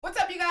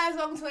guys,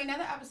 welcome to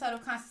another episode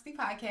of Constancy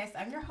Podcast.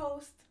 I'm your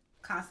host,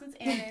 Constance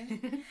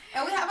Annan,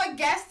 and we have a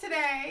guest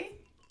today.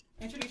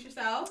 Introduce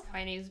yourself.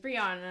 My name is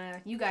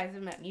Brianna. You guys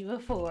have met me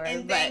before.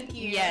 And thank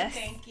you. Yes.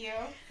 Thank you.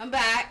 I'm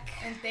back.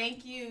 And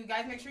thank you.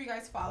 Guys, make sure you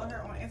guys follow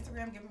her on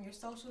Instagram. Give them your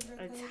socials real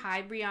quick. It's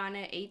Hi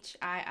Brianna,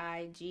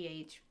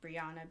 HIIGH,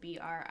 Brianna,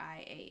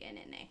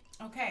 BRIANNA.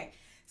 Okay.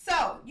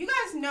 So, you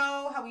guys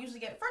know how we usually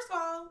get... First of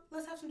all,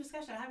 let's have some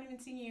discussion. I haven't even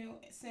seen you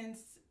since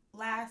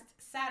last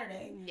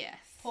Saturday. Yes.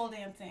 Pole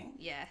dancing.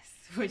 Yes,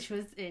 which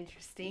was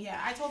interesting.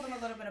 Yeah, I told them a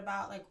little bit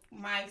about like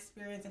my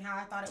experience and how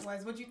I thought it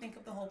was. What did you think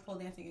of the whole pole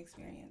dancing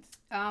experience?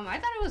 I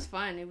thought it was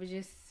fun. It was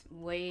just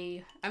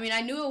way... I mean,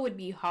 I knew it would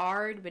be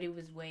hard, but it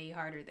was way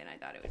harder than I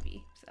thought it would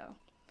be. So,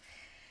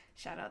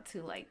 shout out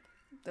to like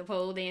the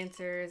pole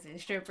dancers and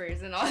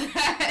strippers and all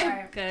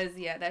that. Because,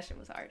 yeah, that shit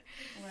was hard.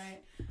 Right.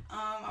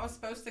 I was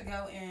supposed to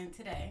go in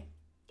today.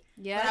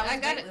 Yeah, but I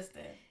got it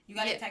listed. You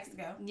got a text to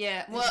go.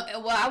 Yeah.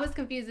 Well, I was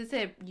confused. It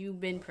said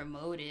you've been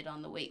promoted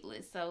on the wait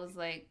list. So I was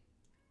like,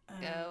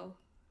 go.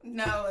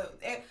 No.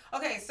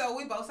 Okay, so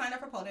we both signed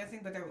up for pole dancing,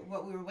 but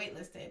we were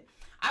waitlisted.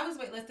 I was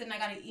waitlisted, and I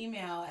got an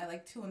email at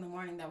like 2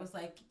 a.m. that was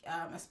like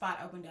a spot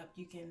opened up.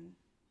 You can.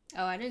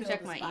 Oh, I didn't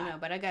check my email,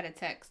 but I got a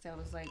text that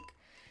was like,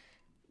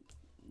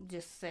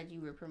 just said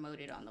you were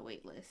promoted on the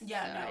wait list.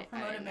 Yeah, so no,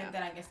 promoted meant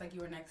that I guess like you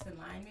were next in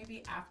line,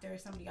 maybe after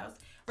somebody else.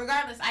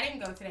 Regardless, I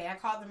didn't go today. I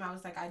called them. I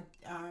was like,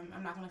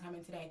 I'm not gonna come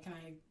in today. Can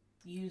I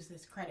use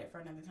this credit for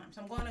another time?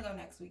 So I'm going to go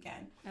next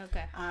weekend.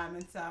 Okay.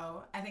 And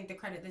so I think the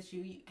credit that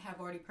you have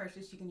already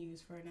purchased, you can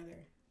use for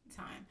another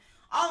time.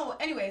 Oh,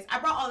 anyways, I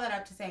brought all that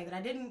up to say that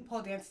I didn't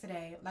pole dance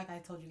today, like I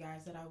told you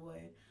guys that I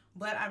would.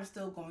 But I'm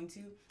still going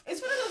to.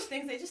 It's one of those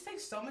things that just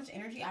takes so much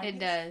energy out of you. It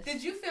does.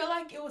 Did you feel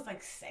like it was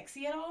like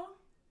sexy at all?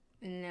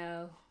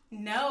 No,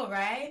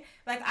 right?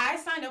 Like, I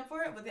signed up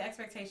for it with the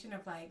expectation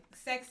of, like,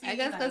 sexy. I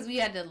guess because we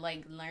had to,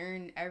 like,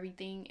 learn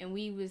everything. And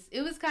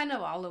it was kind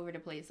of all over the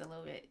place a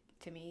little bit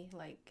to me.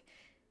 Like,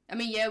 I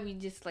mean, yeah, we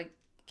just, like,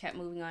 kept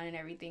moving on and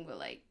everything. But,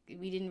 like,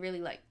 we didn't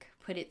really, like,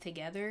 put it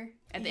together.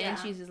 At the end,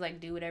 she's just,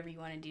 like, do whatever you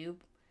want to do.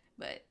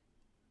 But,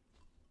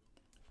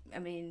 I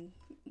mean...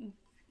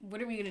 What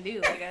are we gonna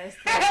do? I guess.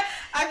 Like,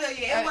 I feel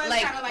you. It was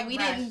kind of like we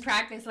didn't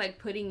practice like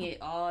putting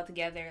it all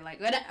together. Like,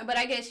 but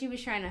I guess she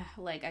was trying to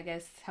like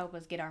help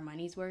us get our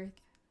money's worth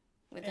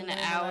within an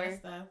hour.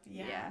 Stuff.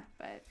 Yeah,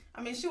 but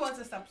I mean, she was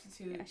a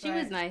substitute. Yeah, she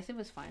was nice. It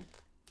was fun.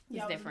 It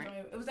was different.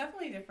 It was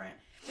definitely different.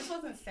 This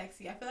wasn't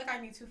sexy. I feel like I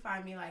need to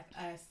find me like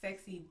a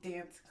sexy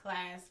dance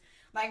class.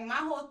 Like my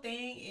whole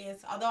thing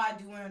is, although I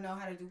do want to know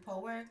how to do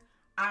pole work,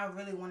 I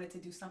really wanted to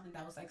do something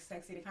that was like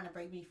sexy to kind of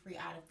break me free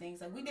out of things.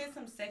 Like we did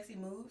some sexy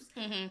moves,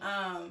 and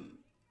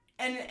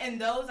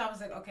those I was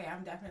like, okay,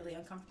 I'm definitely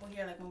uncomfortable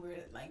here. Like when we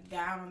were like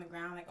down on the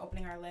ground, like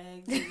opening our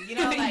legs, and, you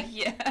know, like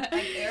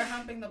like air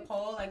humping the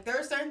pole. Like there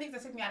are certain things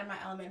that took me out of my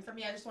element. For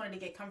me, I just wanted to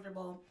get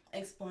comfortable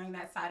exploring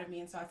that side of me,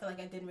 and so I feel like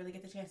I didn't really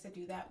get the chance to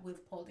do that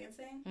with pole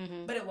dancing.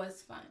 But it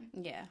was fun,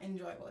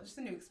 enjoyable, just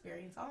a new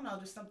experience. I don't know,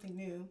 just something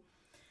new.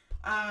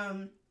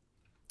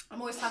 I'm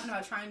always talking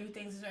about trying new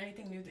things. Is there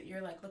anything new that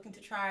you're like looking to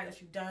try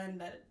that you've done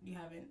that you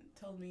haven't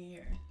told me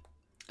or?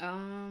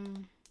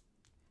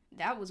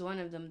 That was one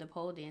of them, the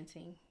pole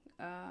dancing.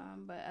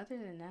 But other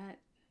than that,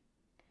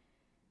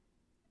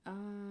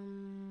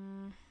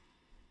 not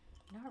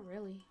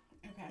really.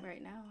 Okay.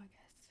 Right now, I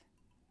guess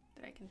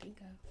that I can think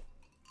of.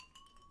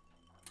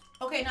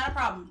 Okay, not a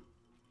problem.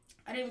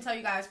 I didn't even tell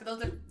you guys. For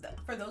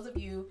those of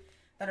you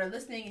that are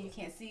listening and you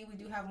can't see, we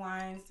do have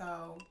wine,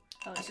 so.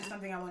 That's just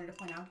something I wanted to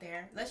point out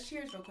there. Let's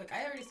cheers real quick.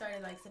 I already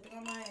started like sipping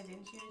on mine. I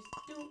didn't cheers.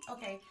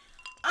 Okay.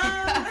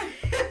 All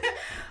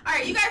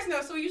right, you guys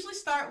know. So we usually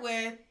start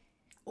with.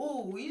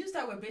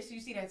 Bitch, Did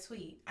You See That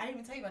Tweet? I didn't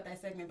even tell you about that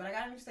segment, but I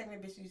got a new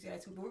segment, Bitch, Did You See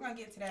That Tweet? But we're gonna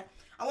get to that.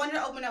 I wanted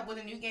to open up with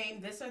a new game,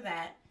 This or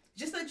That,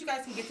 just so that you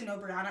guys can get to know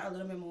Brianna a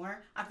little bit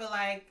more. I feel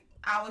like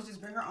I always just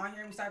bring her on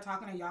here and we start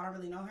talking, and y'all don't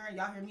really know her.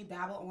 Y'all hear me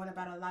babble on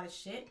about a lot of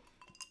shit.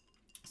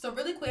 So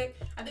really quick,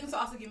 I think this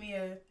will also give me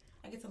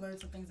I get to learn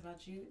some things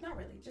about you. Not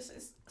really. Just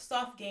a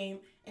soft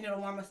game, and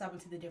it'll warm us up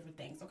into the different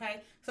things,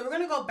 okay? So we're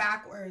going to go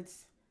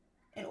backwards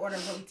in order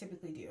of what we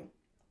typically do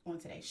on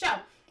today's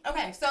show.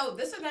 Okay, so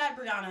This or That,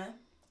 Brianna.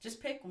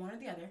 Just pick one or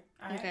the other,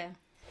 all right? Okay.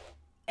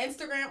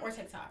 Instagram or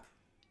TikTok?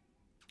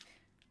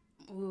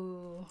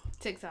 Ooh,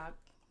 TikTok.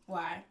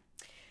 Why?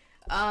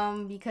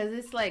 Because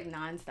it's, like,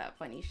 nonstop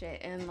funny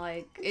shit. And,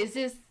 like, it's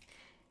just...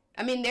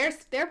 I mean,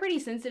 they're pretty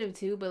sensitive,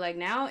 too. But, like,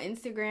 now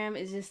Instagram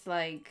is just,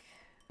 like...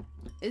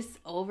 It's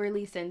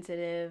overly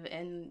sensitive,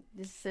 and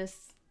it's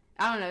just,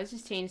 I don't know, it's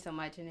just changed so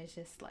much, and it's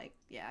just like,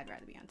 yeah, I'd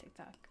rather be on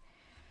TikTok.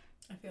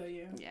 I feel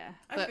you. Yeah.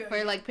 But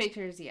for like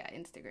pictures, yeah,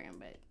 Instagram,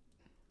 but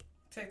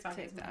TikTok.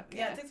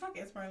 Yeah, TikTok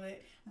is more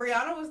lit.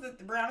 Brianna's the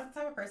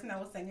type of person that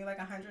will send you like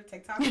 100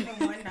 TikToks in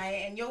one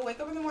night, and you'll wake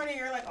up in the morning and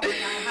you're like, oh my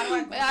god, how do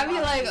I go? I'll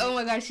be like, oh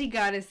my god, she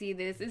gotta see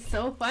this. It's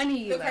so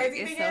funny. The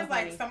crazy thing is,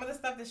 like, some of the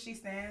stuff that she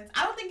sends,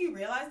 I don't think you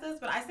realize this,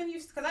 but I send you,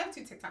 because I have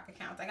 2 TikTok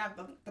accounts. I got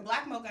the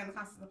Black Mocha and the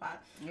Constance Pod.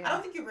 Yeah. I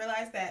don't think you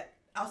realize that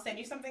I'll send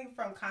you something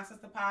from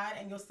Constance the Pod,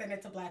 and you'll send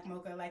it to Black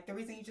Mocha. Like, the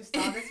reason you just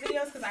saw this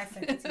video is because I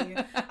sent it to you.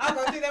 I'll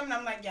go through them, and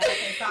I'm like, yeah,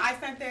 okay, so I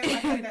sent this,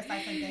 I sent this,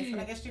 I sent this. But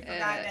I guess you forgot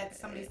that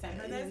somebody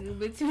sent her this.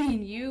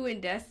 Between you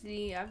and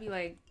Destiny, I'll be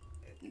like,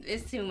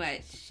 it's too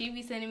much. She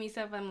be sending me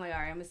stuff, I'm like, all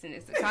right, I'm going to send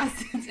this to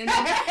Constance. And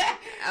then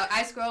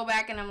I scroll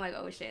back, and I'm like,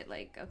 oh, shit.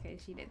 Like, okay,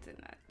 she did send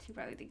that. She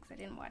probably thinks I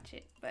didn't watch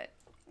it, but...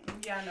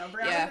 Yeah, no,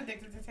 Brianna's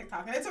addicted to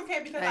TikTok. And it's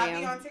okay because I'll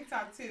be on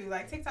TikTok, too.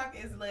 Like, TikTok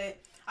is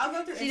lit. I'll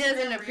go through She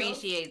doesn't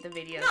appreciate the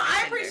videos. No,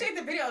 I appreciate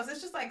the videos. It's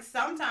just like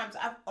sometimes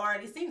I've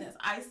already seen this.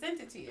 I sent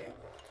it to you.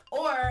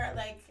 Or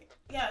like,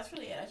 yeah, that's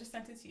really it. I just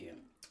sent it to you.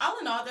 All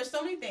in all, there's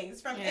so many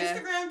things from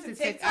Instagram to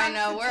TikTok. I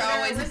know, we're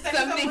always something.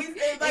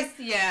 Like,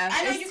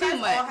 I know you guys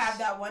much. all have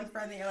that one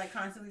friend that you're like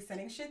constantly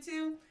sending shit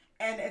to.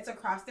 And it's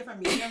across different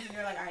mediums, and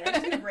you're like, all right, I'm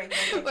just gonna break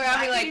it. We're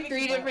having like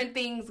 3 different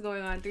things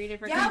going on, 3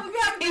 different. Yeah, we've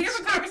been having 3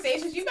 different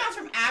conversations. You bounce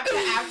from app to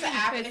app to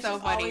app, and it's so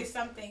just funny. always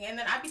something. And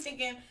then I'd be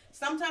thinking,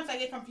 sometimes I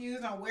get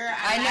confused on where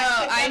I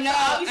know.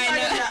 I'll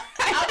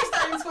be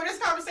starting Twitter's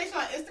conversation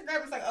on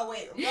Instagram. It's like, oh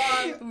wait,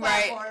 wrong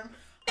platform.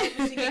 Right.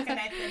 She get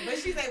connected, but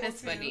she's able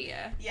That's to. Funny,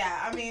 yeah. Yeah,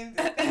 I mean,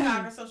 thank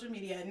God for social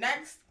media.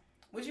 Next,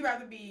 would you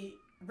rather be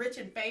rich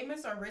and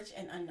famous or rich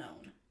and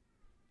unknown?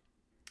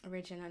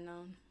 Rich and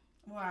unknown.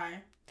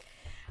 Why?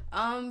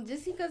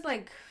 Just because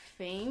like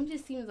fame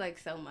just seems like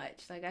so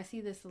much. Like I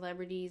see the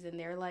celebrities and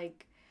they're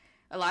like,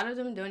 a lot of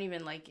them don't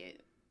even like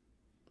it.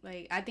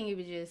 Like I think it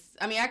would just.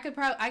 I mean, I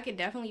could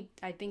definitely.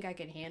 I think I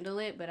could handle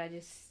it, but I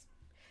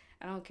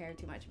don't care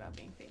too much about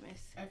being famous.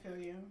 I feel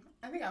you.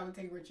 I think I would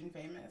take rich and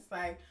famous.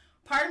 Like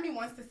part of me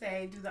wants to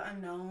say do the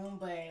unknown,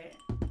 but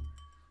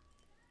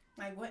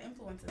like what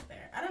influence is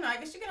there? I don't know. I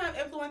guess you can have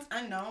influence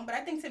unknown, but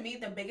I think to me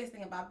the biggest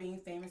thing about being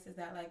famous is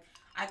that like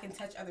I can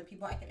touch other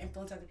people, I can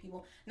influence other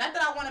people. Not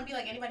that I want to be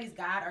like anybody's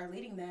god or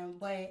leading them,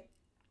 but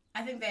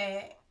I think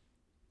that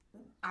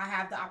I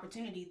have the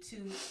opportunity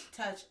to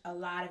touch a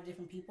lot of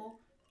different people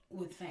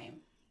with fame.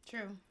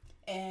 True.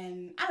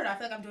 And I don't know, I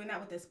feel like I'm doing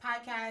that with this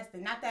podcast,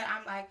 and not that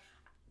I'm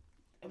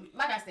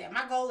like I said,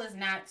 my goal is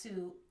not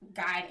to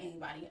guide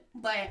anybody,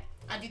 but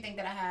I do think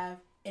that I have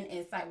an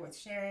insight worth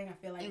sharing. I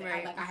feel like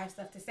that I have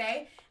stuff to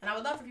say, and I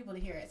would love for people to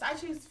hear it. So I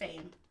choose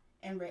fame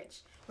and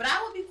rich. But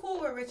I would be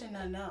cool with rich and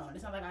unknown.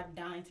 It's not like I'm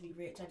dying to be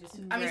rich.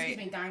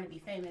 Dying to be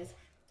famous.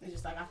 It's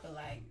just like I feel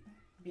like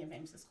being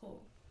famous is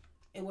cool.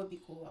 It would be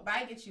cool. But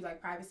I get you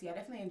like privacy. I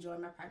definitely enjoy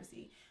my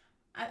privacy.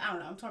 I don't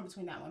know. I'm torn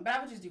between that one. But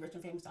I would just do rich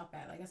and famous off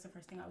bat. Like, that's the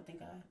first thing I would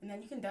think of. And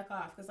then you can duck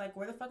off. Because, like,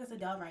 where the fuck is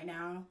Adele right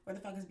now? Where the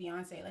fuck is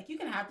Beyonce? Like, you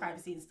can have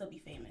privacy and still be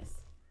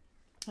famous.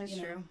 That's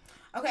true.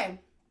 Okay.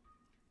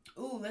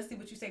 Ooh, let's see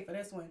what you say for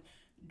this one.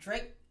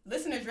 Drake.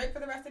 Listen to Drake for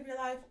the rest of your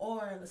life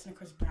or listen to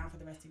Chris Brown for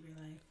the rest of your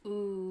life?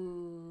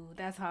 Ooh,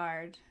 that's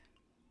hard.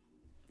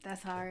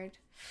 That's hard.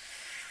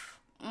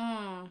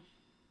 I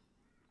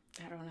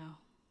don't know.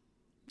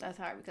 That's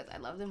hard because I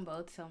love them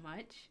both so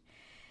much.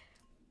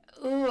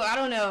 Ooh, I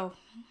don't know.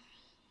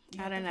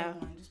 I don't know.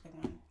 Pick one. Just pick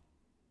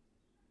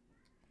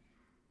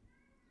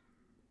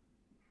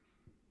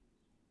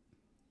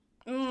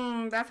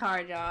one. That's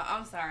hard, y'all.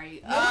 I'm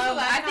sorry. When was the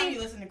last time you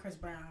listened to Chris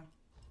Brown?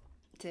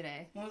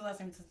 Today. When was the last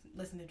time you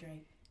listened to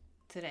Drake?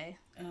 Today.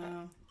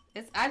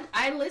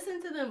 I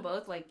listen to them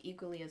both like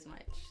equally as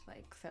much.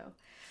 Like so.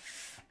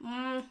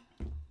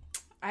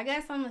 I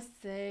guess I'm gonna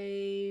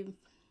say.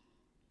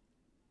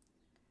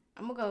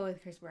 I'm gonna go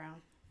with Chris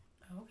Brown.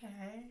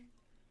 Okay.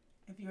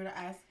 If you were to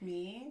ask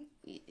me,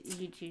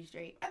 you choose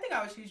Drake. I think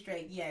I would choose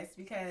Drake. Yes,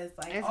 because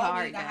like it's all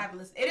hard, week I haven't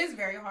listened. It is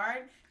very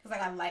hard because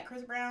like I like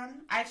Chris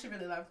Brown. I actually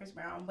really love Chris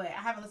Brown, but I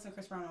haven't listened to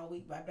Chris Brown all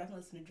week. But I've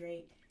definitely listened to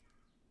Drake.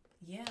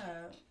 Yeah,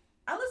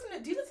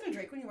 do you listen to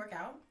Drake when you work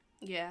out?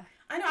 Yeah.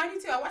 I know, I do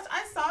too.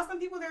 I saw some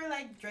people that are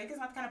like, Drake is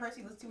not the kind of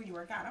person you listen to when you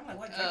work out. I'm like,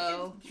 what?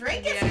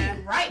 Drake gets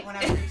me right when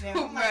I'm in the gym.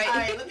 I'm like, all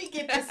right, let me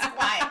get this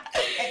squat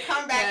and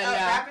come back up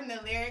rapping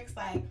the lyrics.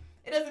 Like,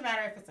 it doesn't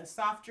matter if it's a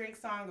soft Drake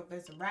song, if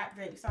it's a rap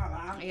Drake song.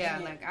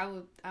 I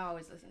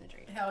always listen to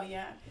Drake. Hell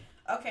yeah.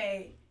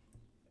 Okay,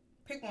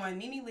 pick one,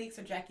 Nene Leakes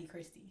or Jackie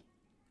Christie?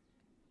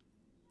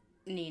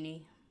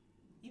 Nene.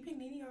 You pick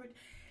Nene over...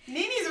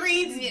 Nene's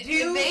reads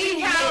they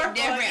powerful.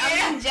 Different. Yeah.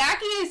 I mean,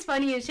 Jackie is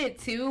funny as shit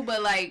too,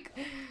 but like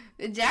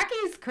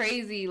Jackie's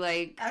crazy.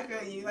 Like I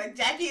feel you. Like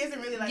Jackie isn't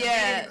really like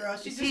a girl.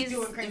 She's just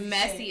doing crazy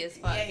messy shit. as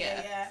fuck.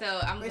 Yeah. So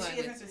I'm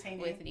going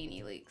with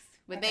Nene Leakes,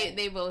 but okay.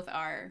 they both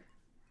are.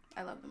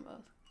 I love them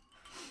both.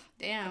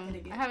 Damn,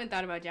 I haven't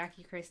thought about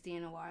Jackie Christie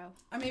in a while.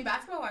 I mean,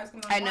 Basketball Wives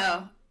coming on. I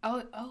know.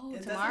 Oh,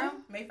 tomorrow?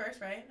 May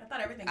 1st, right? I thought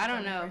everything. I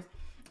don't know. 1st.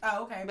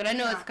 Oh, okay. But I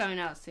know it's coming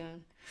out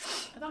soon.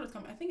 I thought it was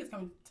coming. I think it's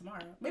coming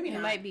tomorrow. Maybe not.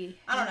 It might be.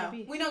 I don't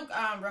know. We know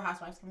Real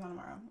Housewives comes on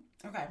tomorrow.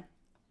 Okay.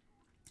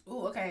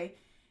 Ooh, okay.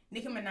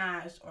 Nicki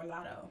Minaj or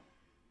Lotto?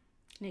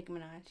 Nicki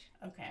Minaj.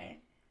 Okay.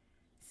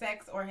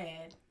 Sex or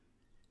head?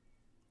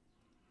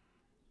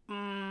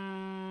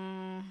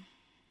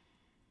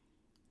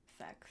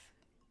 Sex.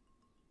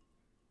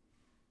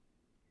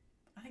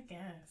 I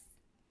guess.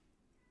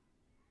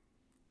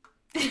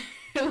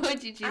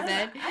 Would you choose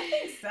head? I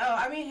think so.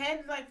 I mean,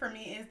 head, like, for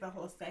me, is the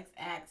whole sex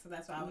act, so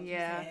that's why I would choose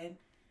head.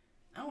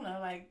 I don't know.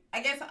 Like,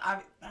 I guess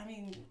I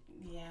mean,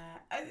 yeah.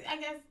 I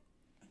guess,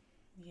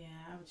 yeah.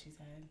 I would choose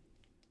head.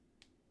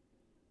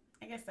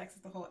 I guess sex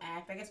is the whole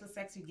act. I guess with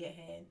sex you get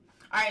head.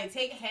 All right,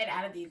 take head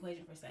out of the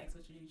equation for sex.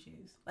 Which would you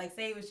choose? Like,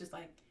 say it was just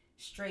like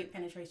straight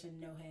penetration,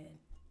 no head.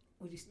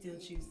 Would you still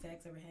choose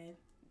sex over head?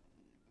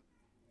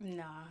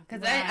 Nah,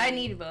 because I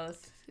need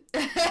both.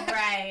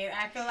 Right.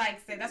 I feel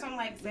like that's why I'm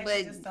like sex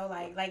is just so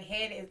like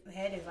head is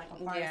like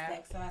a part of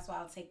sex. So that's why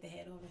I'll take the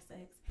head over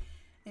sex.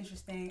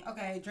 Interesting.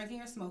 Okay,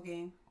 drinking or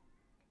smoking?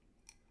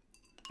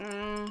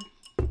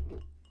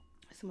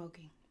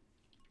 Smoking.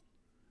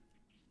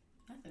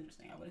 That's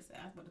interesting. I would have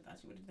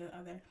thought you would have done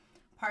other.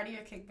 Party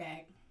or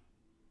kickback?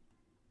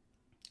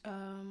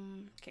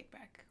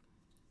 Kickback.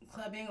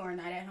 Clubbing or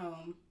night at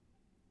home?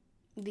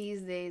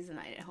 These days, a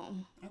night at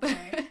home.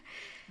 Okay.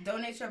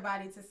 Donate your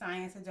body to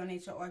science or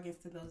donate your organs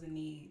to those in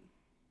need?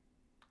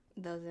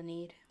 Those in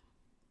need.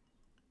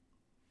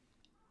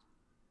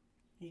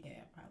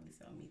 Yeah, probably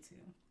so. Me too.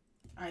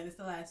 All right, this is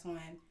the last one.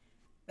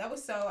 That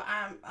was so.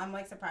 I'm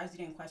like surprised you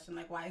didn't question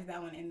like why is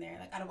that one in there?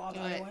 Like out of all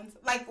the other ones,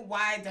 like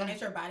why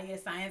donate your body to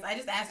science? I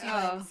just asked you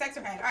like sex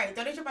or head. All right,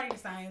 donate your body to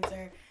science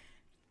or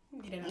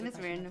you didn't have a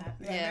question random. Like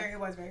that. Yeah, it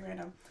was very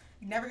random.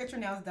 Never get your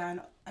nails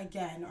done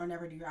again or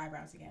never do your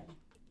eyebrows again.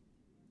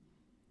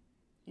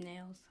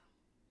 Nails.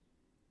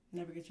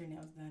 Never get your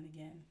nails done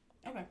again.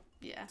 Okay.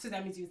 Yeah. So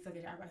that means you still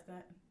get your eyebrows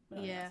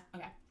done. Yeah.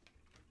 Okay.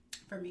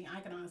 For me, I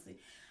can obviously,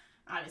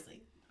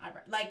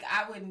 like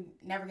I would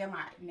never get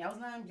my nails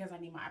done because I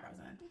need my eyebrows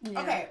done.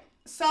 Yeah. Okay,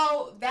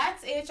 so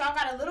that's it. Y'all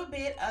got a little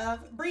bit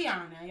of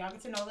Brianna. Y'all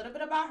get to know a little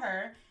bit about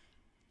her.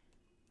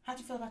 How'd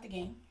you feel about the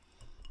game?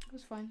 It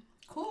was fun.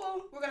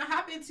 Cool. We're gonna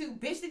hop into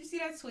bitch. Did you see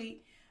that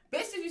tweet?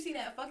 Bitch, did you see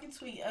that fucking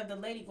tweet of the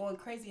lady going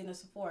crazy in the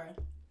Sephora?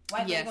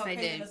 White lady going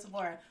crazy in the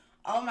Sephora.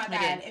 Oh my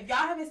God. If y'all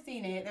haven't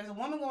seen it, there's a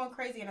woman going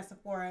crazy in a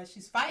Sephora.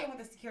 She's fighting with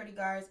the security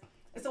guards.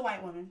 It's a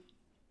white woman.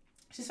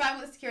 She's fighting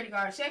with the security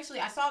guard.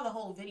 I saw the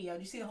whole video.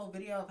 Did you see the whole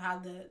video of how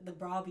the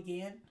brawl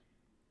began?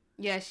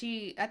 Yeah, I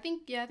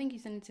think you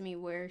sent it to me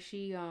where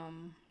she,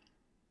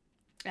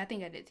 I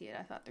think I did see it.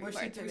 I thought where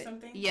she threw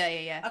something?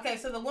 Yeah. Okay,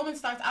 so the woman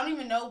starts, I don't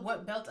even know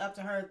what built up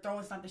to her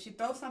throwing something. She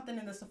throws something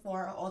in the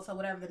Sephora, also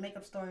whatever the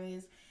makeup store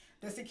is.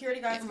 The security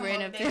guards come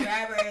up, they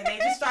grab her, they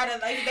just started,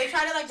 like, they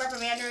try to, like,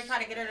 reprimand her and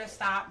try to get her to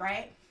stop,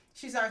 right?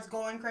 She starts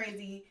going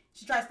crazy.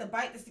 She tries to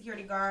bite the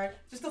security guard.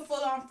 Just a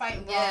full-on fight.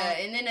 Yeah,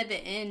 and then at the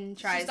end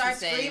she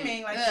starts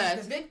screaming like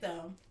she's the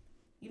victim.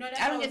 You know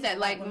that? I don't get that.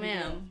 Like,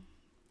 ma'am,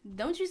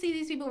 don't you see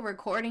these people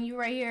recording you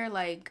right here?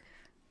 Like,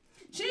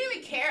 she didn't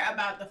even care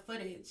about the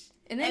footage.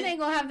 And then they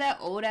gonna have that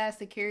old ass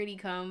security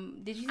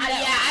come. Did you see that?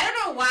 Yeah, I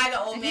don't know why the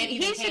old man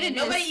even came.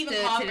 Nobody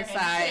even called for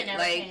him. He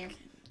never came.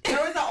 There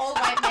was an old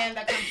white man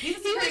that comes. He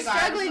was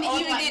struggling to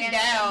even get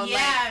down.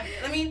 Yeah,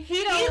 I mean,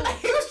 he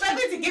was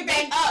struggling to get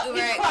back up.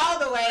 He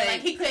crawled away like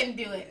he couldn't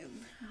do it.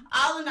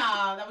 All in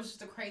all, that was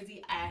just a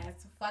crazy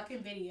ass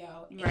fucking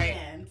video. Right.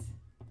 And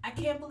I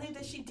can't believe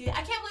that she did.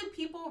 I can't believe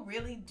people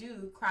really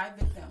do cry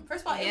victim.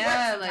 First of all, it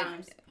works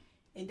sometimes.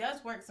 It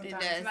does work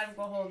sometimes. I'm not even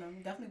gonna hold them.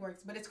 It definitely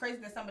works. But it's crazy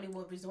that somebody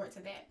will resort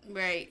to that.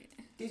 Right.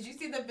 Did you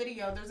see the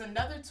video? There's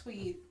another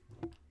tweet.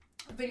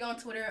 A video on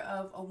Twitter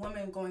of a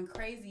woman going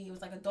crazy. It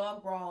was like a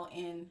dog brawl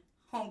in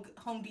Home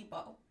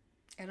Depot.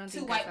 I don't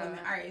think two white women.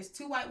 All right, it's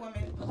two white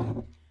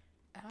women.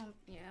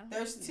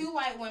 There's two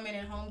white women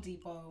in Home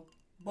Depot.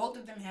 Both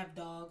of them have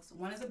dogs.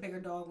 One is a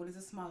bigger dog. One is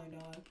a smaller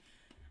dog.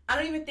 I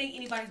don't even think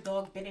anybody's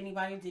dog bit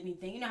anybody or did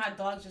anything. You know how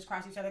dogs just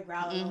cross each other,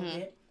 growl a little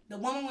bit. The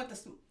woman with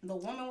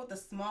the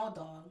small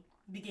dog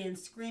began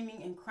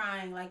screaming and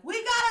crying like, "We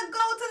gotta go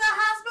to the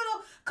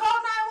hospital! Call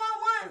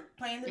 911!"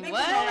 Playing the victim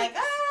like,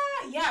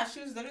 ah! Yeah, she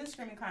was literally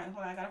screaming, crying.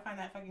 Hold on, I gotta find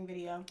that fucking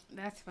video.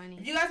 That's funny.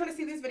 If you guys want to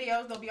see these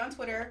videos, they'll be on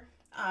Twitter.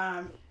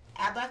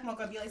 At Black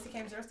Mocha,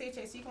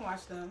 BLACKM0STHA, so you can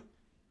watch them.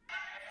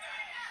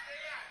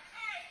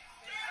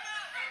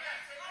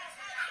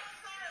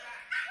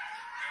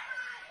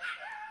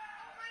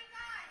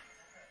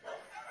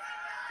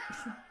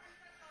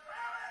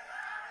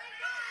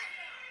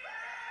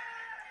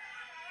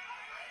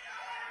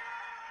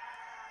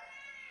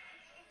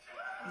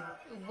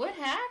 What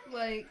happened?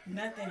 Like,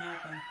 nothing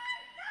happened.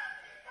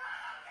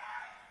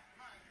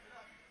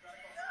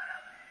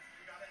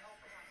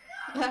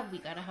 We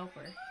gotta help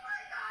her.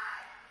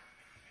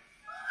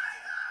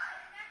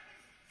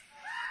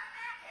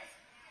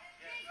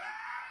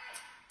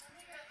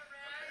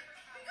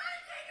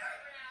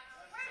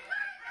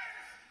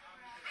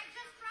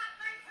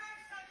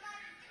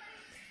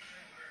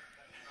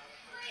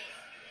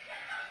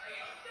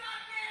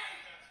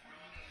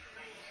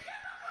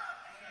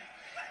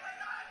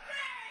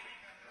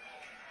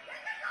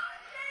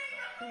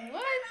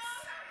 What?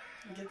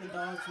 Get the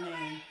dog's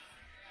name.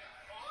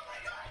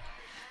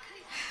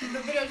 The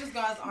video just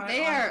goes on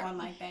and on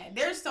like that.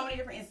 There's so many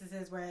different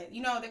instances where,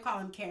 you know, they call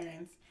them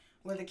Karens,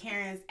 where the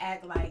Karens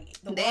act like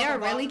they are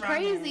really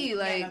crazy.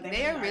 Like,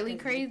 they are really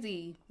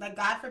crazy. Like,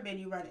 God forbid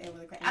you run in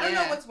with a Karen. I don't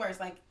know what's worse.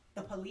 Like,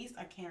 the police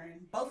are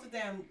Karen. Both of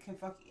them can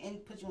fucking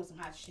put you on some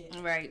hot shit.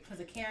 Right. Because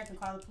a Karen can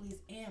call the police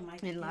and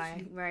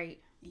lie. Right.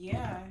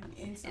 Yeah.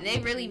 And they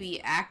really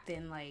be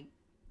acting like.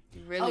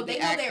 Really they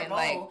know their role.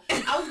 Like,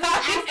 I was gonna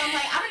ask. I'm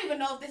like, I don't even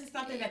know if this is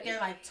something that they're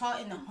like taught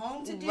in the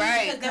home to do,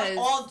 because they're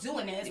all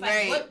doing it. It's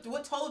like,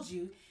 what told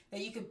you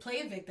that you could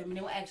play a victim and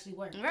it will actually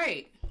work?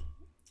 Right.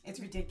 It's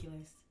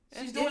ridiculous.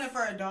 She's doing it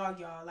for a dog,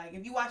 y'all. Like,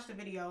 if you watch the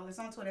video, it's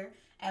on Twitter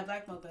at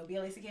Black Mocha,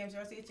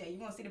 BLACKM0CHA. You're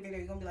gonna see the video.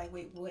 You're gonna be like,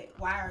 wait, what?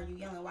 Why are you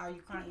yelling? Why are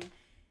you crying?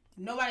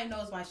 Nobody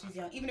knows why she's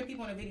yelling. Even the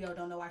people in the video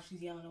don't know why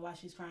she's yelling or why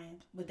she's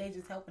crying, but they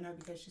just helping her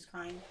because she's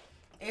crying.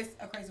 It's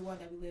a crazy world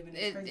that we live in.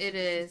 It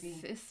is.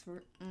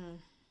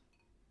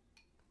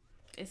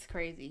 It's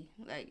crazy.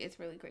 Like, it's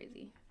really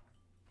crazy.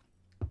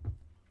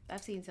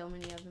 I've seen so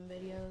many of them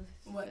videos.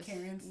 What,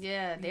 Karen's?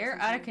 Yeah, they're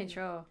out of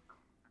control.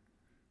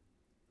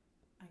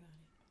 I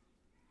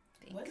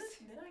got it. Thanks.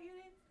 Did I get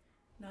it?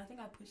 No, I think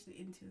I pushed it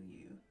into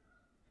you.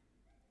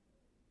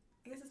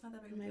 I guess it's not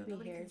that big of a deal.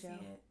 Nobody can see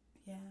it.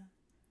 Yeah.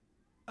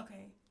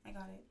 Okay, I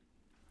got it.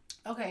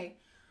 Okay.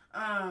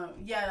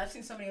 Yeah, I've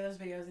seen so many of those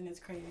videos and it's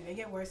crazy. They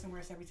get worse and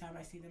worse every time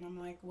I see them. I'm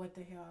like, what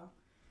the hell?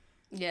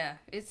 Yeah,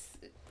 this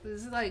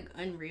is like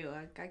unreal.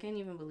 I can't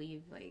even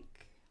believe,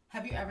 like.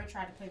 Have you ever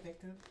tried to play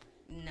victim?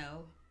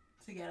 No.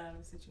 To get out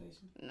of a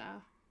situation?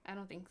 No, I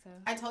don't think so.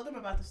 I told them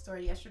about the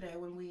story yesterday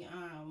when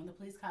when the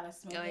police caught us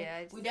smoking. Oh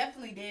yeah, we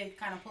definitely did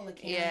kind of pull a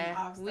can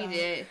off. Yeah, we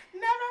did.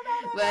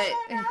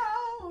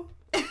 No.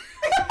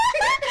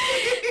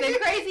 The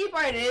crazy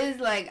part is,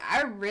 like,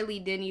 I really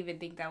didn't even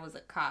think that was a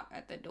cop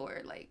at the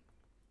door, like.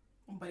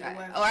 But it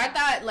was. I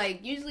thought,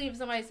 like, usually if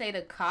somebody say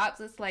the cops,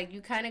 it's like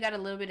you kind of got a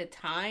little bit of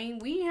time.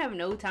 We have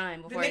no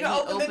time before he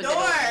opened the door.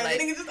 Like,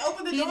 the nigga just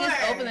opened the door. He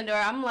just opened the door.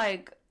 I'm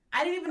like,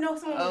 I didn't even know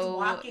someone was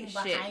walking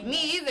behind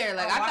me either.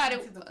 Like, I thought it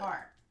was the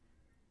car.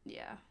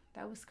 Yeah,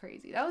 that was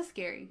crazy. That was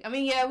scary. I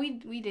mean, yeah, we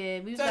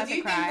did. We was about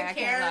to cry. I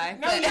can't lie.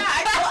 No, yeah,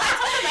 I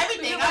told him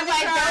everything. I'm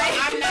like, no,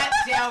 I'm not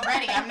jail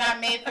ready. I'm not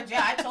made for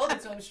jail. I told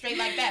it to him straight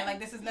like that. Like,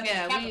 this is nothing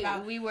to cap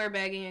about. We were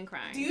begging and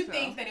crying. Do you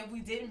think that if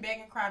we didn't beg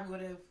and cry, we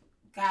would have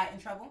got in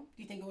trouble?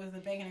 Do you think it was the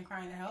begging and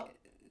crying that helped?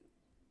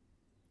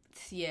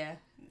 Yeah,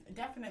 it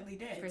definitely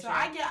did. For so sure.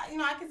 I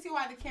can see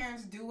why the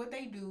Karens do what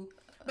they do,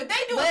 but they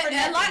do it for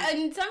nothing. A lot,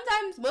 and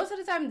sometimes, most of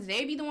the times,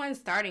 they be the ones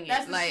starting it.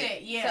 That's the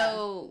shit. Yeah.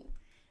 So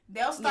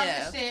they'll start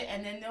the shit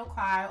and then they'll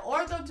cry,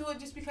 or they'll do it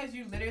just because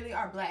you literally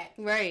are black,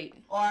 right?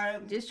 Or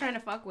just trying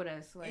to fuck with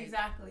us. Like.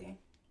 Exactly.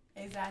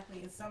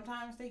 And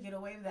sometimes they get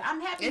away with it.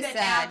 I'm happy it's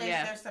that sad,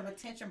 now there's some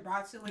attention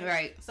brought to it.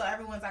 Right. So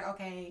everyone's like,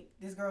 okay,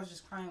 this girl's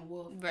just crying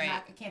wolf. Right.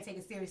 I can't take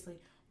it seriously.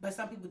 But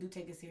some people do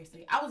take it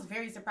seriously. I was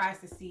very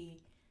surprised to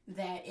see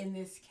that in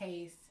this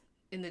case.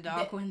 In the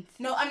dog ones?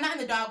 No, I'm not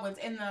in the dog ones.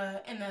 In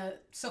the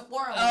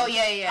Sephora Oh, ones.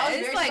 yeah. I was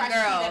it's very like, surprised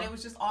girl. to see that it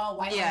was just all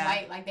white on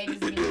white. Like, they just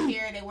didn't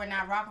care. They were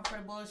not rocking for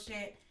the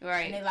bullshit.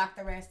 Right. And they locked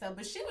the rest up.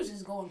 But she was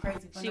just going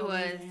crazy for no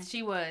reason.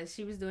 She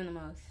was doing the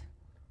most.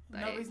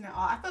 No reason at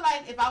all. I feel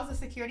like if I was a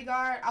security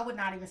guard, I would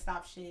not even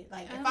stop shit.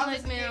 Like, if I was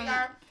a security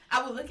guard,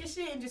 I would look at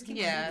shit and just keep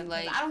moving.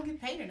 Like, I don't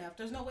get paid enough.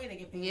 There's no way they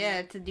get paid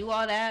enough. To do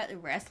all that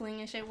wrestling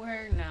and shit with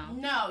her, no.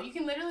 No, you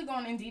can literally go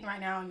on Indeed right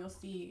now and you'll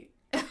see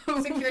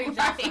security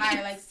jobs for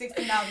hire like $16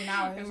 an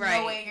hour. There's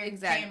no way you're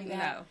paying me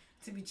that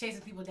to be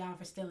chasing people down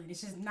for stealing.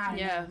 It's just not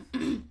enough.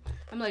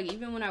 I'm like,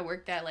 even when I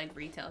worked at like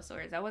retail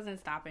stores, I wasn't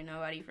stopping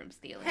nobody from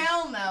stealing.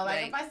 Hell no.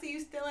 Like if I see you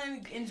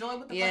stealing, enjoy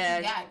what the fuck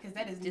you got, because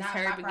that is just not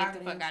her my to prerogative.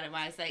 Get the fuck out of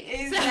my sight.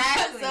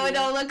 Exactly. So it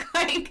don't look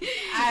like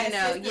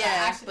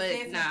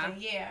but nah.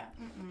 Yeah.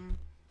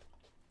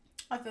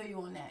 I feel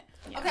you on that.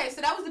 Yeah. Okay,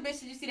 so that was the bitch.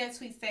 Did you see that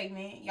tweet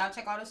segment? Y'all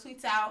check all the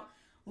tweets out.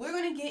 We're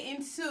gonna get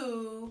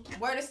into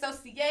word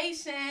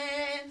association.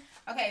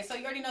 Okay, so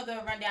you already know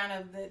the rundown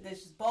of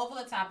this bowl full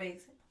of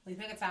topics. We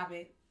pick a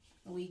topic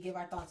and we give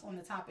our thoughts on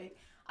the topic.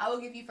 I will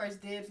give you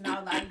first dibs and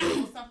I'll allow you to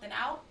pull something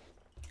out.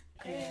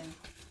 And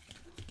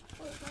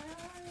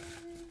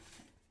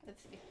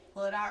let's see.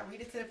 Pull it out,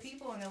 read it to the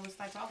people, and then we'll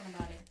start talking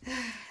about it.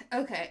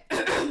 Okay.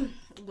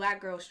 Black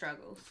girl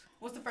struggles.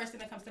 What's the first thing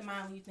that comes to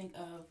mind when you think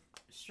of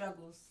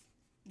struggles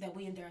that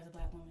we endure as a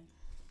black woman?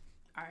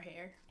 Our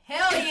hair.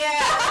 Hell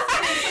yeah!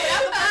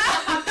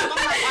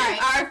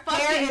 Our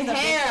fucking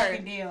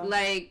hair.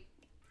 Like,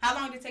 how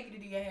long did it take you to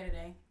do your hair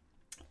today?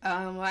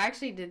 Well, I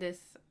actually did this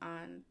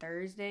on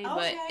Thursday,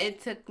 but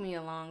it took me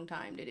a long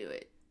time to do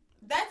it.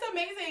 That's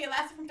amazing. It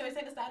lasted from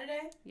Thursday to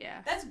Saturday?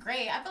 Yeah. That's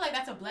great. I feel like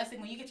that's a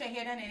blessing when you get your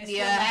hair done and it's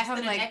still lasting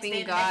the next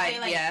day.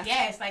 Like,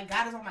 yes, like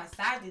God is on my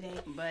side today.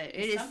 But it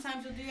is.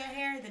 Sometimes you'll do your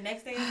hair, the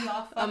next day you'll be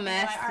all fucked a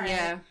mess, like, all right.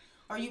 Yeah.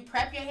 Or you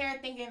prep your hair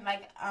thinking,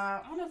 like,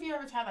 I don't know if you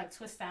ever tried, like,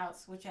 twist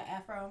outs with your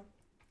afro.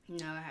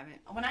 No, I haven't.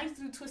 When I used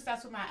to do twist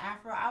outs with my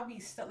afro, I'll be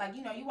stuck. Like,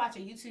 you know, you watch a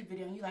YouTube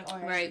video and you're like, all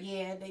right.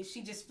 Yeah,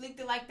 she just flicked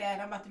it like that.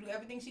 I'm about to do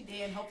everything she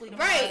did and hopefully and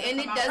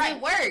it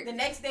doesn't work. The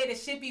next day, the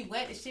shit be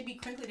wet, the shit be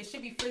crinkly, the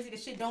shit be frizzy, the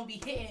shit don't be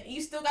hitting. And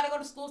you still gotta go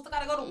to school, still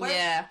gotta go to work.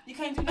 Yeah. You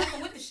can't do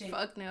nothing with the shit.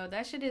 Fuck no.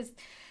 That shit is...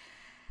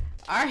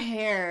 Our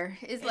hair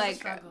is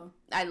like...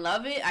 I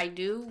love it. I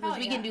do. Because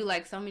we can do,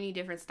 like, so many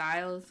different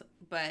styles.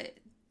 But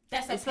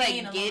it's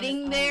like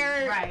getting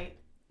there. Right.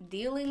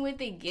 Dealing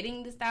with it,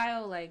 getting the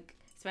style, like...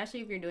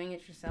 Especially if you're doing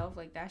it yourself,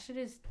 like that shit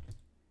is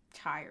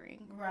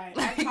tiring. Right.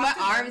 My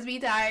arms be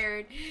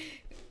tired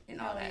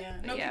and all that. Yeah.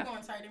 No, keep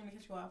going. Sorry, didn't mean to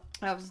cut you off.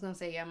 I was just gonna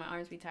say, yeah, my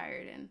arms be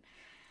tired and.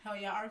 Hell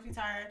yeah, arms be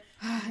tired.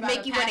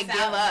 Make you want to give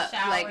up,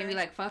 like, and be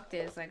like, fuck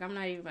this. Like, I'm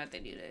not even about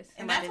to do this.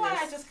 And that's why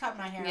I just cut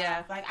my hair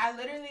off. Like,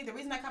 the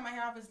reason I cut my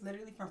hair off is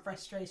literally from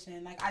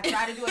frustration. Like, I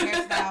try to do a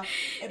hairstyle.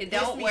 It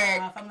don't work.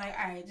 Off. I'm like,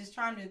 all right, just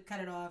trying to cut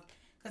it off.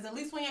 Because at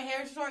least when your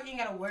hair is short, you ain't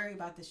got to worry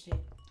about this shit.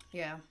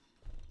 Yeah.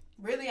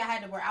 Really,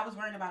 I was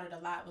worrying about it a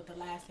lot with the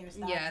last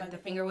hairstyle. Yeah, like the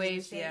finger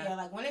waves, yeah.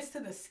 Like, when it's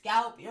to the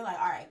scalp, you're like,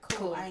 all right,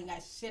 cool. I ain't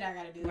got shit I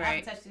got to do. Right. I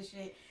haven't touched this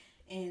shit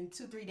in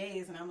 2-3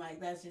 days, and I'm like,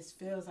 that just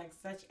feels like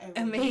such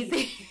a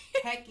amazing.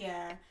 Heck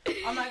yeah.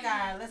 Oh my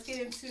god, let's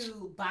get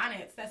into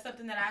bonnets. That's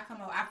something that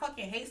I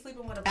fucking hate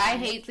sleeping with a bonnet. I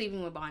hate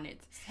sleeping with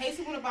bonnets. Hate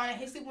sleeping with a bonnet,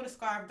 hate sleeping with a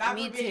scarf. God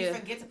forbid you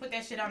forget to put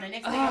that shit on. The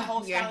next day your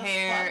whole your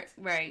hair,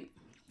 right.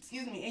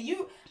 Excuse me. And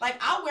you, like,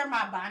 I'll wear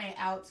my bonnet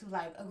out to,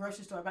 like, a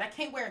grocery store, but I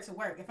can't wear it to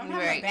work. If I'm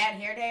having a bad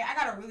hair day, I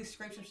gotta really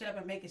scrape some shit up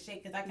and make it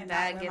shake, because I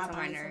cannot wear my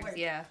bonnet to work.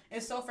 Yeah.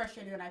 It's so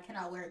frustrating that I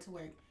cannot wear it to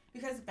work.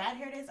 Because bad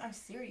hair days are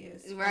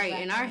serious. Right,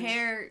 and our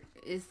hair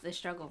is the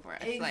struggle for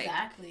us.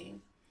 Exactly.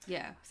 Like,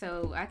 yeah,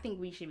 so I think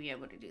we should be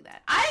able to do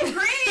that. I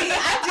agree.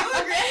 I do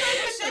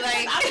agree.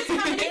 Like, I'm just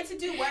coming in to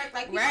do work.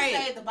 Like, people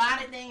say the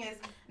bonnet thing is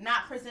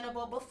not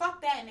presentable, but fuck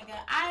that, nigga.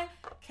 I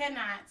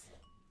cannot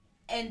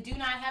and do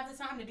not have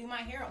the time to do my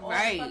hair all the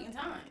fucking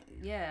time.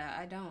 Yeah,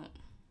 I don't.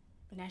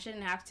 And I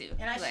shouldn't have to.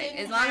 And I shouldn't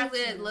as long as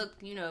it look,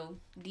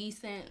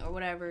 decent or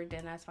whatever,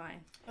 then that's fine.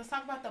 Let's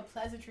talk about the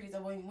pleasantries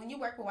of when you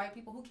work with white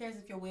people. Who cares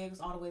if your wig is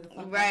all the way the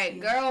fuck right,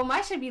 girl,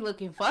 my shit be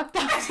looking fucked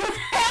up.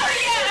 Hell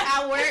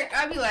yeah! At work,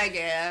 I be like,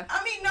 yeah.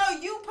 I mean,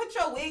 no, you put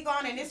your wig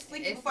on and it's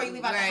sleepy before you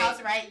leave out the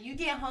house, right? You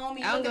get home,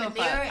 you look in the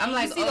mirror, and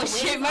you see the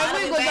shit, my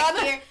wig was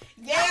on here.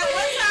 Yeah,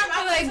 one time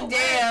I'm like,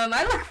 damn,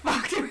 I look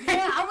fucked.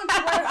 Yeah, I went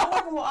to work. I'm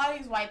working with all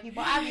these white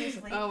people,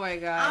 obviously. Oh my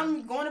god.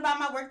 I'm going about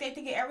my work day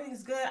thinking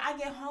everything's good. I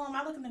get home,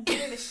 I look in the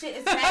mirror, the shit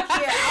is back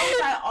here. I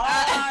was like,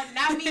 oh,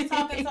 not me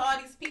talking to all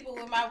these people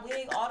with my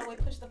wig all the way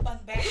pushed the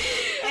fuck back.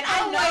 And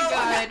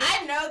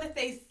I know that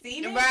they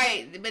seen it.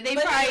 Right, but they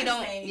probably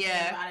don't.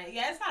 Yeah. About it.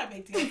 Yeah, it's not a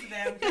big deal to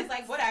them because,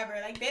 like, whatever.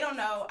 Like, they don't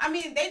know. I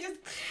mean, they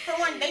just, for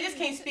one, they just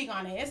can't speak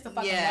on it. It's the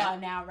fucking law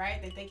now, right?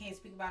 That they can't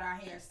speak about our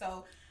hair.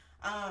 So,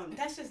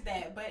 that's just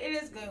that. But it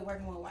is good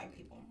working with white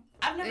people.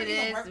 I've never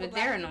even worked with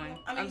black people. Annoying.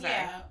 I mean,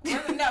 I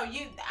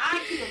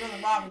keep it real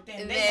involved with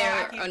them.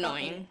 They're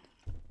annoying.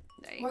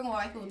 Working with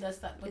white people does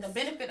suck. But the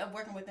benefit of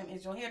working with them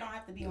is your hair don't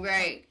have to be on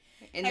right.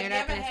 And have you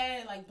ever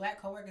had, like,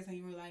 black coworkers and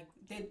you were like,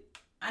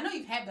 I know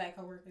you've had black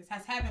coworkers.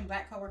 Has having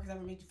black coworkers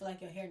ever made you feel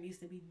like your hair needs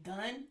to be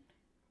done?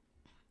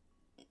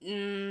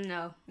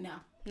 No. No.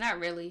 Not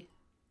really.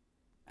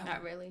 Okay.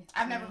 Not really.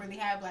 I've never really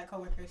had black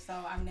coworkers, so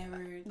I've never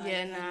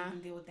had to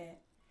deal with that.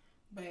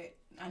 But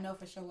I know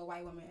for sure with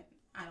white women,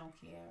 I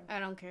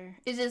don't care.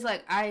 It's just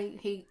like I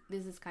hate.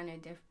 This is kind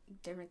of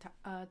different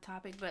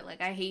topic, but like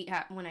I hate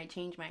when I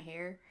change my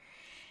hair,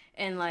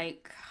 and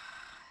like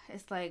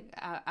it's like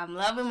I'm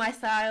loving my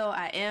style.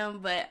 I am,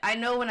 but I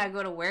know when I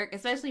go to work,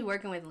 especially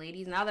working with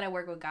ladies. Now that I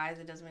work with guys,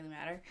 it doesn't really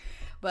matter.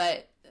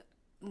 But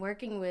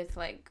working with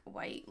like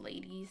white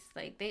ladies,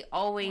 like they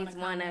always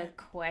want to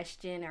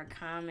question or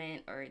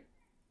comment or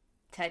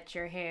touch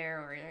your hair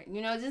or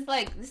just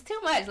like it's too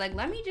much. Like,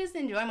 let me just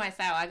enjoy my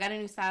style. I got a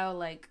new style.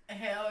 Like,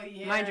 hell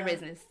yeah, mind your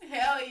business.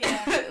 Hell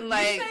yeah.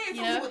 Like,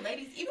 with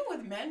ladies, even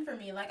with men, for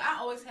me, like I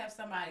always have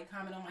somebody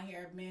comment on my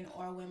hair, men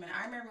or women.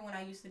 I remember when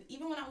I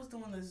was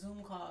doing the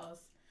Zoom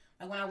calls,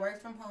 like when I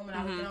worked from home and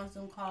I would get on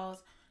Zoom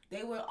calls,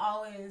 they would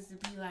always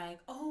be like,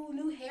 oh,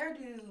 new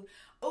hairdo.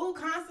 Oh,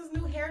 Constance,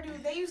 new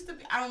hairdo. They used to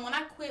be, when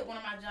I quit one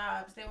of my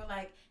jobs, they were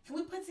like, can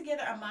we put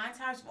together a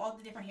montage of all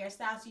the different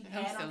hairstyles you've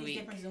had on these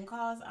different Zoom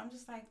calls? I'm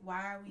just like,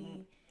 why are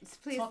we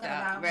talking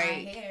about my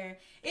hair?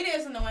 It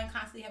is annoying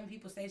constantly having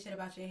people say shit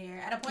about your hair.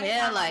 At a point in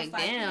time, I was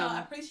like, damn. I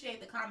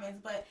appreciate the comments,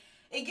 but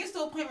it gets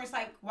to a point where it's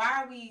like,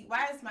 why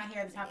is my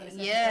hair at the top of the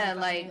subject? Yeah,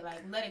 like,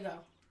 let it go.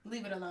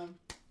 Leave it alone.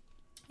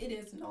 It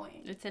is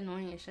annoying. It's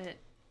annoying as shit.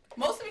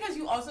 Mostly because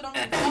you also don't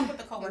want to talk with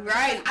the coworkers.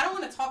 Right. Like, I don't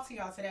want to talk to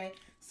y'all today.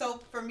 So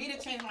for me to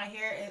change my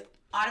hair, it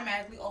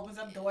automatically opens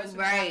up doors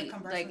for me to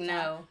converse with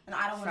y'all. And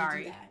I don't want to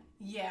do that.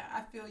 Yeah,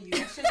 I feel you.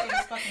 That shit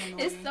is fucking annoying.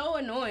 It's so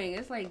annoying.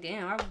 It's like,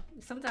 damn.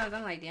 Sometimes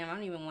I'm like, damn, I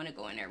don't even want to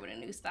go in there with a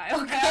new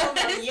style.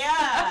 Yeah.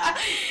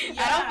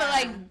 I don't feel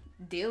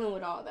like dealing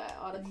with all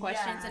the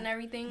questions and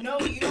everything. No,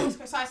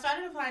 so I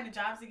started applying to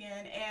jobs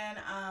again, and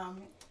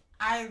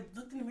I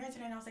looked in the mirror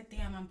today and I was like,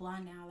 damn, I'm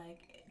blonde now.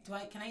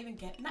 Like, can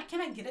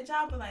I get a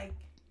job? But like,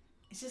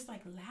 it's just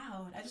like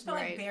loud. I just feel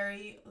like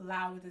very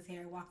loud with his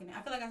hair walking in.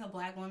 I feel like as a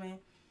black woman,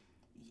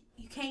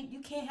 you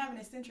can't have an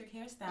eccentric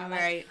hairstyle.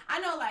 Right. Like, I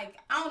know, like,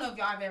 I don't know if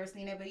y'all have ever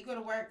seen it, but you go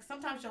to work,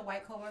 sometimes your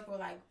white coworker will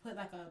like put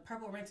like a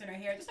purple rinse in her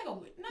hair, just like not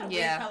a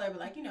weird color, but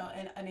like,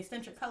 an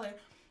eccentric color.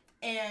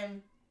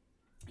 And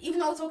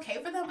even though it's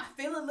okay for them,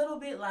 I feel a little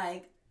bit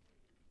like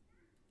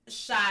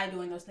shy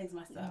doing those things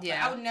myself. Yeah.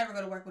 Like, I would never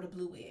go to work with a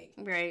blue wig.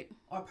 Right.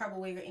 Or a purple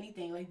wig or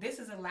anything. Like, this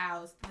is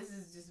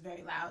just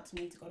very loud to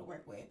me to go to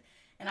work with.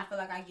 And I feel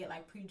like I get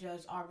like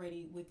prejudged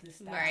already with this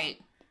style.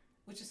 Right.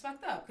 which is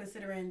fucked up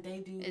considering they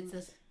do.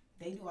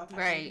 They do all types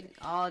right,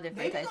 of all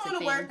different types of things. They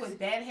be going to work with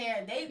bad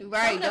hair. They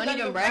don't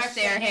even brush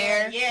their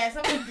hair. Yeah,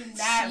 some of them do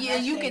not. Yeah,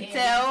 you can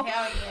tell.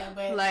 Hell yeah,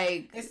 but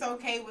like it's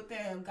okay with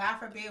them. God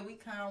forbid we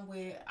come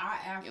with our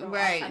afro.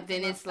 Right,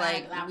 then it's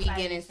like we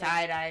getting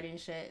side eyed and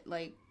shit.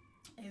 Like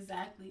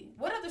exactly.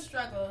 What other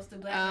struggles do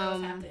black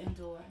girls have to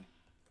endure?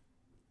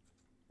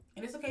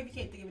 And it's okay if you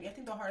can't think of it. I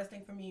think the hardest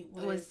thing for me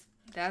was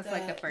that's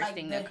like the first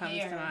thing that comes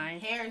to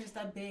mind. Hair is just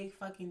a big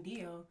fucking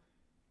deal.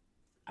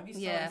 I be so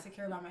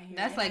insecure about my hair.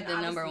 That's like the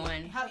number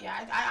one. Hell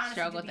yeah, I honestly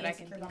struggle that I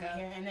can think of. My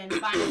hair. And then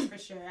bonnets for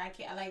sure. I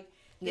can't like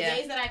the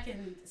days that I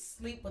can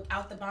sleep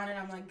without the bonnet.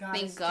 I'm like, God.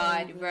 Thank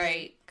God,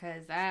 right?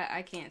 Because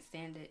I can't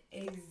stand it.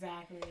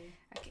 Exactly.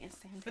 I can't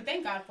stand it. But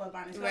thank God for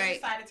bonnets. So I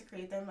decided to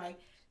create them.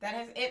 Like that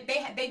has it.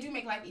 They do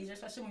make life easier,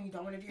 especially when you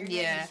don't want to do your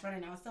hair. You're just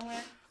running out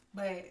somewhere.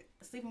 But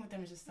sleeping with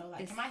them is just so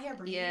like, can my hair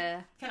breathe?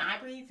 Yeah. Can I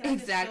breathe? Can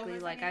exactly.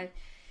 Like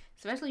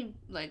especially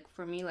like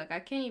for me, like I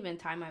can't even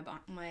tie my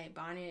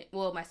bonnet.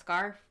 Well, my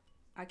scarf.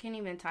 I can't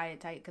even tie it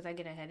tight because I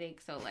get a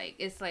headache. So like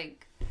it's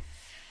like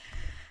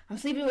I'm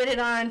sleeping with it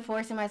on,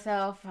 forcing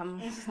myself. I'm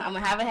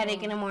gonna have a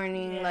headache in the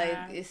morning. Yeah. Like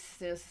it's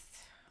just.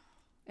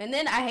 And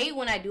then I hate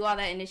when I do all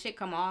that and this shit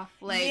come off.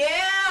 Like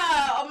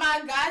oh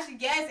my gosh,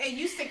 yes, and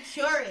you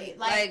secure it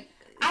like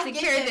I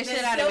secure the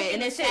shit out of it,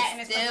 and it's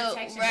still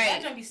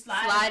right be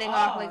sliding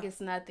off like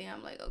it's nothing.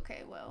 I'm like,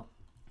 okay, well,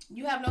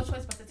 you have no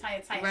choice but to tie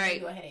it tight and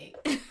give you a headache.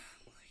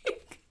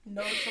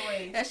 No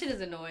choice. That shit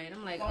is annoying.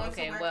 I'm like,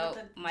 okay, well,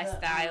 my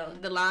style,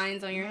 the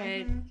lines on your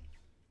head.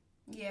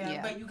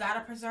 Yeah, but you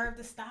gotta preserve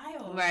the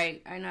style.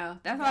 Right, I know.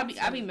 That's why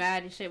I be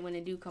mad and shit when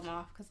they do come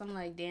off, because I'm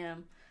like,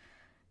 damn.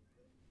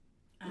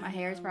 My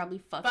hair is probably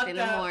fucked in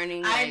the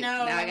morning. Like, I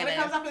know. Like, when it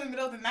comes off in the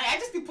middle of the night, I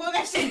just be pulling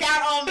that shit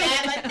down all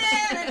mad. Like,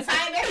 and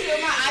tying that shit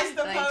with my eyes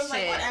still closed.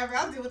 Like, whatever.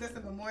 I'll deal with this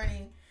in the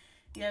morning.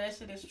 Yeah, that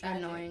shit is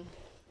tragic. Annoying.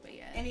 But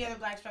yeah. Any other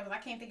black struggles? I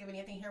can't think of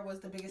anything. Here was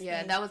the biggest thing.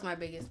 Yeah, that was my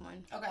biggest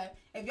one. Okay.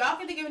 If y'all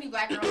can think of any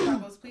black girl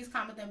struggles, please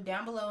comment them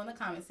down below in the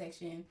comment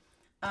section.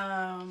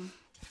 Are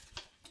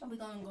we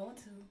going to go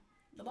into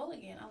the bowl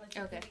again? I'll let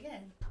you pick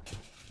again.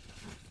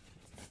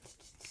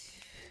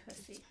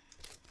 Let's see.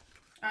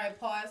 All right,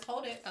 pause.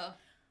 Hold it. Oh.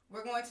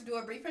 We're going to do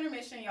a brief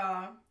intermission,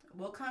 y'all.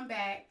 We'll come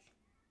back,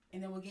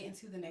 and then we'll get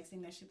into the next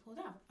thing that she pulled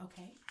out.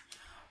 Okay?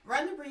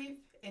 Run the brief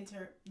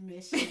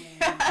intermission.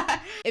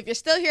 If you're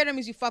still here, that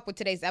means you fuck with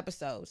today's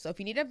episode. So if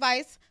you need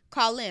advice,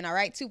 call in, all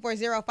right?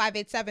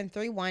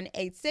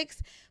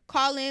 240-587-3186.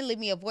 Call in, leave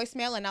me a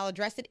voicemail, and I'll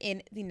address it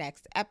in the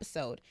next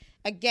episode.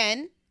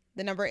 Again,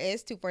 the number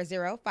is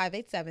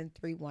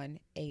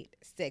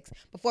 240-587-3186.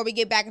 Before we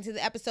get back into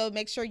the episode,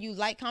 make sure you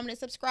like, comment, and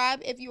subscribe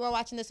if you are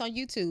watching this on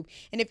YouTube.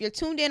 And if you're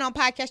tuned in on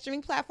podcast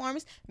streaming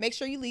platforms, make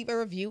sure you leave a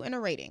review and a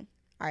rating.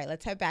 All right,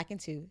 let's head back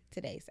into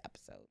today's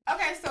episode.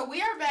 Okay, so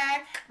we are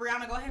back.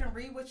 Brianna, go ahead and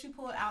read what you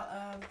pulled out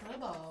of the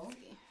bowl.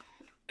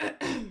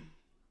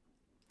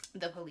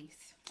 The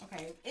police.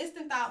 Okay,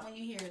 instant thought when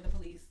you hear the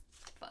police.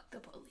 Fuck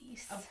the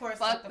police. Of course,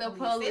 fuck the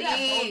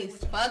police.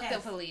 Fuck the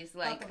police.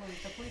 Like, fuck the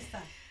police. The police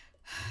suck.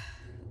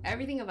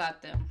 Everything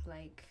about them,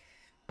 like,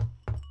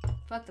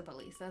 fuck the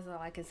police. That's all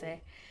I can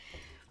say.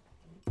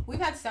 We've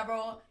had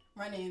several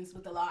run-ins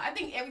with the law. I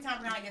think every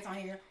time Brianna gets on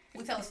here,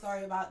 we tell a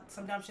story about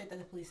some dumb shit that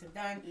the police have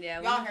done. Yeah,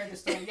 y'all heard the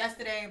story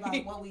yesterday about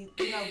what we've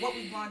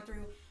gone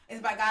through.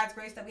 It's by God's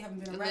grace that we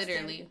haven't been arrested.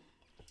 Literally.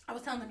 I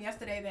was telling them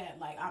yesterday that,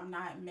 like, I'm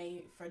not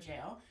made for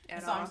jail.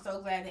 And so I'm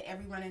so glad that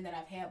every run-in that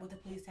I've had with the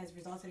police has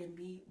resulted in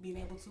me being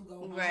able to go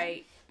home.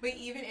 Right. But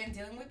even in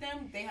dealing with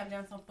them, they have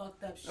done some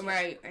fucked up shit.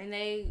 Right. And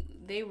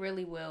they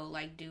really will,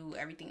 like, do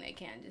everything they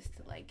can just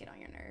to, like, get on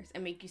your nerves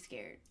and make you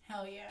scared.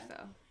 Hell yeah. So.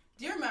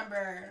 Do you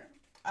remember...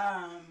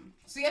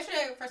 so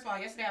yesterday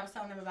I was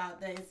telling them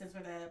about the instance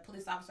where the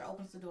police officer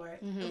opens the door,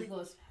 illegal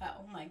as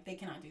hell. Like, they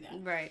cannot do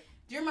that. Right.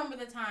 Do you remember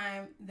the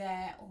time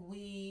that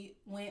we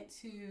went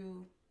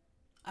to,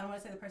 I don't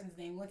want to say the person's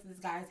name, we went to this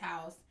guy's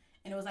house,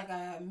 and it was like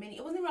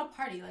it wasn't even a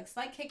party, like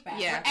slight kickback.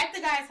 Yeah. We're at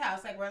the guy's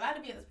house, like we're allowed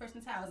to be at this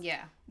person's house.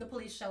 Yeah. The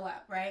police show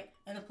up, right?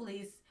 And the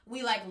police,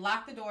 we like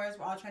lock the doors,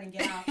 we're all trying to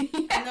get out.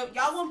 And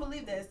y'all won't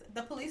believe this,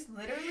 the police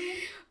literally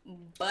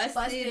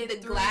busted the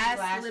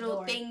glass little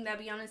door. Thing that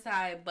be on the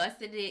side,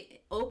 busted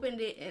it, opened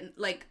it, and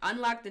like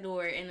unlocked the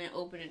door and then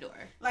opened the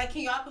door. Like,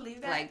 can y'all believe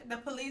that? Like, the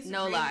police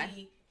no really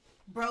lie.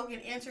 Broke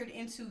and entered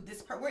into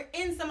this we're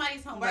in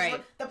somebody's home.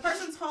 Right. The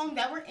person's home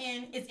that we're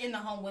in is in the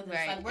home with us.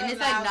 Right. Like, we're and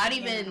it's like not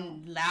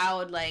even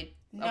loud, like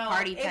a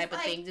party type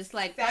of thing. Just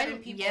like 7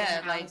 people in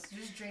the like house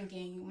just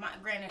drinking.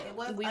 Granted, it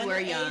was we were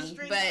young,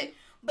 drinking,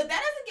 but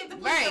that doesn't give the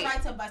police the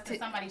right to bust in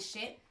somebody's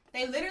shit.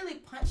 They literally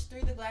punched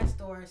through the glass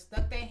door,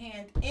 stuck their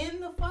hand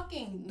in the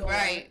fucking door,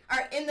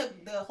 or in the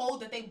hole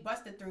that they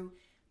busted through.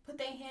 Put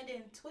their hand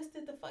in,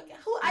 twisted the fuck out.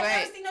 I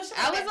never seen no shit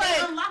like that.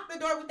 They unlocked the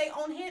door with their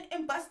own hand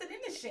and busted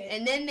in the shit.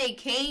 And then they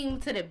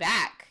came to the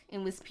back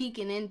and was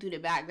peeking in through the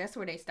back. That's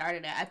where they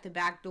started at the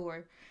back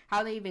door.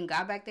 How they even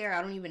got back there,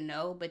 I don't even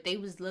know. But they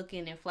was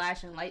looking and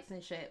flashing lights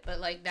and shit. But,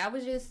 like, that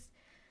was just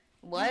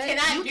What? You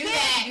cannot do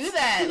that. Do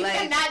that. You like,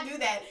 cannot do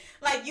that.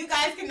 Like, you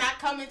guys cannot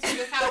come into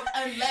this house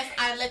unless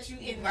I let you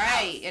in the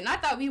house. Right. And I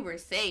thought we were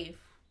safe.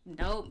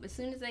 Nope. As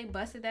soon as they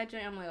busted that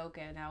joint, I'm like,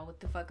 okay, now what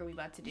the fuck are we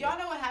about to do? Y'all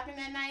know what happened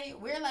that night?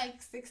 We're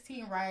like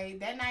 16, right?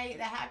 That night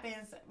that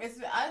happens, it's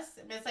us.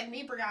 It's like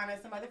me,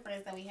 Brianna, some other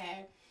friends that we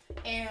had.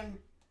 And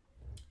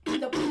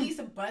the police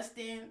bust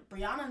in.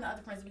 Brianna and the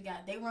other friends we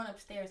got, they run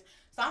upstairs.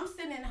 So I'm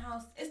sitting in the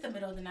house. It's the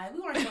middle of the night.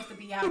 We weren't supposed to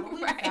be out, but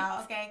we was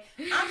out, okay?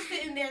 I'm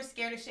sitting there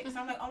scared as shit because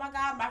I'm like, oh my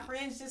God, my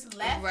friends just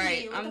left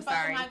me. What the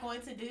fuck am I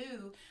going to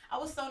do? I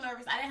was so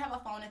nervous. I didn't have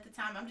a phone at the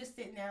time. I'm just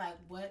sitting there like,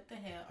 what the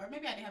hell? Or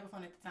maybe I didn't have a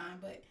phone at the time,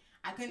 but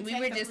I couldn't text.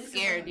 We were just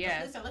scared, The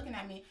police are looking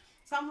at me.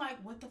 So I'm like,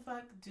 what the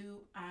fuck do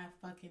I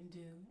fucking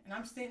do? And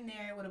I'm sitting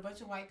there with a bunch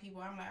of white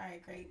people. I'm like, all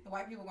right, great. The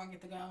white people going to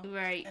get to go.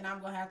 Right. And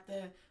I'm going to have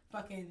to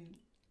fucking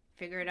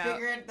figure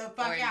it the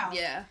fuck out.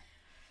 Yeah.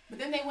 But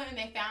then they went and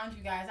they found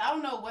you guys. I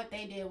don't know what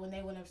they did when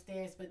they went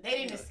upstairs, but they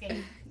didn't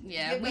escape.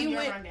 Yeah, we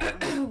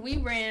went. We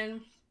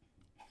ran.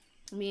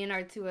 Me and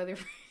our two other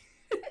friends.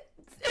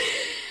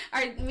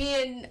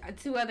 Me and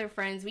two other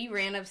friends. We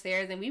ran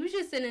upstairs and we was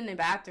just sitting in the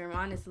bathroom.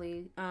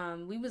 Honestly,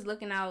 we was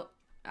looking out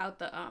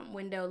the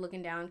window,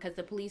 looking down because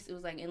the police. It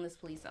was like endless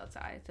police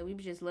outside. So we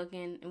was just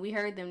looking and we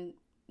heard them.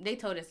 They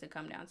told us to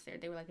come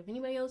downstairs. They were like, if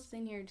anybody else is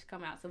in here, just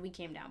come out. So we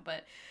came down,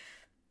 but.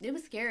 It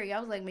was scary. I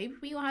was like, maybe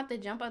we gonna have to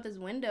jump out this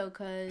window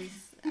because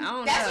I don't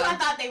know. That's what I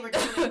thought they were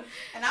doing.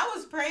 And I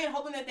was praying,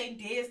 hoping that they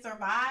did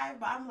survive.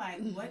 But I'm like,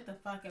 what the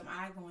fuck am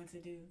I going to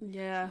do?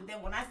 Yeah. And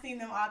then when I seen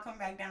them all come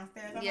back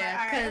downstairs, I'm like,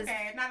 all right,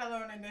 okay, not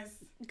alone in this.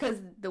 Because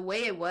the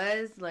way it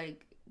was,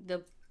 like,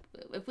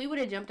 if we would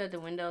have jumped out the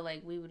window,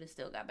 like, we would have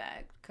still got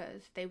back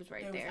because they was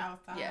right there.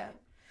 Outside. Yeah.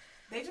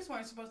 They just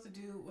weren't supposed to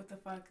do what the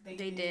fuck they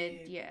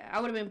did. Yeah.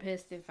 I would have been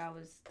pissed if I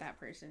was that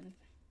person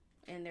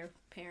and their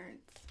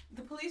parents.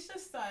 The police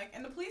just suck.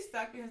 And the police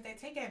suck because they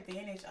take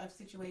advantage of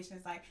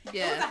situations. Like, it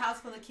was a house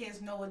full of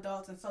kids, no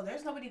adults, and so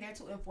there's nobody there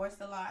to enforce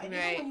the law. And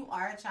even when you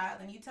are a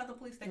child and you tell the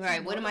police that you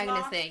know what am I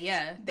going to say?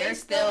 Yeah. They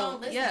still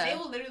don't listen. Yeah. They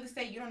will literally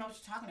say, you don't know what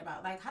you're talking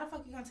about. Like, how the fuck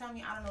are you going to tell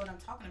me I don't know what I'm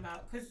talking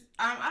about? Because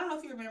I don't know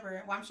if you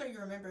remember. Well, I'm sure you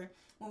remember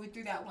when we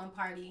threw that one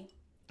party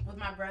with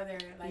my brother,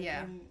 like,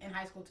 in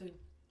high school, too.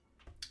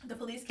 The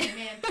police came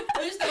in. It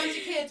was just a bunch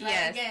of kids, right?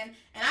 Yes. Again.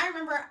 And I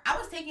remember I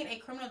was taking a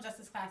criminal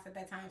justice class at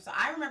that time. So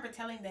I remember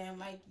telling them,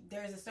 like,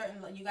 there's a certain,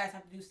 you guys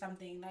have to do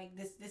something. Like,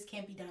 this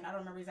can't be done. I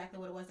don't remember exactly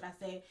what it was that I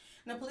said.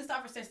 And the police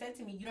officer said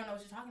to me, you don't know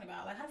what you're talking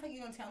about. Like, how the fuck are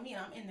you going to tell me?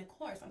 And I'm in the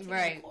course. I'm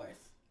taking the course.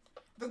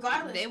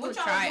 Regardless. They will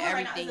try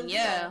everything, right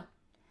now,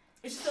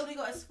 it's just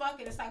illegal as fuck.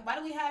 And it's like, why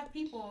do we have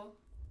people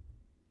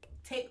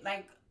take,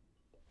 like,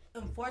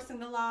 enforcing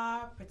the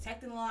law,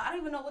 protecting the law? I don't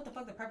even know what the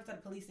fuck the purpose of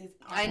the police is.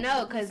 I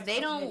know, because they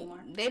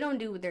don't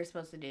do what they're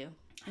supposed to do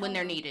when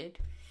they're needed.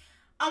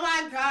 Oh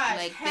my gosh!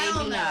 Like they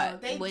do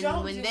not.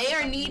 When they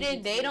are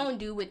needed, they don't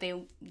do what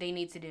they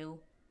need to do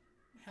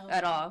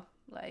at all.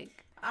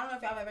 Like I don't know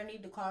if y'all ever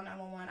need to call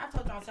 911. I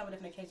told you on several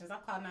different occasions.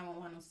 I've called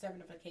 911 on several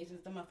different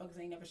occasions. The motherfuckers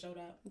ain't never showed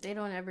up. They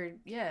don't ever.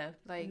 Yeah,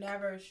 like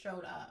never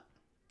showed up.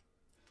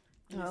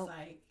 And it's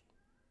like.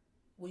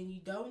 When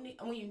you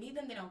need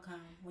them, they don't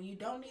come. When you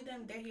don't need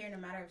them, they're here in a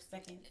matter of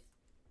seconds.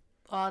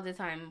 All the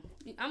time.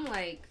 I'm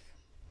like,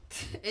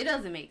 it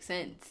doesn't make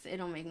sense. It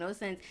don't make no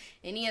sense.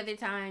 Any other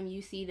time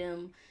you see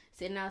them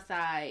sitting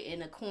outside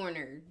in a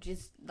corner,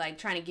 just like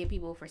trying to get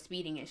people for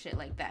speeding and shit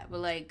like that.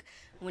 But like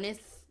when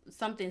it's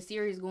something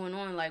serious going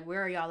on, like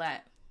where are y'all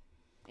at?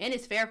 And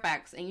it's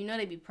Fairfax, and you know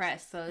they be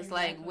pressed, so it's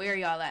like, where are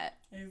y'all at?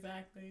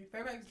 Exactly.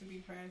 Fairfax to be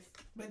pressed,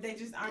 but they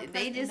just aren't.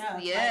 They just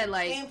enough.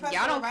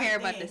 Y'all don't care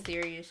about the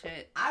serious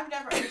shit. I've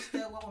never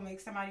understood what would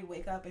make somebody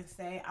wake up and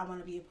say, "I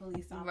want to be a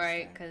police officer."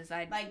 Right? Because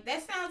I like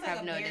that sounds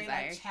like a very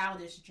like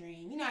childish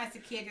dream. You know, as a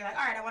kid, you're like,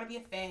 "All right, I want to be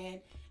a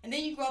Fed," and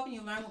then you grow up and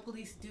you learn what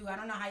police do. I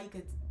don't know how you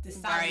could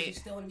decide that you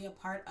still want to be a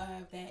part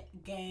of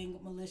that gang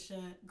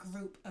militia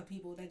group of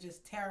people that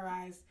just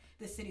terrorize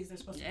the cities they're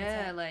supposed to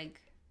protect. Yeah,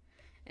 like.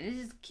 And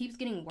it just keeps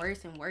getting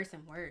worse and worse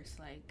and worse.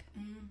 Like,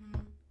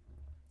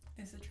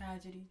 it's a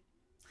tragedy,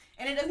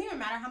 and it doesn't even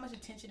matter how much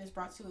attention is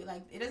brought to it.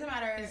 Like, it doesn't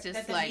matter it's just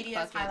that the like,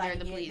 media is highlighting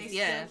the police. They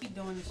still keep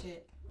doing the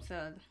shit.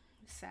 So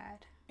it's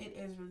sad. It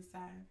is really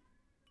sad.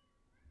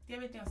 Do you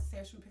have anything else to say?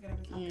 Or should we pick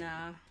it up?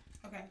 Nah.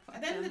 Okay.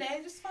 At the end of the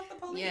day, just fuck the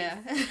police. Yeah.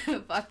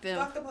 Fuck them.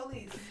 Fuck the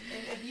police.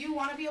 If you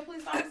want to be a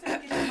police officer,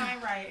 get your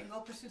mind right and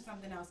go pursue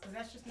something else, because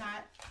that's just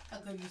not a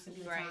good use of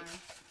your time.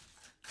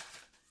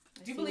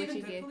 Do you believe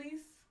in good police?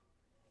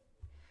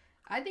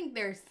 I think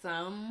there's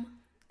some.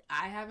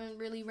 I haven't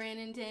really ran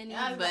into any,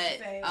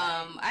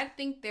 I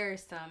think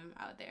there's some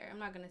out there. I'm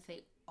not gonna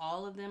say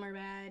all of them are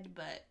bad,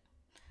 but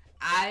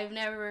I've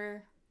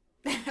never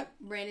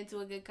ran into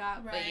a good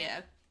cop. Right. But yeah,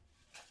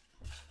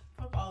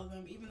 fuck all of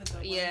them, even the good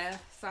ones. Yeah,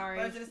 sorry.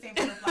 Birds of the same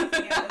feather flock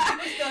together.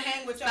 People still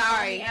hang with your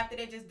family after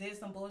they just did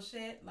some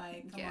bullshit.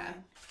 Like, come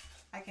on,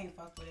 I can't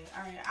fuck with it.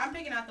 All right, I'm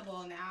picking out the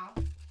bowl now.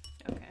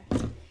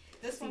 Okay.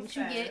 This one says,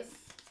 you get.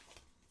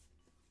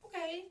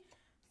 Okay.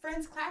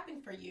 Friends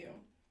clapping for you.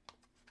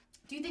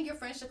 Do you think your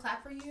friends should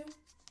clap for you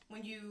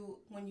when you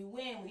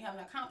win, when you have an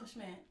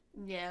accomplishment?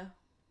 Yeah.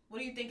 What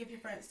do you think if your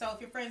friends? So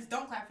if your friends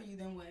don't clap for you,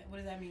 then what? What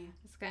does that mean?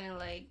 It's kind of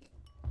like,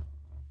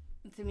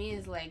 to me,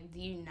 it's like, do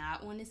you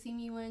not want to see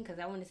me win? Because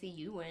I want to see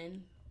you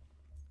win.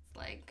 It's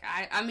like,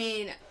 I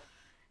mean,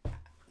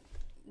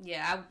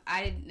 yeah,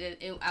 I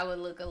would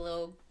look a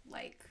little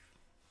like,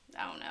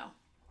 I don't know.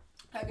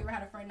 Have you ever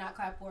had a friend not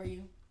clap for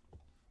you?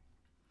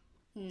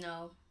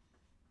 No.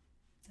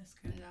 That's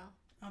good. No.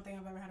 I don't think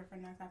I've ever had a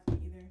friend not clap for me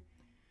either.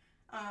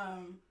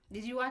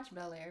 Did you watch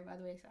Bel Air, by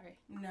the way? Sorry.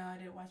 No, I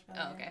didn't watch Bel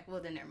Air. Oh, okay.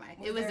 Well, then never mind.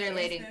 It was their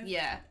lady.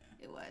 Yeah,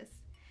 it was.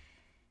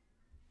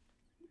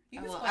 You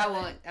can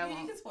spoil it.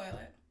 You can spoil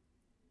it.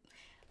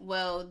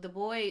 Well, the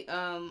boy,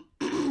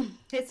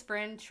 his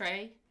friend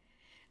Trey,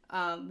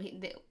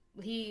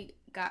 he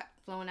got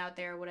flown out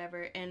there or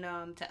whatever, and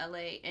to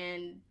LA.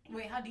 And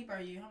wait, how deep are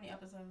you? How many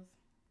episodes?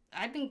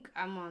 I think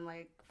I'm on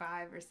like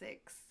 5 or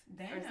 6.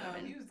 Damn, or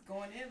 7. You was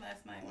going in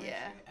last night.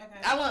 Yeah. You?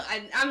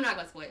 Okay. I'm not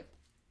gonna spoil it.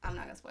 I'm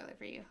not gonna spoil it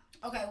for you.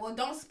 Okay, well,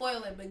 don't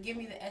spoil it, but give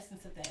me the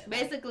essence of that.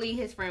 Basically,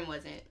 his friend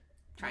wasn't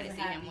trying to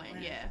see him win.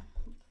 Friend. Yeah.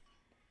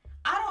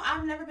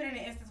 I've never been in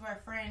an instance where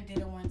a friend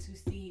didn't want to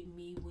see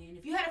me win.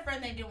 If you had a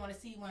friend that didn't want to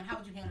see you win, how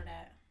would you handle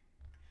that?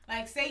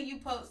 Like, say you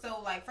post,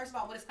 so, like, first of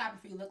all, what does clapping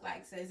for you look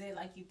like? So, is it,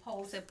 like, you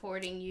post?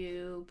 Supporting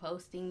you,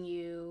 posting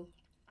you,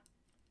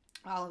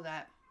 all of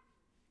that.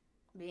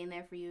 Being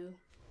there for you.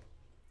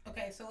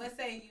 Okay, so let's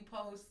say you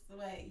post,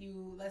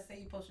 let's say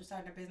you post you're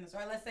starting a business,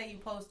 or let's say you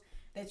post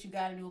that you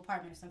got a new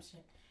apartment or some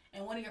shit,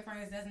 and one of your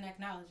friends doesn't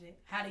acknowledge it.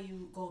 How do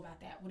you go about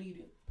that? What do you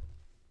do?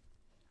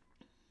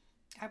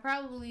 I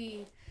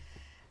probably,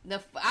 the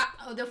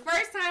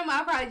first time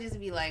I'll probably just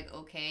be like,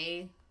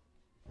 okay.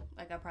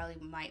 Like, I probably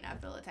might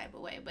not feel a type of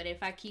way. But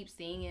if I keep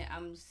seeing it,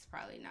 I'm just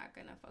probably not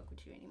going to fuck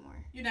with you anymore.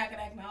 You're not going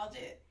to acknowledge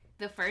it?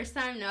 The first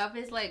time, no. If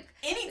it's like...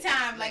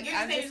 Anytime. Like, you're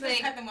just going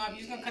to cut them off. You're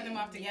just going to cut them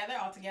off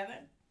all together?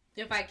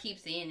 If I keep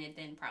seeing it,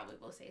 then probably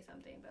we'll say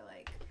something. But,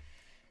 like,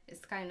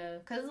 it's kind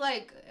of... Because,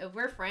 like, if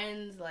we're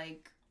friends,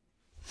 like,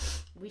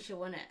 we should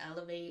want to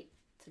elevate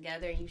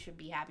together. And you should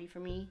be happy for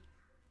me.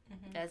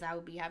 Mm-hmm. As I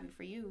would be happy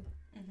for you.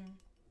 Mm-hmm.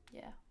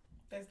 Yeah.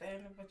 That's the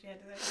end of what you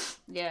had to say?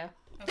 Yeah.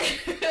 Okay.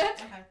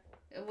 Okay.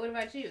 What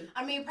about you?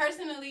 I mean,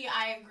 personally,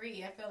 I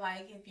agree. I feel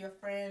like if your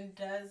friend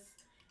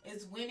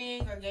is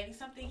winning or getting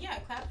something, yeah,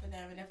 clap for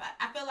them. And if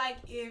I feel like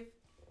if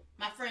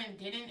my friend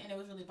didn't and it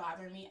was really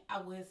bothering me, I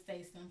would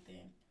say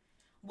something.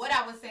 What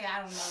I would say,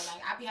 I don't know.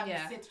 Like, I'd be having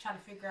to sit to try to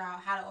figure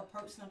out how to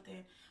approach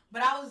something.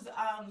 But I was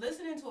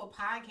listening to a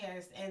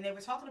podcast and they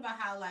were talking about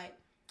how, like,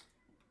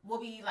 we'll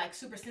be, like,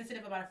 super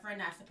sensitive about a friend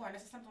not supporting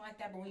us or something like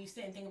that. But when you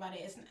sit and think about it,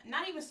 it's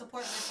not even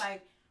support, but it's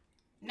like,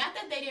 not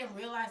that they didn't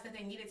realize that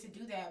they needed to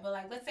do that, but,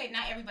 like, let's say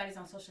not everybody's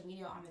on social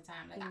media all the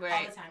time. Like, all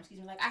the time, excuse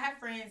me. Like, I have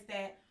friends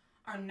that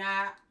are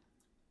not,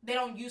 they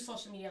don't use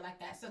social media like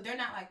that. So they're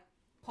not, like,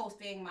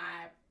 posting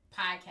my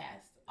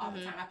podcast all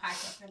the time. My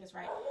podcast members,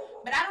 right?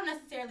 But I don't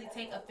necessarily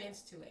take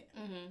offense to it.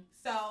 Mm-hmm.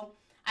 So,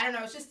 I don't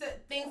know. It's just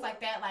things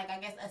like that, like, I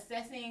guess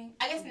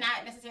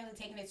not necessarily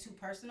taking it too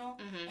personal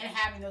and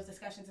having those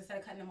discussions instead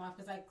of cutting them off.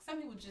 Because, like,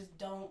 some people just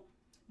don't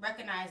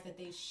recognize that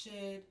they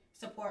should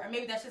support, or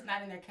maybe that's just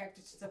not in their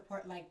character to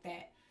support like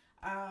that.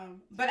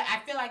 But I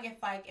feel like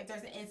if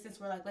there's an instance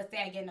where, like, let's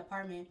say I get an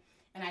apartment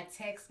and I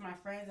text my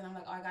friends and I'm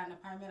like, oh, I got an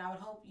apartment, I would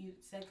hope you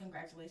said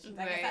congratulations.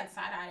 Right. I guess I'd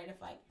side-eyed it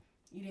if, like,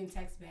 you didn't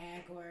text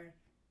back, or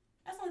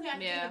that's the only thing I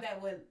can think of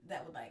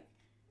that would like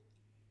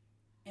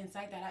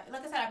incite that.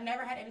 Like I said, I've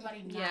never had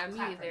anybody not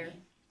clap for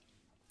me.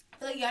 I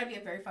feel like you gotta be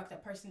a very fucked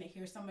up person to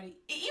hear somebody,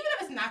 even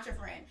if it's not your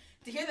friend,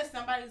 to hear that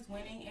somebody's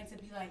winning and to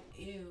be like,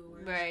 ew,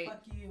 or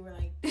fuck you, or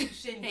like, you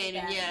shouldn't do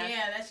that.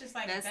 Yeah, that's just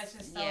like, that's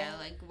just so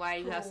like, why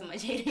do you have so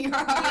much hate in your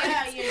heart?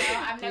 Yeah, you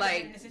know, I've never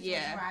been in a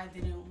situation where I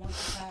didn't want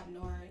to clap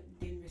nor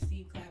didn't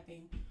receive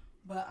clapping.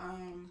 But,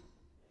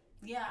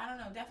 yeah, I don't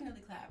know,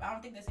 definitely clap. I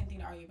don't think that's anything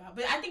to argue about.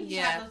 But I think you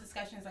should have those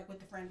discussions, like, with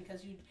the friend,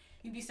 because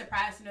you'd be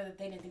surprised to know that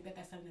they didn't think that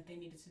that's something that they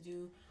needed to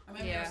do. Or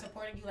maybe they were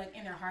supporting you, like,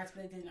 in their hearts,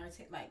 but they didn't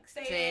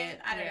say it.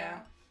 I don't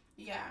know.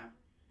 Yeah.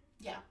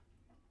 Yeah.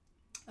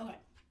 Okay.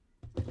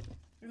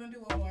 We're going to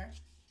do one more.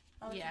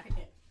 I'll let you pick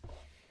it.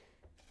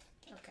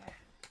 Okay.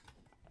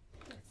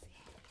 Let's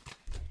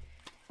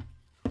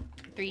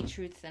see. 3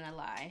 truths and a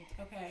lie.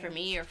 Okay. For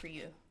me or for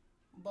you?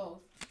 Both.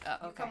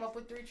 Okay. You come up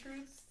with 3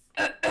 truths?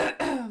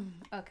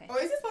 Okay. Or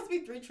is it supposed to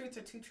be 3 truths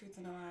or 2 truths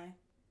and a lie?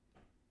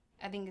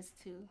 I think it's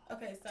 2.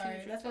 Okay,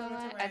 sorry. That's what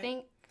I I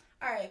think.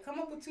 All right, come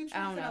up with 2 truths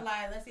and a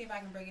lie. Let's see if I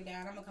can break it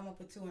down. I'm gonna come up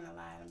with 2 and a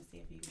lie. Let me see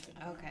if you can break it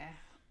down. Okay.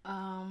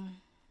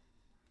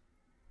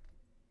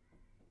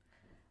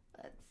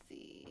 Let's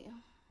see.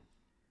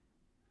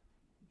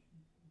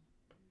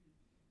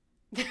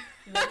 You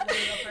want me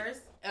to go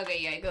first?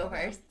 Okay, yeah, go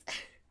first.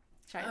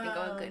 Try to think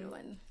of a good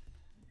one.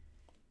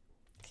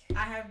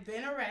 I have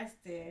been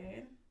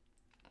arrested.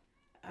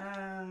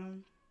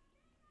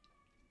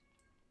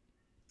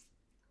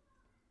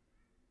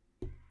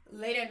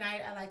 Late at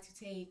night, I like to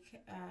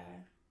take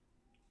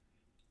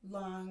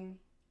long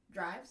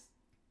drives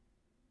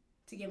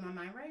to get my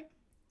mind right.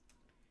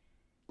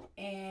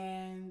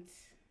 And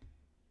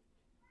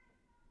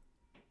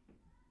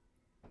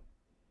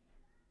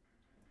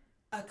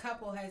a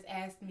couple has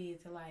asked me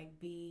to like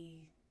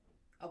be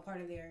a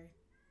part of their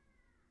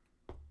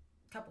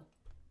couple.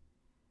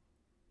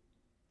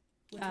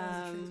 Which one's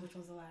the truth? Which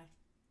one's a lie?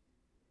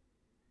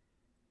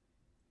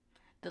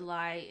 The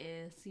lie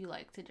is you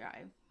like to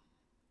drive.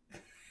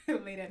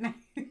 Late at night.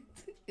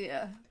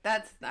 Yeah,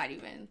 that's not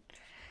even.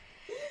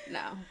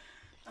 No.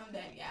 I'm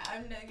done. Yeah,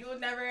 I'm done. You'll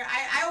never.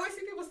 I always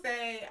see people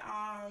say,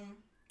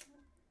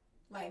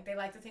 like they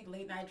like to take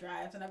late night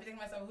drives, and I think to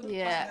myself, who the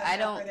fuck I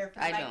don't.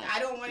 I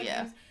don't want to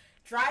use.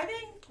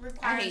 Driving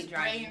requires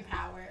brain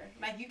power.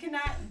 Like, you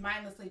cannot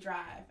mindlessly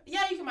drive.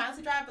 Yeah, you can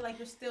mindlessly drive, but, like,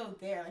 you're still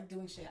there, like,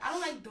 doing shit. I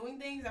don't like doing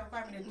things that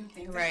require me to do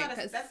things. Right,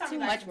 because that's too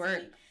much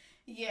work.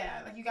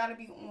 Yeah, like, you gotta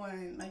be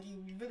on, like,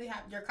 you really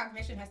have, your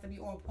cognition has to be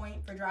on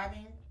point for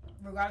driving,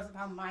 regardless of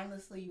how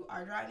mindlessly you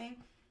are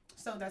driving.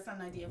 So that's not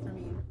an idea for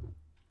me.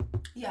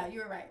 Yeah, you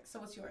were right. So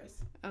what's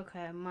yours?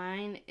 Okay,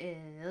 mine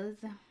is,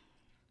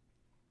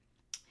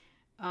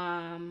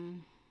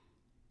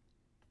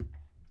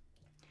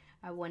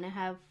 I want to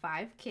have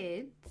 5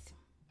 kids.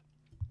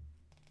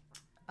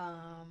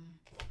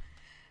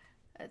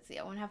 Let's see.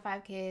 I want to have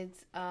 5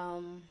 kids.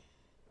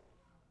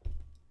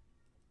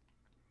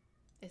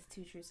 It's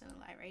 2 truths and a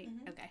lie, right?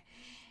 Mm-hmm. Okay.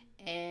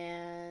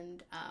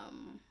 And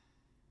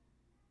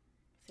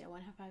see, I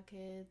want to have 5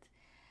 kids.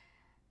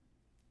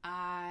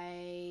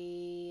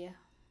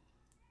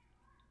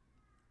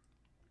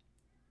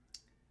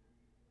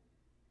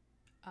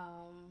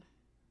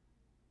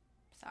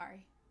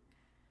 Sorry.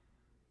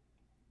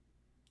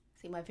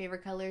 See, my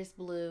favorite color is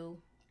blue,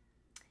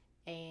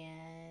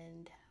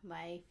 and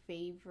my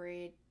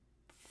favorite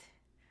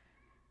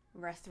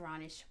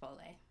restaurant is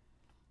Chipotle.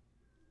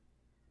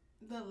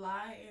 The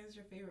lie is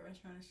your favorite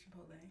restaurant is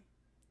Chipotle.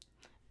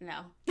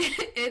 No,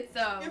 it's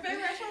your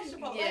favorite restaurant is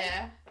Chipotle.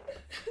 Yeah.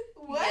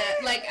 What?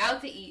 Yeah, like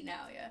out to eat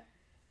now. Yeah.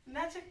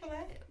 Not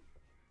Chick-fil-A.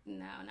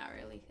 No, not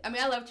really. I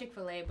mean, I love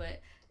Chick-fil-A, but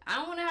I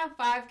don't want to have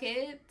 5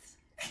 kids.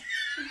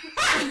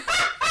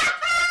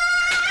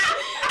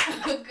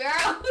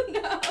 Girl,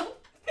 no.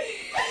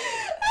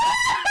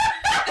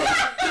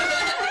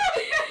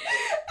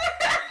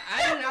 I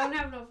don't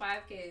have no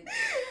 5 kids.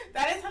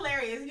 That is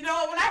hilarious. You know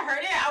what? When I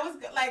heard it, I was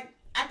like,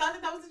 I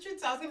thought that was the truth.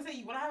 So I was gonna say,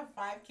 you want to have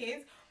 5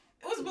 kids?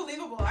 It was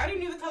believable. I already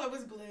knew the color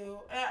was blue.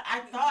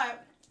 I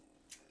thought.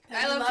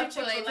 I love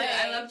Chick-fil-A too.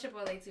 I love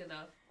Chipotle too,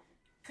 though.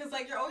 Cause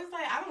like you're always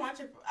like, I don't want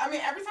Chipotle. I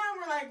mean, every time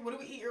we're like, what do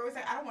we eat? You're always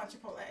like, I don't want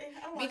Chipotle.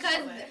 I don't want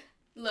Chipotle.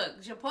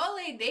 Look,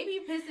 Chipotle, they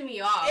be pissing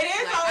me off. It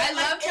is. Like, I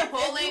love like,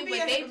 Chipotle,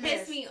 but they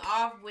piss me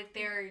off with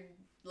their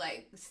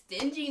like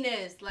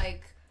stinginess.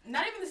 Like,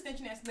 not even the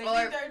stinginess.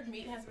 Their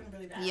meat has been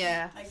really bad.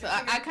 Yeah. Like, so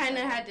I kind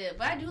of had to,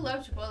 but I do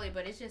love Chipotle,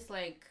 but it's just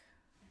like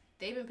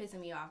they've been pissing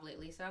me off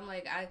lately. So I'm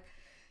like,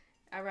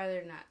 I'd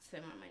rather not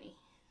spend my money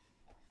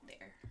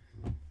there.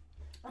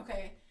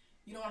 Okay.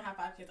 You don't want to have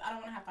 5 kids. I don't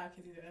want to have 5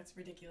 kids either. That's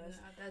ridiculous.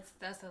 No,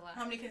 that's a lot.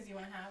 How many kids do you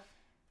want to have?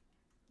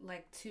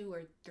 Like 2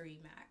 or 3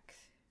 max.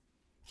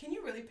 Can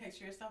you really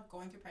picture yourself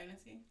going through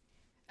pregnancy?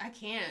 I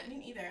can't. Me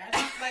neither.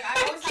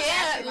 I always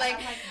can't. Like,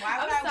 why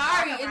would I'm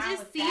sorry. It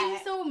just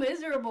seems so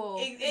miserable.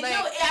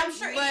 I'm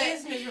sure it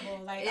is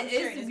miserable. Like,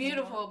 it's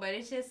beautiful, but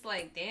it's just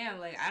like, damn.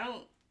 Like,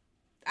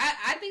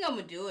 I think I'm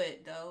gonna do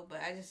it though,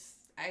 but I just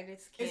can't.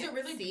 Is it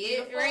really see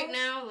beautiful? It right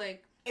now?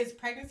 Like, is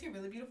pregnancy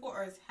really beautiful,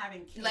 or is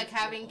having kids? Like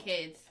having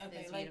kids.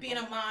 Okay, like being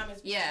a mom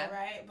is beautiful,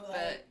 right? But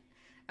like,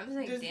 I'm just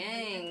like,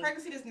 dang.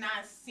 Pregnancy does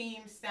not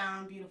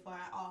sound beautiful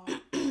at all.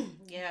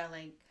 Yeah,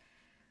 like,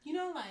 you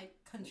know, like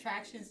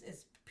contractions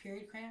is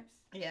period cramps.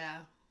 Yeah.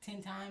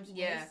 10 times worse.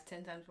 Yeah,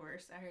 10 times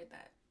worse. I heard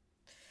that.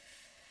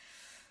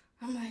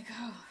 I'm like,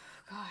 oh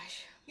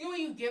gosh. You know, when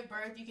you give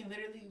birth, you can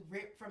literally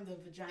rip from the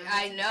vagina.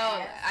 I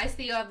know. I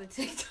see all the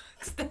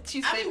TikToks that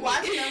you send me. I be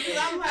watching them because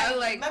I'm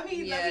like, let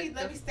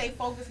me stay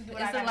focused and do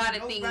what I got. It's a lot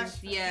of things.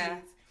 Yeah.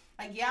 Kids.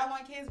 Like, yeah, I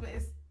want kids, but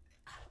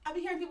I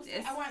be hearing people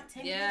say, I want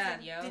 10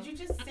 kids. Like, did you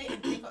just sit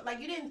and think? Like,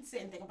 you didn't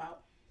sit and think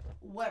about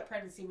what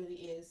pregnancy really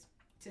is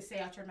to say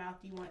out your mouth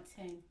you want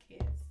 10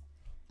 kids.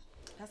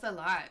 That's a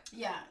lot.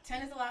 Yeah,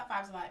 10 is a lot,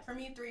 5 is a lot. For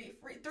me,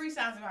 3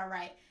 sounds about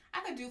right. I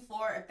could do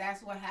 4 if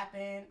that's what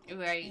happened.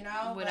 Right. You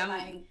know? But I'm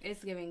like,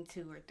 it's giving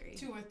 2 or 3.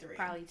 2 or 3.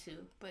 Probably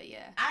 2, but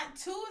yeah.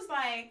 2 is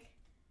like...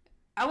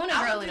 I want a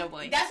girl and a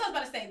boy. That's what I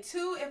was about to say.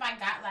 2 if I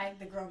got like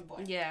the girl and the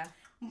boy. Yeah.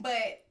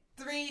 But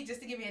 3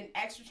 just to give you an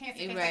extra chance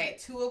in case I get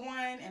 2 of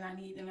one and I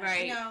need...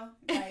 Right. You know?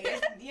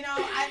 Like, you know,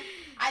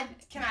 I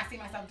cannot see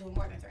myself doing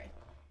more than 3.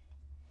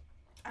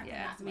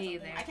 Me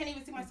either. I can't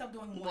even see myself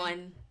doing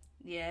 1.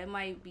 Yeah, it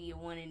might be a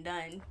 1 and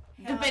done.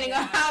 Hell depending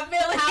on how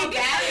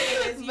bad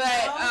it is. But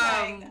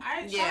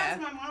I shout out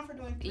to my mom for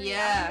doing 3. Yeah,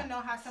 I don't even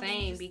know how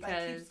something just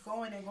because keeps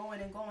going and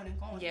going and going and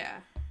going. Yeah,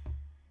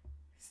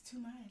 it's too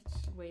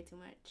much. Way too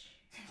much.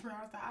 Bro,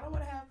 I don't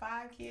want to have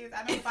 5 kids.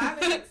 I know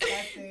 5 is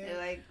excessive.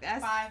 Like,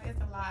 that's 5 is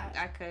a lot.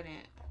 I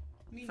couldn't.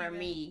 For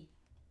me,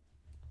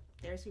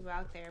 there's people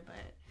out there,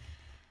 but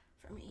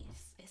for me,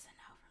 it's a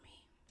no for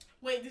me.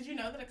 Wait, did you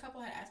know that a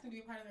couple had asked me to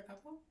be a part of their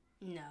couple?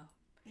 No.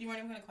 You weren't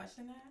even gonna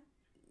question that?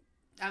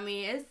 I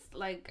mean, it's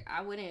like,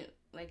 I wouldn't,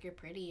 like, you're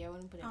pretty. I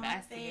wouldn't put it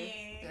past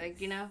you.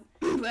 Like, you know?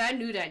 But I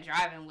knew that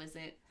driving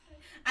wasn't.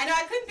 I know,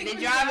 I couldn't think of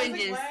anything. The driving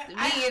me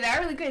either. I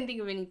really couldn't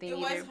think of anything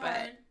either. Was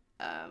hard.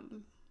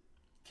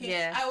 But,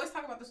 yeah. I always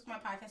talk about this with my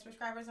podcast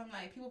subscribers. I'm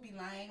like, people be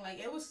lying. Like,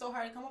 it was so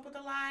hard to come up with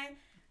a line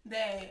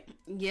that...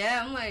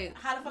 Yeah, I'm like...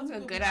 How the fuck do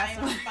people be lying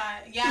on the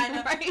spot? Yeah, I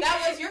know.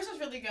 Right? Yours was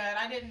really good.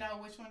 I didn't know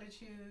which one to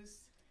choose.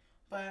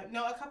 But,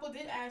 no, a couple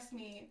did ask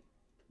me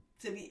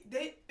to be...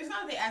 It's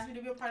not that they asked me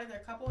to be a part of their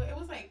couple. It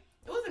was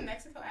in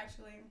Mexico,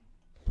 actually.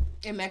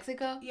 In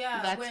Mexico?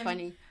 Yeah. That's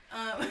funny.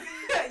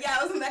 Yeah,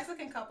 it was a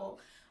Mexican couple.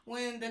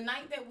 When the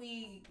night that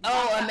we...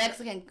 a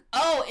Mexican...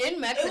 Oh,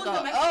 in Mexico. It was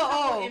a Mexican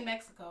couple in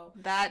Mexico.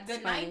 That's the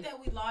funny. Night that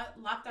we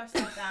locked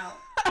ourselves out.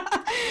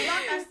 We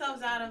locked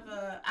ourselves out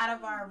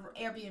of our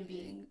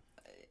Airbnb.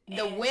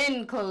 The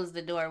wind closed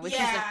the door, which is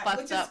the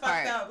fucked up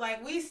part.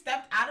 Like, we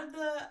stepped out of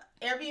the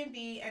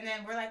Airbnb, and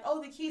then we're like,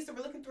 oh, the keys. So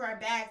we're looking through our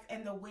bags,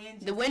 and the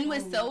wind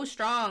was so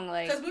strong.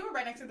 Like, because we were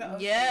right next to the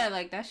ocean. Yeah,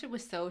 like, that shit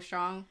was so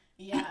strong.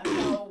 Yeah,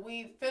 so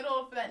we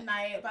fiddled for that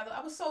night. By the way,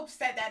 I was so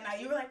upset that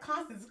night. You were like,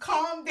 Constance,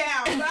 calm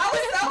down. But I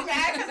was so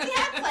mad because we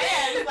had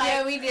plans. Like,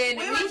 yeah, we did.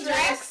 We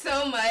drank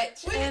so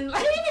much. We didn't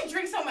even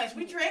drink so much.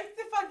 We drank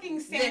the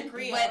fucking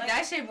sangria. But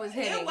that shit was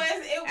hitting. It was.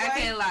 I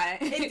can't lie.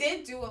 It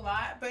did do a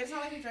lot, but it's not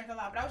like we drank a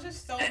lot. But I was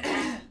just so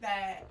mad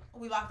that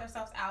we locked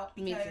ourselves out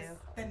because Me too.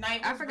 The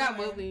night was I forgot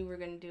ruined. what we were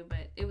going to do,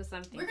 but it was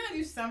something. We're going to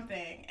do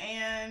something.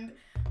 And...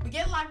 we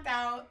get locked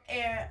out,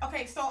 and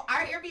okay, so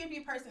our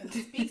Airbnb person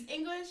speaks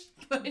English,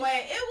 but it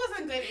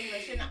wasn't good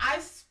English, and I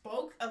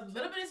spoke a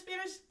little bit of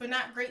Spanish, but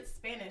not great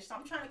Spanish, so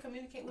I'm trying to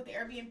communicate with the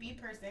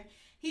Airbnb person.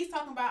 He's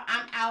talking about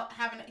I'm out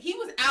he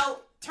was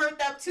out, turned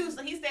up too,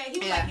 so he said, he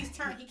was like, he's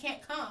turned, he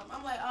can't come.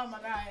 I'm like, oh my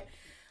God.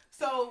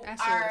 So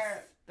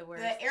the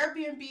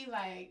Airbnb,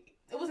 like,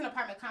 it was an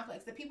apartment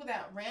complex. The people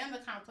that ran the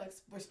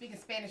complex were speaking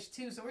Spanish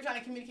too, so we're trying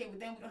to communicate with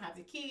them. We don't have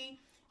the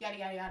key. Yada,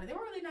 yada, yada. They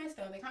were really nice,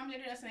 though. They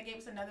accommodated us, and they gave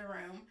us another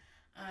room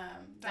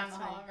down the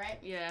hall, right?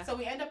 Yeah. So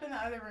we end up in the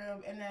other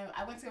room, and then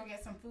I went to go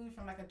get some food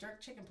from, like, a jerk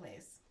chicken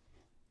place.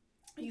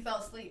 You fell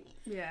asleep.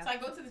 Yeah. So I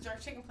go to the jerk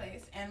chicken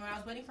place, and when I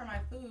was waiting for my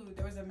food,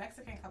 there was a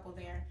Mexican couple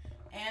there.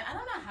 And I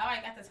don't know how I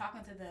got to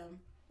talking to them.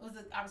 It was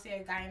obviously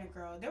a guy and a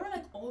girl. They were,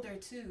 like, older,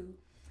 too.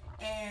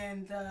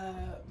 And the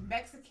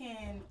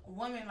Mexican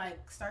woman,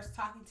 like, starts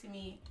talking to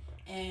me.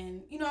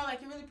 And, you know, like,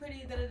 you're really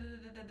pretty,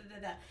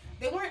 da-da-da-da-da-da-da.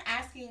 They weren't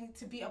asking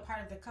to be a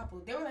part of the couple.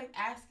 They were, like,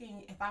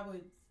 asking if I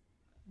would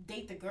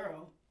date the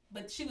girl.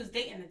 But she was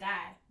dating the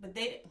guy. But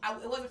it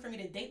wasn't for me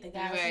to date the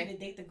guy. It was for me to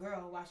date the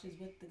girl while she's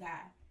with the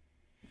guy.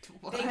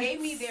 What? They gave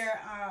me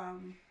their,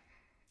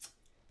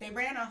 they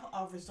ran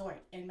a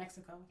resort in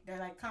Mexico. They're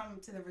like, come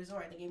to the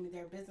resort. They gave me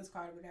their business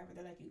card or whatever.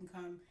 They're like, you can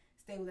come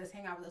stay with us,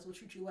 hang out with us. We'll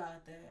treat you well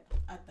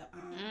at the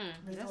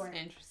resort. That's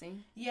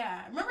interesting.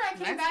 Yeah. Remember I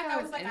came back,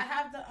 I was like, I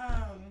have the,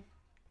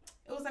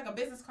 it was like a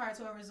business card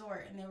to a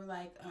resort, and they were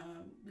like,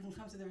 we can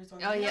come to the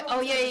resort. Oh, yeah.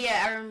 Oh,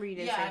 yeah. I remember you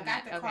did say that. Yeah,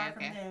 I got the card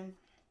from them.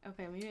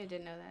 Okay, maybe I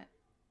didn't know that.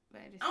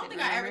 But I don't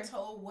think I ever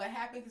told what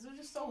happened, because it was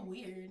just so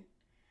weird.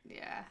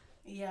 Yeah.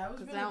 Yeah, it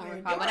was really weird.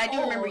 Recall, but I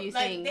do remember you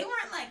saying. They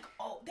weren't like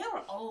old. They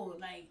were old.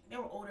 Like, they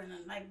were older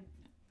than, like,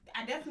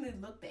 I definitely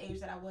looked the age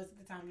that I was at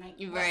the time. Like,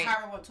 right.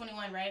 However,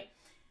 21, right?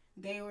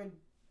 They were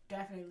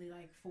definitely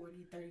like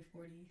 40. They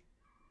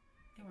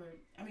were,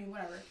 I mean,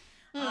 whatever.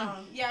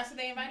 Yeah, so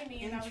they invited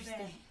me and I was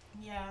there.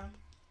 Yeah.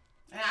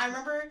 And I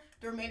remember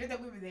the remainder that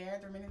we were there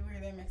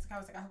in Mexico, I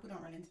was like, I hope we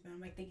don't run into them.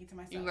 Like, thinking to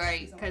myself.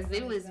 Right, because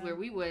it was where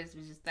we was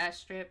just that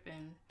strip,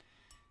 and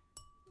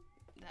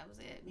that was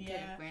it. We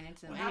ran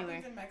into them anywhere.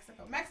 Happens in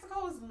Mexico?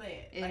 Mexico is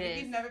lit.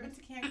 If you've never been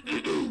to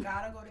Cancun, you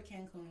gotta go to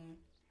Cancun.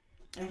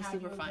 And have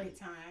super fun. Great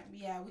time.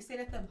 Yeah, we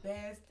stayed at the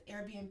best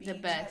Airbnb. The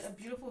best. A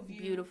beautiful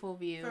view. Beautiful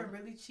view. For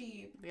really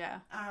cheap. Yeah.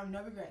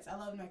 No regrets. I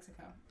love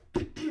Mexico.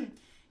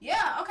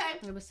 Yeah,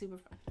 okay. It was super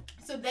fun.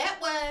 So that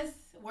was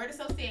word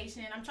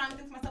association. I'm trying to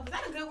think to myself, is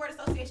that a good word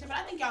association? But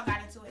I think y'all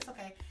got into it. It's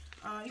okay.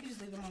 You can just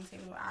leave them on the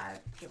table. I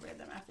get rid of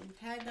them after we've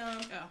had them.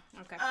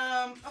 Oh, okay.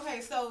 Okay,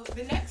 so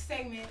the next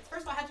segment,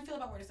 first of all, how'd you feel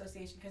about word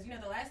association? Because, you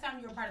know, the last time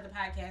you were part of the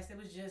podcast, it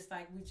was just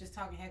like, we just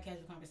talking, had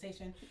casual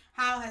conversation.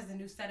 How has the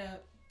new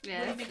setup?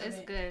 Yeah,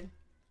 it's good.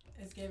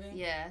 It's giving?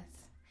 Yes.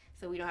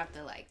 So we don't have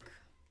to, like,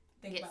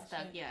 think get about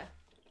stuff. Shit. Yeah.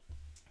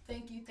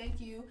 Thank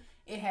you.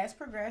 It has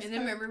progressed. And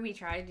then remember we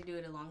tried to do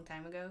it a long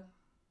time ago?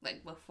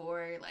 Like,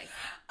 before, like...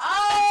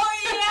 Oh,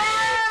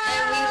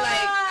 yeah! And we,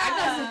 like...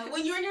 I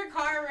when you were in your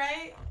car,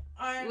 right?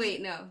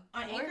 Wait, no.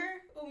 On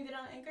Anchor? When we did it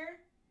on Anchor?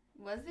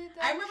 Was it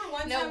that? I remember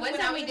one time. No, one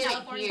time we did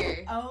California. it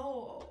here.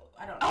 Oh,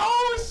 I don't know.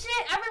 Oh,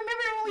 shit. I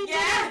remember when we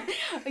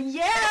did it.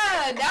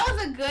 Yeah. That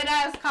was a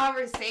good-ass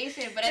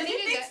conversation. But I think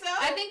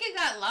it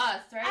got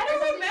lost, right? I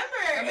don't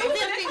remember. It was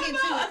thinking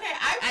too. Okay,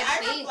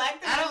 I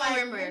reflected. I don't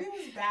remember. Maybe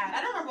it was bad.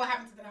 I don't remember what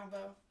happened to the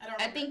combo. I don't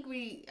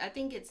remember. I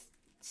think it's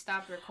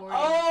stopped recording.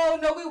 Oh,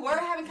 no, we were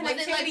having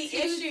connectivity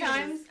issues.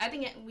 Times? I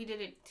think we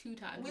did it 2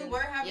 times. We were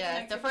having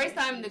connectivity the first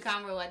time the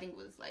convo, I think,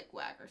 was, like,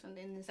 whack or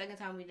something. The second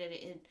time we did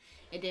it,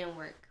 it didn't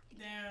work.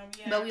 Damn,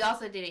 yeah. But we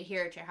also did it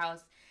here at your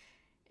house.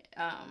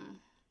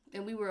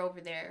 And we were over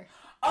there.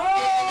 Oh, and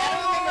I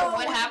don't remember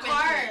what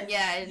happened.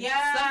 Yeah,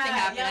 something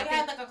happened. Yeah, we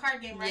had, a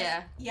card game, right?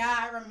 Yeah. Yeah,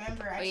 I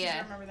remember. I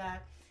actually remember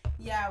that.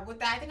 Yeah, with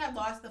that, I think I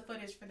lost the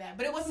footage for that,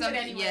 but it wasn't good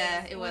anyway.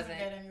 Yeah, it wasn't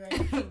good anyway.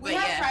 We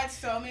have tried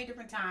so many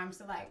different times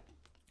to like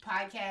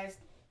podcast,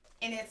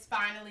 and it's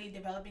finally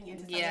developing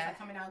into something that's like,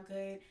 coming out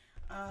good.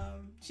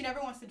 She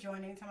never wants to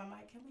join. Anytime I'm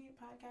like, can we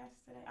podcast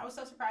today? I was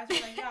so surprised. She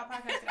was like, yeah, I'll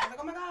podcast today. I was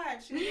like, oh my god,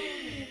 she's doing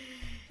me.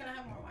 Can I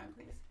have more wine,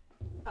 please?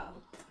 Oh,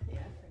 yeah,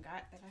 I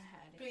forgot that I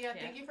had it. But yeah,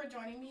 thank you for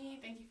joining me.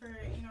 Thank you for,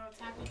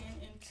 tapping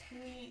in and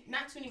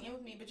not tuning in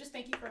with me, but just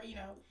thank you for,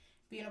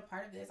 being a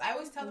part of this. I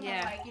always tell them,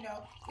 I'm like,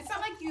 it's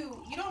not like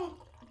you don't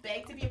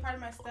beg to be a part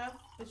of my stuff,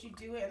 but you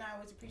do it, and I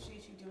always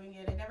appreciate you doing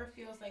it. It never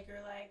feels like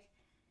you're, like,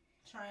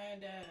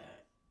 trying to,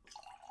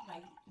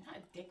 like, not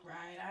dick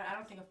ride. I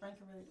don't think a friend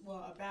can really,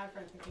 a bad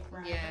friend can dick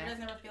ride. Yeah. But it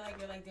doesn't ever feel like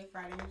you're, like, dick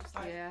riding. You're just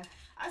like,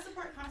 I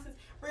support Constance.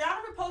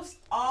 Brianna reposts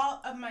all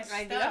of my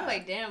stuff. I'm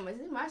like, damn, is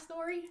this my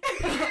story?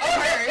 Or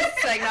hers?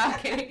 Like, no, I'm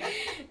kidding.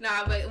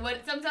 Nah,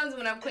 but sometimes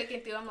when I'm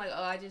clicking through, I'm like,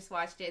 oh, I just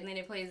watched it, and then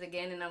it plays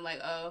again, and I'm like,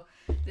 oh,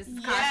 this is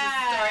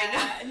Constance's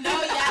story. No,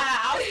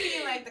 I was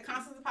seeing, like, the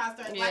Constance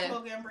Imposter, and Black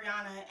Boga and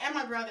Brianna, and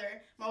my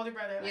older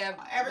brother. Like,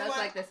 everyone, that's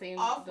like the same,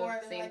 all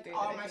four of them, like,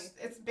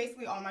 it's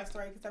basically all my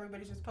story, because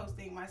everybody's just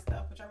posting my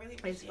stuff, which I really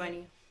appreciate. It's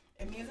funny.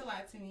 It means a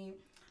lot to me.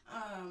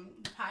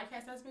 The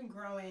podcast has been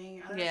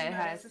growing. I don't know it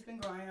has. It's been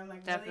growing. I'm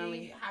like definitely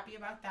really happy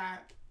about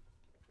that.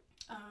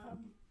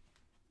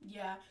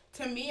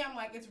 To me, I'm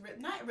like, it's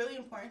not really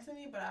important to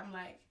me, but I'm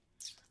like,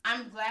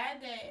 I'm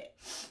glad that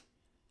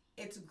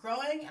it's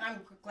growing, and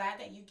I'm glad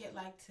that you get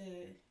like to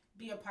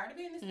be a part of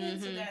it in this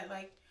thing, so that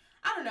like,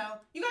 I don't know,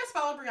 you guys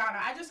follow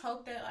Brianna. I just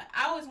hope that like,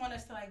 I always want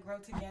us to like grow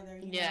together.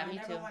 Me I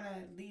never want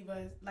to leave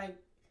us. Like,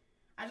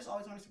 I just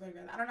always want us to grow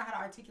together. I don't know how to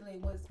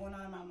articulate what's going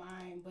on in my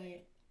mind,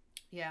 but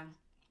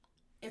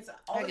it's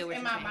always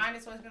in my mind.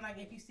 It's always been like,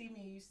 if you see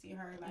me, you see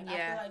her. Like, I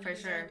feel like you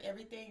deserve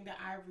everything that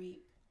I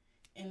reap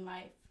in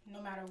life,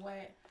 no matter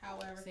what.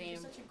 However, you're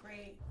such a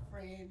great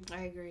friend.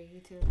 I agree.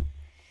 You too.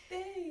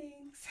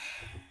 Thanks.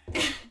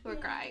 We're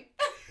crying.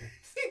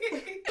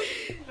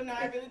 But no,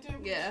 I really do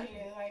appreciate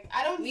it. Like,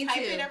 I don't type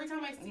it every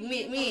time I see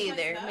it. Me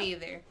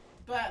either.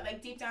 But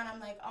like deep down, I'm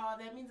like, oh,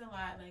 that means a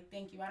lot. Like,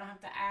 thank you. I don't have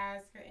to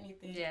ask or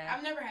anything. Yeah.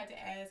 I've never had to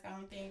ask. I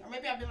don't think, or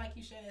maybe I've been like,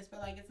 you should, but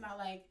like, it's not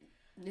like.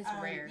 It's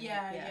rare.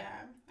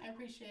 Yeah. I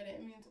appreciate it.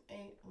 It means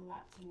a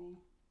lot to me.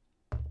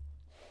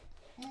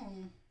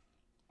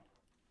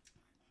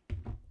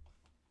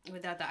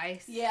 Without the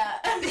ice. Yeah.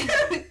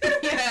 It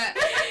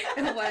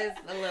was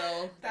a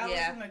little.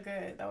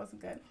 That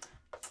wasn't good.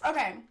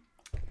 Okay.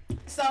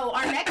 So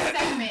our next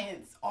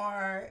segments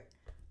are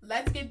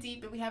Let's Get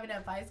Deep, and we have an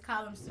advice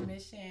column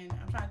submission.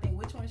 I'm trying to think,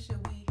 which one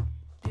should we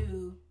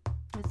do?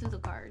 Let's do the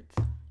cards.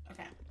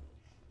 Okay.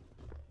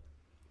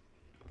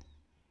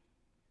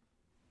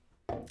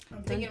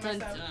 I'm thinking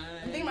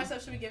to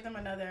myself, should we give them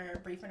another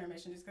brief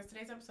intermission just because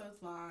today's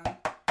episode's long?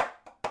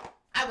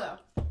 I will.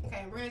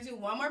 Okay, we're going to do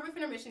one more brief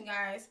intermission,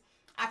 guys.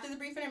 After the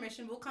brief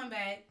intermission, we'll come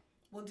back.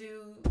 We'll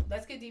do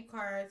Let's Get Deep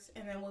cards,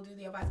 and then we'll do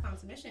the advice column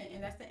submission,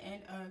 and that's the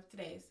end of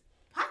today's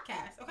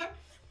podcast, okay?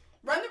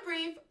 Run the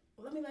brief.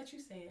 Let me let you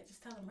say it.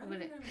 Just tell them.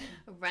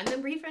 Run the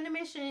brief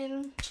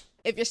intermission.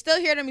 If you're still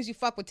here, that means you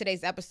fuck with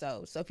today's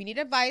episode. So if you need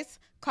advice,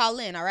 call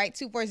in, all right?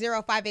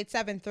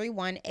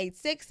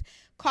 240-587-3186.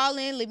 Call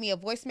in, leave me a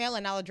voicemail,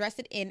 and I'll address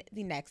it in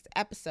the next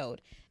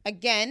episode.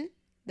 Again,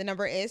 the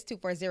number is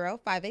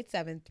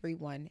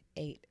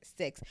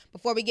 240-587-3186.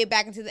 Before we get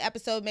back into the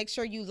episode, make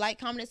sure you like,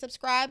 comment, and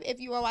subscribe if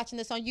you are watching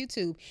this on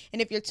YouTube.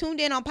 And if you're tuned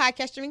in on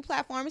podcast streaming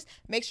platforms,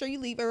 make sure you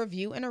leave a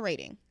review and a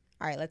rating.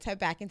 All right, let's head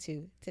back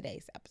into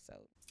today's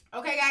episode.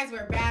 Okay, guys,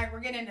 we're back.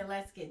 We're getting into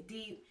Let's Get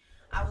Deep.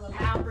 I will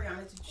allow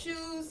Brianna to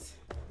choose.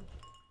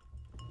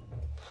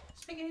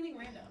 Just pick anything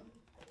random.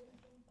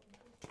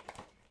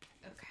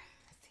 Okay,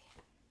 let's see.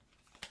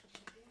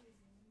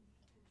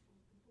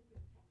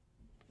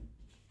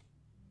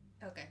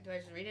 Okay, do I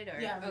just read it? Or?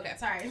 Yeah, okay.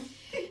 Sorry.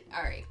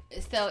 All right.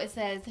 So it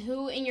says,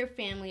 who in your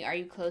family are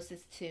you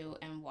closest to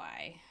and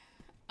why?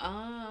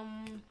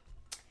 In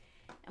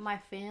my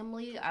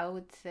family, I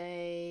would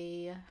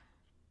say,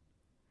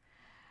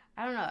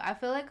 I don't know. I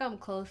feel like I'm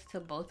close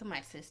to both of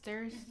my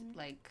sisters,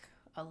 like,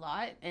 a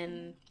lot.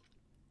 And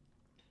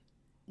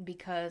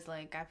because,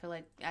 like, I feel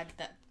like, I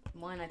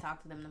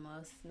talk to them the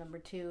most. Number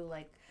two,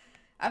 like,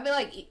 I feel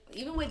like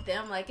even with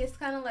them, like, it's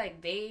kind of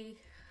like I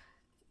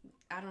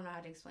don't know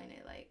how to explain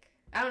it. Like,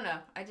 I don't know.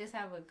 I just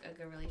have a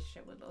good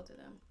relationship with both of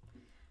them.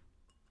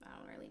 I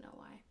don't really know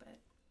why, but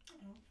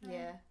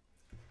yeah.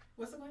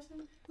 What's the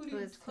question? Who are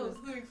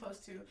you close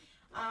to?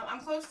 I'm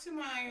close to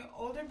my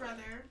older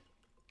brother.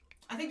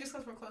 I think just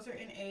because we're closer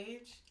in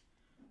age.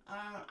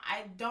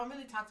 I don't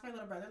really talk to my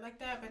little brother like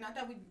that, but not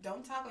that we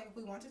don't talk. Like, if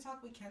we want to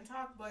talk, we can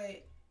talk,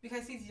 but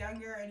because he's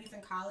younger and he's in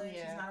college,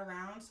 he's not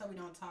around, so we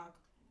don't talk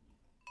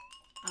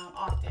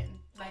often.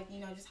 Like,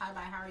 just hi,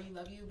 bye, how are you,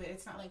 love you, but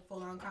it's not like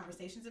full-on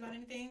conversations about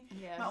anything.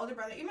 Yeah. My older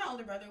brother,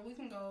 we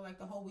can go like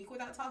the whole week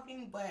without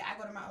talking, but I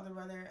go to my older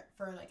brother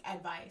for like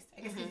advice.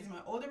 I guess because he's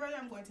my older brother,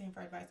 I'm going to him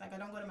for advice. Like, I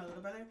don't go to my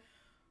little brother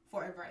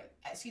for advice.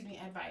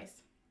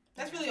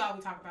 That's really all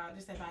we talk about,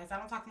 just advice. I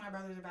don't talk to my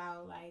brothers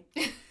about, like,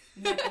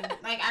 nothing.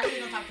 Like, I really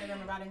don't talk to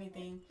them about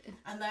anything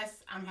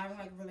unless I'm having,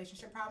 like,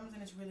 relationship problems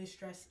and it's really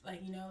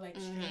like, you know, like,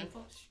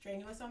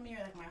 strenuous on me,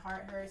 or, like, my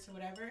heart hurts or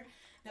whatever.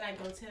 Then I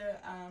go to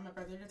my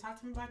brother to talk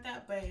to him about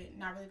that, but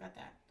not really about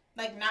that.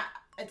 Like,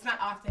 it's not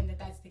often that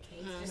that's the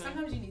case. Just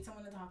sometimes you need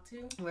someone to talk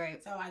to.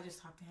 Right. So I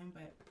just talk to him,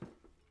 but,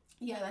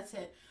 yeah, that's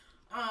it.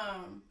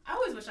 I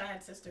always wish I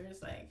had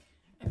sisters, like...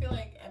 I feel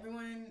like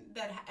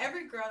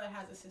every girl that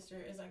has a sister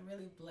is, like,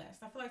 really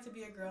blessed. I feel like to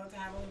be a girl, to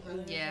have older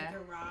brothers, like,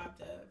 you're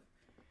robbed of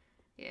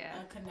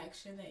a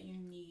connection that you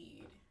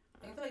need.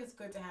 Like, I feel like it's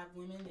good to have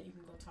women that you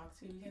can go talk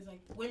to, because,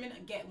 like, women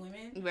get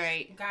women.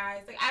 Right.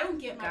 Guys, like, I don't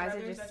get my guys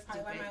brothers. That's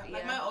probably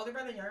why my older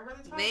brother and younger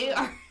brother talk. They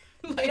are.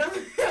 They don't,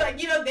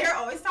 like, you know, they're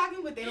always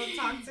talking, but they don't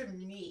talk to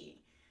me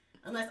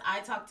unless I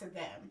talk to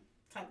them,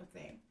 type of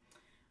thing.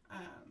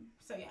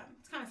 So, yeah,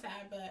 it's kind of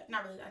sad, but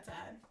not really that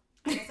sad.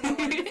 I guess if I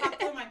wanted to talk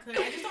to them, I could.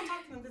 I just don't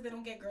talk to them because they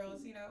don't get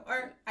girls, you know?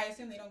 Or I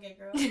assume they don't get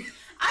girls.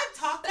 I've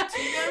talked to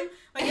them.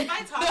 Like, if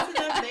I talk to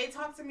them, they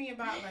talk to me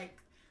about, like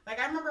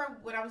I remember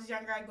when I was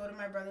younger, I'd go to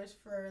my brothers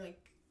for,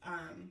 like,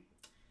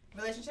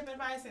 relationship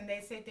advice, and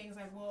they'd say things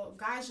like, well,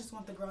 guys just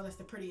want the girl that's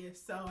the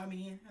prettiest. So, I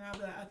mean, and I'll be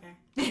like, okay.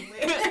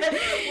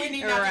 We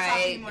need not to talk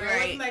anymore. It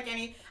wasn't like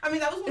any... I mean,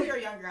 that was when we were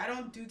younger. I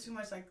don't do too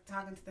much, like,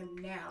 talking to them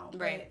now.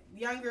 Right. But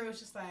younger, it was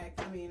just like,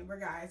 I mean, we're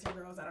guys, you're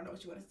girls. I don't know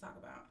what you want us to talk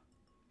about.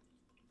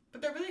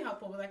 But they're really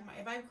helpful with, like,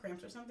 if I have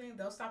cramps or something,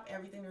 they'll stop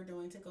everything they're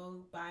doing to go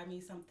buy me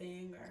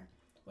something or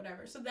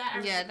whatever. So that I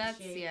really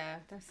appreciate.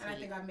 That's and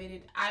sweet. I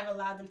think I've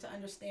allowed them to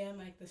understand,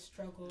 like, the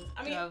struggles.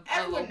 I mean,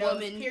 everyone knows,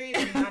 period,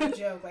 is not a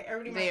joke. Like,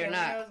 everybody in my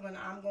family knows when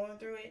I'm going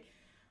through it,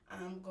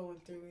 I'm going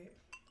through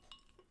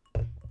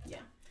it. Yeah.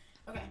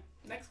 Okay,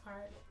 next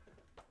card.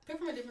 Pick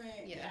from a different,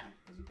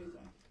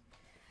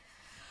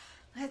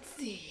 Let's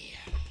see.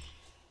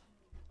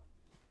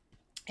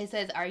 It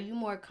says, are you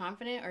more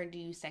confident or do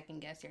you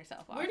second guess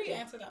yourself? Where do you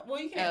answer that? Well,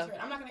 you can answer it.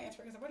 I'm not going to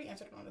answer it because I've already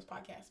answered it on this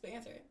podcast, but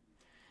answer it.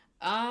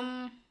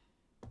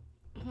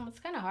 It's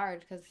kind of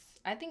hard because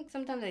I think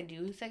sometimes I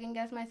do second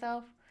guess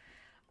myself.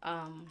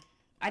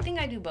 I think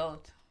I do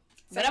both.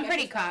 But I'm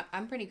pretty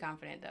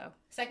confident though.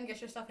 Second guess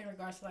yourself in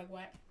regards to, like,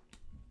 what?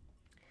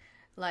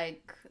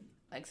 Like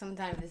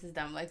sometimes this is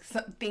dumb. Like,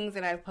 some things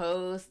that I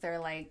post or,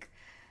 like,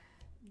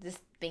 just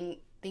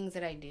things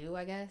that I do,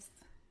 I guess.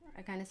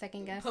 I kind of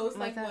second guess. Post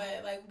like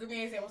what? Like, give me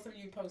an example of something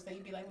you post that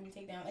you'd be like, let me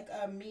take down. Like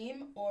a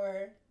meme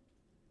or?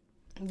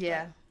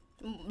 Yeah.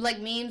 Like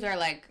memes or,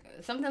 like,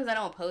 sometimes I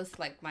don't post,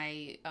 like,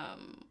 my,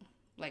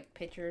 like,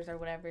 pictures or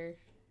whatever.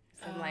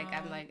 So I'm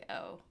like,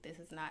 oh, this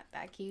is not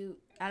that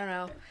cute. I don't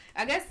know.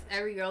 I guess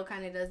every girl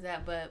kind of does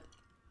that, but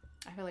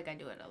I feel like I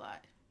do it a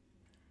lot.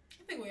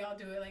 I think we all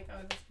do it. Like,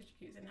 oh, this picture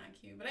cute and not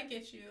cute. But I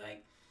get you.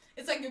 Like,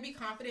 it's like you'll be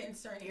confident in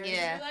certain areas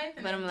of your life.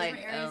 And but I'm like,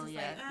 oh,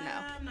 yeah,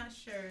 no. I'm not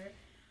sure.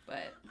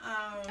 But,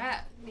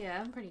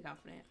 yeah, I'm pretty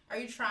confident. Are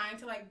you trying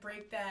to, like,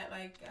 break that,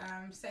 like,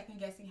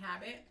 second-guessing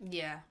habit?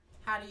 Yeah.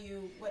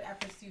 What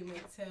efforts do you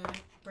make to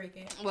break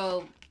it?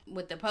 Well,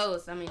 with the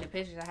posts, I mean, the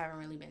pictures, I haven't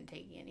really been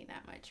taking any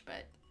that much,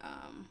 but,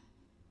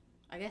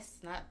 I guess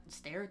not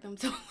stare at them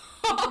so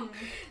long.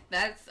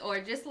 Or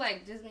just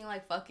being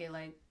like, fuck it,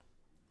 like,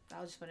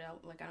 I'll just put it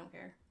out, like, I don't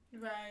care.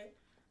 Right.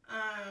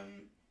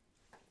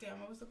 Damn,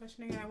 what was the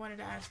question again? I wanted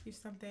to ask you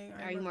something.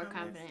 Are you more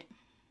confident?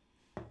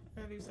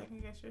 Or do you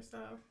second guess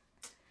yourself?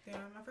 Damn,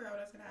 I forgot what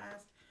I was going to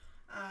ask.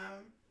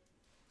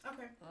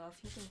 Okay. Well, if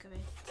you think of it.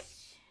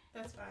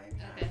 That's fine.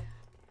 Okay.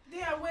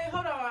 Yeah, wait,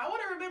 hold on. I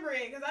want to remember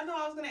it because I know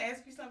I was going to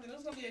ask you something. It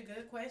was going to be a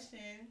good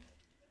question.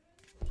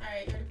 All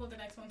right, you already pulled the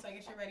next one, so I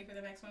guess you're ready for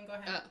the next one. Go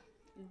ahead.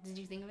 Did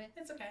you think of it?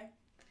 It's okay.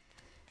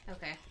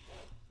 Okay.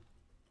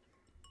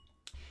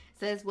 It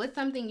says, what's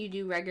something you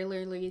do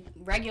regularly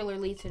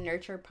to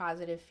nurture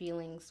positive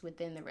feelings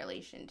within the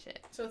relationship?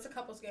 So it's a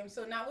couples game.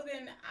 So not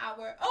within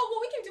our... Oh,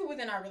 well, we can do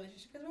within our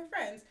relationship because we're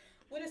friends.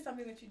 What is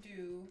something that you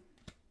do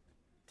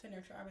to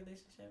nurture our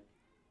relationship?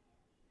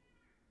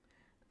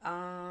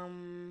 I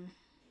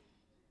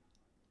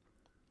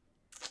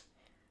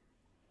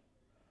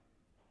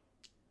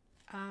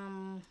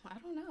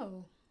don't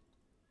know.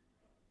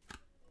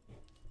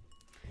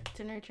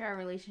 To nurture our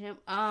relationship,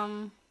 I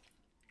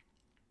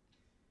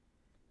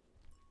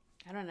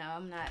don't know.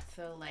 I'm not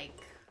so, like,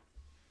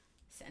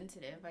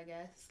 sensitive, I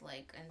guess.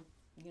 Like, and,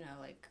 you know,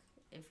 like,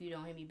 if you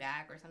don't hit me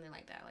back or something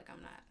like that, like,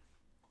 I'm not.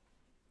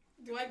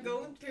 Do I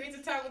go periods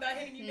of time without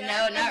hitting you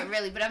back? No, not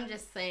really. But I'm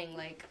just saying,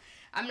 like,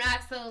 I'm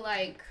not so,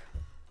 like,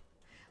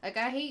 I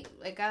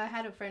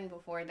had a friend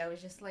before that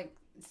was just, like,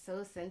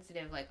 so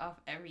sensitive, like, off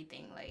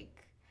everything. Like,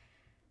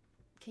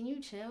 can you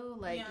chill?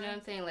 Like, you know what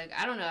I'm saying? Like,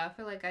 I don't know. I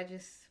feel like I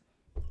just...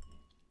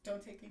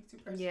 Don't take things too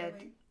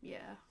personally.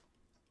 Yeah.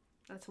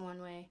 That's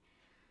one way.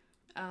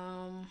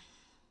 I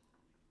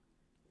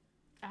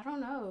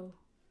don't know.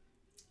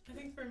 I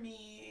think for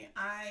me,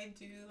 I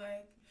do,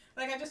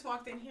 like I just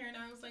walked in here and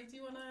I was like, do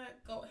you want to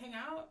go hang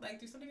out?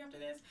 Like, do something after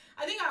this?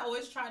 I think I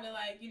always try to,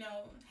 like, you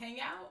know, hang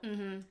out.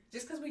 Mm-hmm.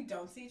 Just because we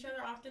don't see each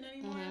other often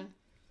anymore.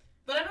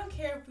 But I don't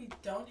care if we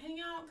don't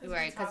hang out.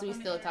 Right, because we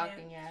still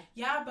talking, yeah.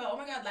 Yeah, but oh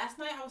my God, last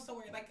night I was so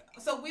worried. Like,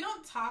 so we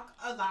don't talk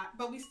a lot,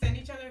 but we send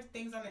each other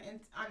things on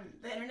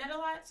the internet a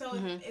lot. So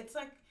it's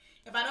like,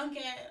 if I don't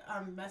get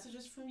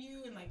messages from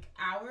you in like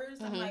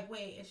hours, I'm like,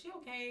 wait, is she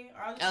okay?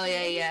 Or I'll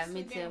just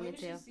me too.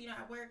 She's,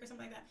 at work or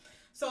something like that.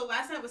 So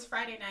last night was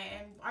Friday night,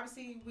 and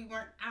obviously we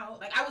weren't out.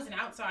 Like, I wasn't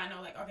out, so I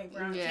know, like, okay,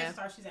 we're on chances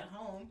are she's at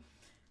home.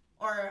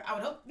 Or I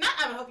would hope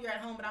you're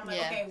at home, but I'm like,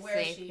 okay, where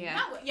is she?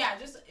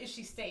 Just is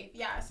she safe?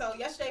 Yeah. So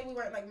yesterday we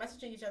weren't like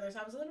messaging each other, so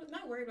I was a little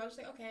not worried, but I was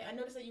just like, okay, I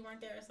noticed that you weren't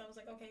there, so I was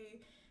like,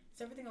 okay,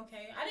 is everything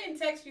okay? I didn't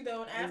text you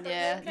though and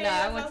ask okay. No,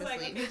 I was to like,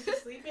 sleep. Okay,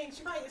 she's sleeping.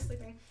 She probably is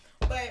sleeping.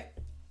 But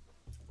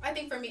I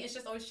think for me it's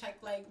just always check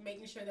like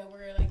making sure that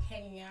we're like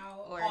hanging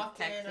out or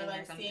often texting or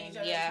like seeing each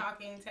other,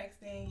 talking,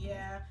 texting,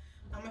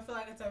 I feel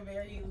like it's a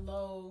very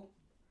low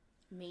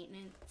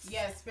maintenance.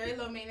 Yes, very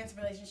low maintenance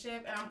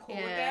relationship, and I'm cool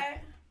with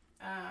that.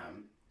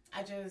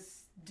 I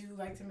just do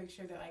like to make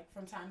sure that, like,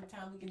 from time to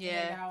time we can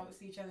hang out,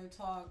 see each other,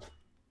 talk,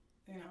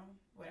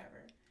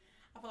 whatever.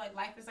 I feel like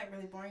life is, like,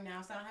 really boring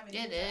now, so I don't have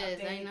anything to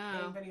update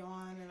anybody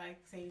on or, like,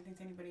 say anything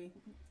to anybody.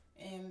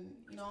 And,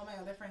 all my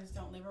other friends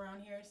don't live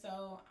around here,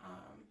 so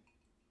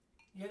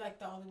you're, like,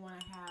 the only one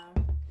I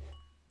have.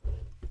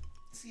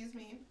 Excuse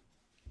me.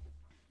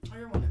 Oh,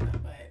 you're one of them,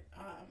 but,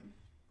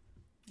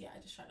 I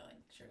just try to, like,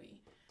 make sure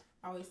we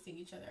always see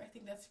each other. I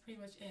think that's pretty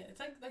much it. It's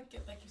like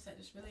you said,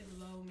 just really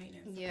low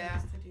maintenance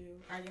things to do.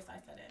 I guess I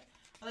said it.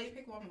 I'll let you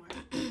pick one more.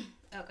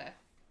 Okay.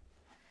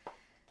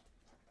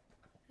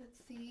 Let's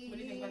see. What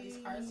do you think about these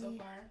cards so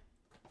far?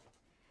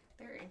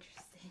 They're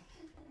interesting.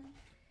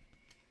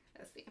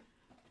 Let's see.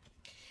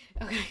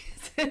 Okay.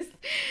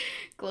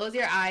 Close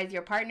your eyes.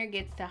 Your partner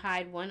gets to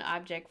hide one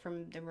object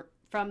from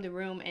the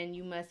room, and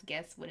you must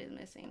guess what is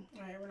missing.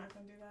 All right, we're not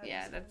gonna do that.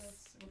 Yeah, that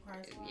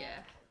requires a lot.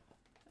 Yeah.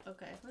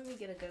 Okay, let me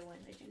get a good one,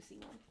 a juicy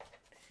one.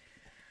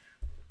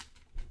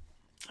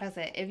 I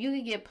said, if you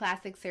could get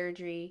plastic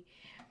surgery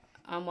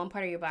on one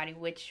part of your body,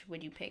 which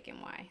would you pick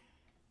and why?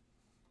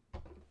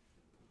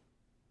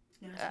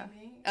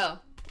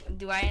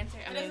 Do I answer?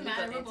 It doesn't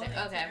matter. We'll both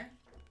answer. Okay.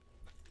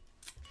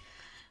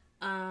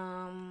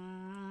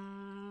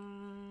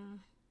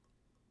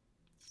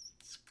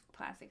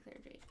 Plastic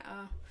surgery.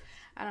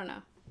 I don't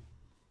know.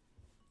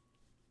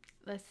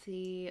 Let's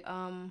see.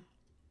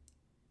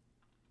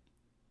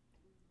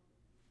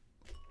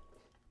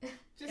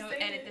 Just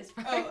don't edit this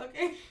part. Oh,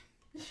 okay.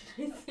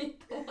 Should I say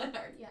the one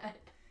already had?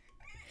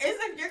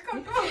 It's if you're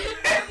comfortable.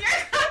 If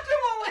you're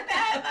comfortable with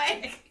that,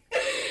 like.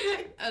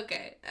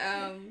 Okay.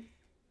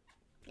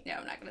 Yeah,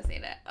 I'm not gonna say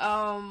that.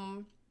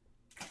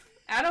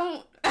 I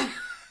don't.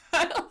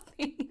 I don't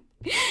think.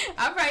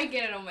 I'll probably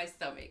get it on my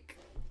stomach.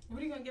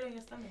 What are you gonna get on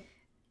your stomach?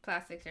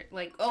 Plastic surgery.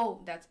 Right.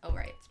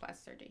 It's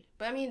plastic surgery.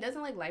 But I mean,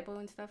 doesn't like lipo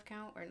and stuff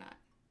count or not?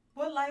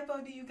 What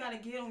lipo do you gotta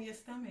get on your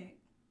stomach?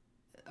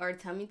 Or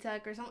tummy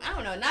tuck or something. I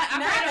don't know. I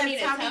probably don't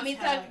need a tummy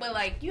tuck, but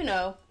like,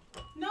 No,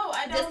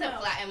 I don't. Just to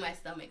flatten my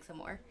stomach some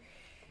more.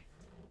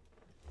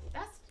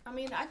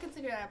 I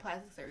consider that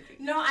plastic surgery.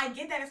 No, I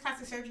get that it's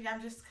plastic surgery. I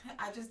just.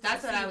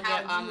 That's what I would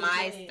get on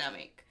my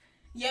stomach.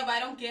 Yeah, but I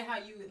don't get how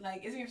you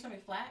Isn't your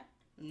stomach flat?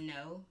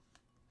 No.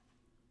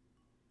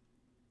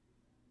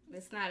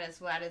 It's not as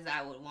flat as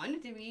I would want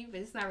it to be, but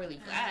it's not really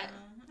flat.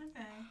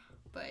 Okay.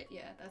 But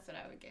yeah, that's what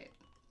I would get.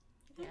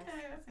 Yes.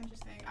 Okay, that's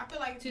interesting. I feel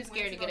like too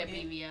scared to get a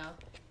BBL.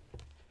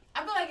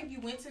 I feel like if you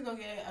went to go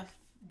get a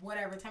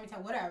tummy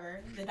tuck,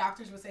 whatever, the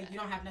doctors would say you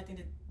don't have nothing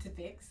to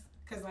fix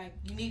because like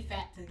you need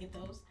fat to get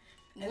those.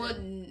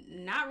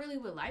 And not really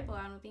with lipo.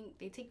 I don't think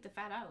they take the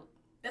fat out.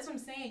 That's what I'm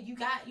saying. You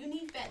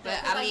need fat.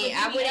 But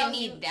I wouldn't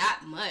need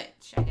that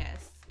much. I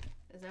guess.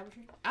 Is that what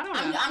you're? I don't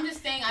know. I'm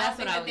just saying. I don't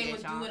think that they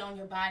would do it on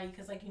your body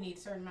because like you need a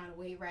certain amount of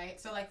weight, right?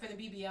 So like for the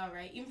BBL,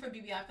 right? Even for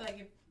BBL, I feel like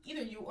if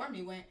either you or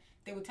me went,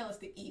 they would tell us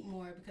to eat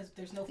more because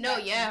there's no fat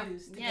to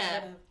use to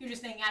get rid of. You're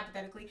just saying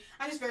hypothetically.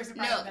 I'm just very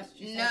surprised that's what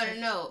you said.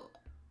 No.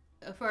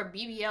 For a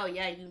BBL,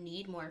 yeah, you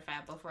need more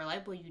fat, but for a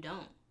lipo, you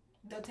don't.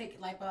 They'll take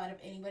lipo out of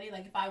anybody.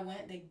 Like if I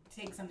went, they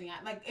take something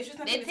out. Like it's just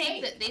nothing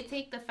they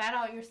take the fat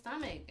out of your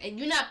stomach, and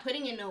you're not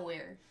putting it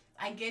nowhere.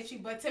 I get you,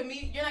 but to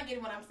me, you're not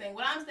getting what I'm saying.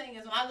 What I'm saying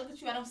is when I look at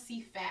you, I don't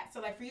see fat.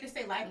 So like for you to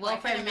say lipo, well,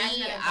 for me,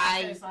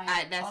 that's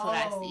what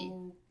I see.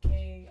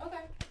 Okay. All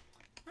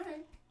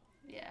right.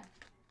 Yeah.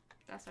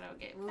 That's what I would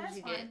get. What would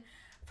you get?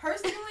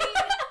 Personally,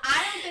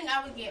 I don't think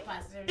I would get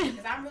plastic surgery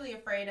because I'm really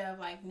afraid of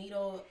like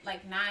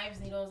knives,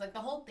 needles, like the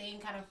whole thing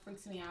kind of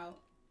freaks me out.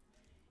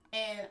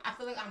 And I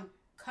feel like I'm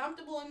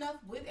comfortable enough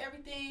with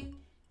everything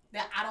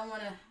that I don't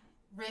want to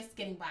risk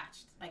getting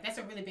botched. Like that's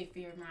a really big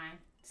fear of mine.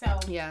 So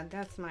yeah,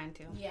 that's mine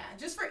too. Yeah,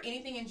 just for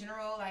anything in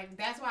general, like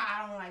that's why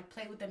I don't like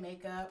play with the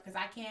makeup because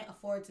I can't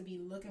afford to be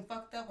looking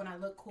fucked up when I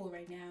look cool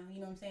right now.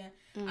 You know what I'm saying?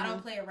 Mm-hmm. I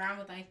don't play around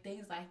with like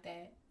things like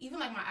that. Even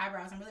like my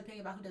eyebrows, I'm really picky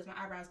about who does my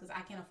eyebrows because I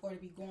can't afford to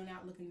be going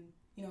out looking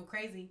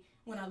crazy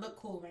when I look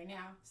cool right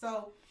now.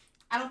 So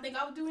I don't think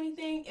I would do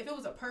anything if it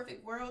was a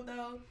perfect world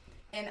though,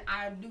 and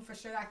I knew for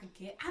sure that I could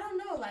get. I don't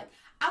know, like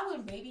I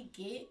would maybe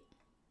get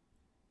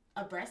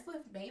a breast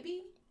lift,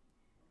 maybe,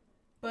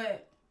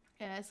 but.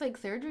 Yeah, it's like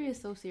surgery is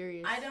so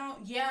serious.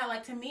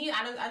 Like to me,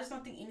 I just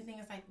don't think anything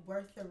is like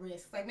worth the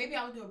risk. Like maybe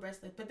I would do a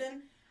breast lift, but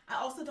then I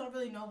also don't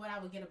really know what I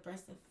would get a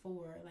breast lift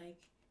for.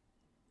 Like,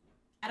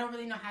 I don't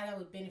really know how that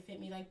would benefit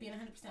me. Like, being 100%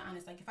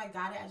 honest, like if I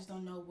got it, I just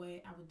don't know what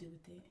I would do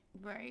with it.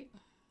 Right.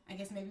 I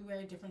guess maybe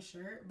wear a different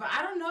shirt, but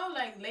I don't know.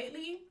 Like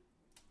lately,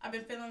 I've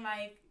been feeling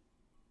like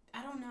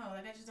I don't know.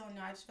 Like I just don't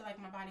know. I just feel like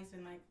my body's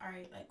been like, all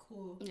right, like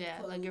cool. Yeah,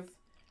 clothes. like you're.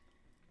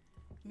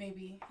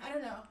 Maybe I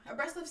don't know. A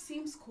breast lift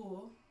seems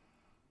cool.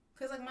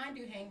 Cause like mine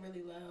do hang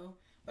really low,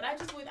 but I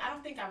just don't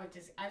think I would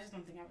get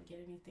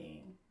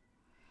anything.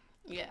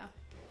 Yeah.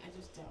 I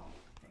just don't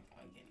think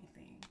I would get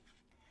anything.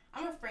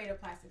 I'm afraid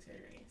of plastic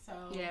surgery, so.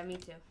 Yeah, me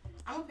too.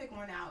 I'm gonna pick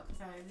one out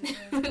because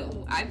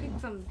I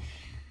picked some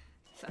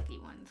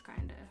sucky ones,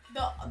 kind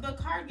of. The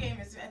card game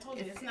is. I told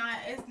you it's not.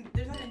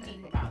 There's nothing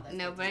deep about it.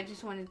 No, but I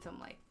just wanted some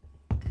like.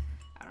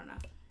 I don't know.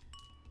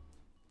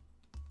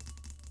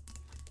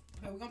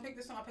 Okay, we're gonna pick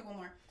this one. I'll pick one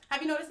more.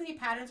 Have you noticed any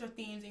patterns or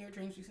themes in your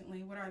dreams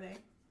recently? What are they?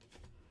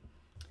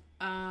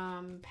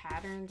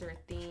 Patterns or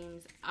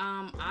themes.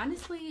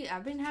 Honestly,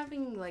 I've been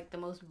having like the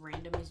most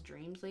randomest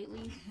dreams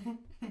lately.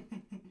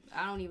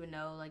 I don't even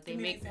know. Like they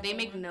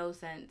make no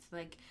sense.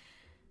 Like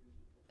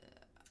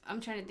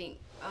I'm trying to think.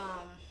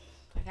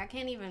 Like I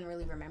can't even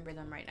really remember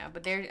them right now.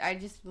 But I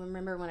just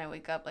remember when I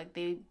wake up, like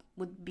they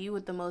would be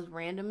with the most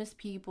randomest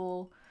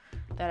people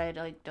that I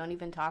like don't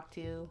even talk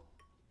to.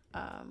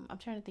 I'm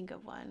trying to think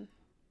of one.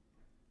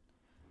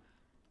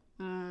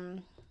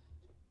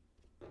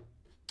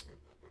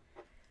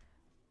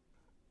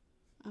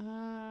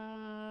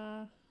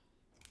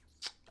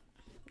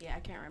 Yeah, I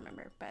can't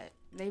remember, but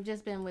they've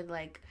just been with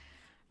like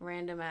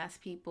random ass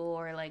people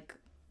or like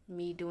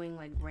me doing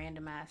like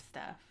random ass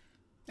stuff.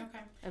 Okay.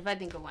 If I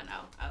think of one,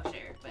 I'll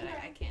share it, but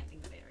I can't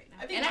think of it right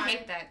now. I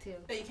hate that too.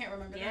 That you can't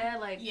remember. Yeah,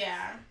 them? like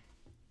yeah.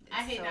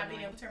 I hate not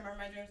being able to remember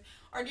my dreams.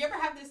 Or do you ever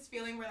have this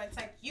feeling where it's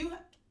like you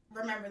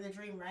remember the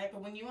dream, right?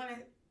 But when you want to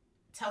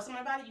tell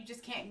someone about it, you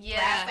just can't. Yeah,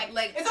 grasp.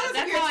 like it's almost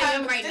that's like how I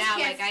am right now.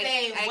 Can't like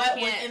say I what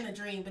can't, was in the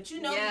dream, but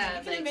you know, yeah,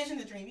 you can envision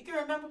the dream. You can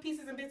remember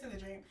pieces and bits of the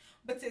dream,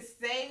 but to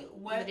say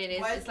what it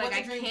is, was, it's like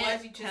what the dream I can't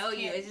was, you just tell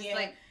you. can't. It's just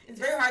like it's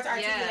very hard to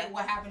articulate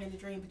what happened in the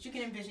dream, but you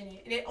can envision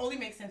it. It only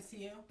makes sense to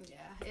you. Yeah,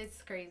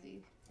 it's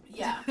crazy.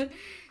 Yeah,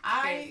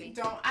 I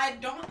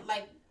don't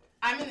like.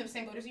 I'm in the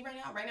same boat as you right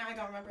now. Right now, I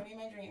don't remember any of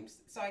my dreams,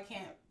 so I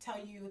can't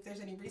tell you if there's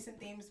any recent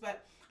themes.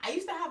 But I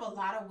used to have a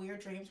lot of weird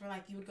dreams where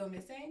like you would go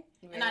missing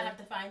and I'd have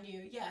to find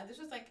you. Yeah, this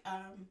was like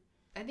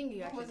I think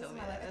you actually told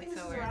me that. I think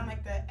this was around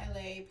like the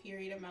LA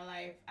period of my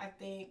life. I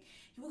think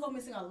you would go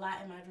missing a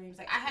lot in my dreams.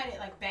 Like I had it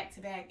like back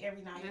to back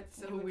every night. That's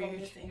so you would weird. Go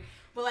missing.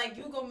 But like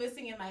you would go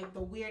missing in like the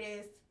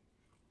weirdest.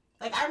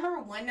 Like I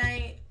remember one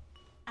night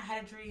I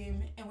had a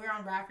dream and we were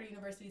on Radford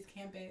University's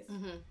campus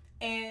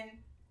and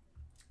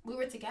we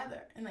were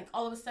together and like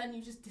all of a sudden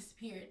you just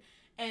disappeared.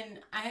 And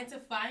I had to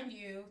find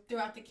you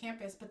throughout the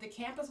campus, but the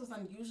campus was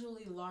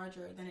unusually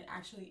larger than it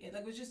actually is.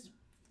 Like, it was just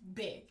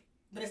big,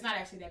 but it's not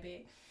actually that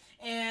big.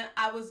 And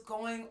I was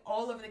going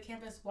all over the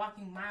campus,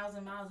 walking miles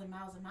and miles and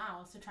miles and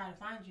miles to try to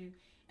find you,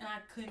 and I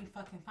couldn't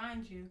fucking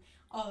find you.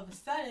 All of a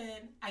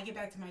sudden, I get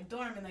back to my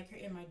dorm, and, like,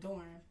 you're in my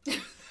dorm.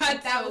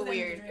 That's that so was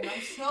weird. In the dream.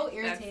 I'm so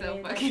irritated. That's so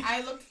like, fucking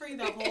I looked for you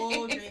the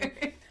whole dream.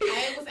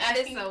 I was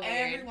asking so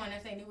everyone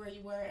if they knew where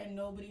you were, and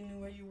nobody knew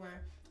where you were.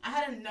 I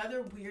had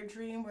another weird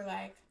dream where,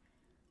 like,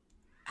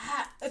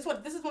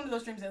 this is one of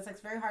those dreams that's like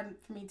very hard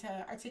for me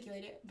to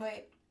articulate it,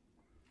 but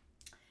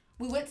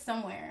we went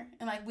somewhere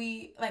and like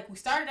we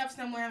started up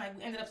somewhere and like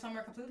we ended up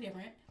somewhere completely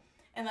different,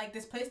 and like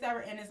this place that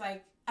we're in is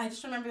like I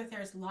just remember that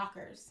there's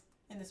lockers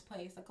in this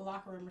place, like a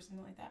locker room or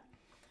something like that.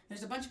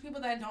 There's a bunch of people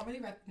that I don't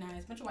really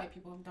recognize, a bunch of white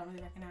people I don't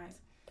really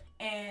recognize,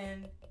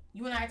 and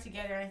you and I are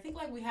together, and I think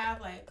like we have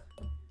like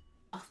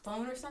a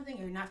phone or something.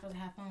 You're not supposed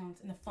to have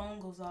phones, and the phone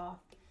goes off.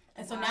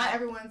 And so now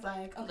everyone's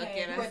like,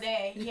 okay, who are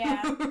they? Yeah.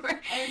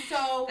 And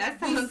so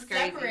we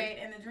separate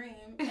in the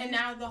dream. And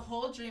now the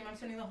whole dream, I'm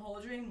spending the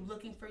whole dream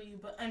looking for you,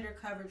 but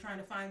undercover trying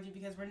to find you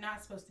because we're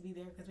not supposed to be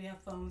there because we have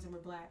phones and we're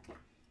black.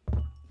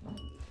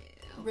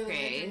 Really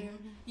good dream.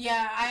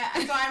 Yeah.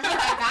 So I remember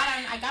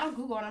I got on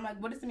Google and I'm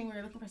like, what does it mean we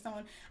were looking for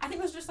someone? I think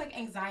it was just like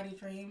anxiety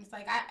dreams.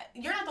 Like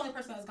you're not the only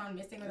person that's gone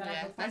missing or that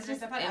I've looked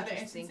for. I've had other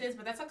instances,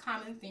 but that's a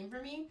common theme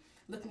for me.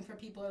 Looking for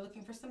people or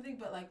looking for something,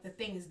 but like the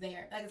thing is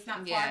there. Like it's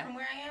not far from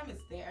where I am,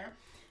 it's there.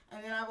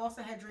 And then I've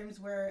also had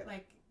dreams where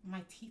like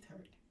my teeth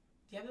hurt. Do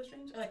you have those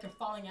dreams? Or like they're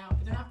falling out,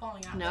 but they're not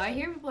falling out. No, I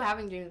hear people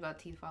having dreams about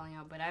teeth falling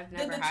out, but I've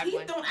never had one. The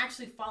teeth don't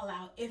actually fall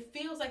out. It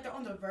feels like they're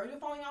on the verge of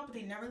falling out, but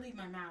they never leave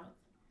my mouth.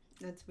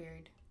 That's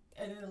weird.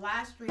 And then the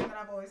last dream that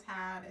I've always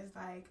had is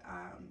like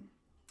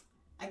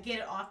I get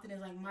it often is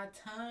like my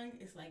tongue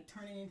is like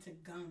turning into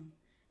gum.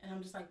 and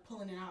I'm just like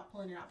pulling it out,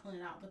 but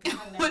the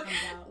tongue never comes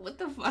out. What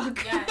the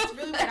fuck? Yeah, it's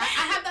really weird. I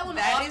have that one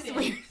that often. Is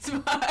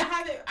weird.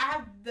 I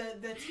have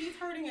the teeth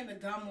hurting and the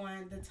gum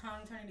one, the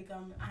tongue turning to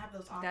gum. I have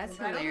those often. That's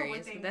hilarious. I don't know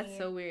what they That's mean.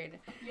 So weird.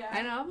 Yeah.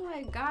 I know. I'm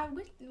like, God,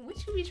 what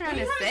you be trying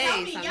to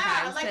say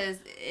sometimes? Because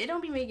it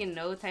don't be making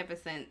no type of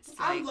sense.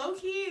 I'm low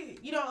key,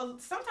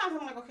 sometimes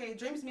I'm like, okay,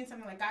 dreams mean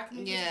something, like God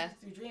communicates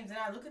through dreams, and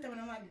I look at them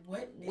and I'm like,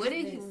 what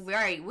is this?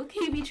 Right? What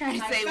can you be trying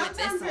to say with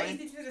this one? Sometimes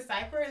they're easy to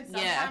decipher, and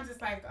sometimes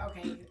it's like,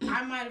 okay,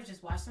 I might have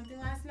just watched something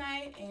last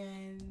night,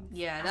 and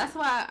that's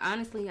why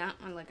honestly, I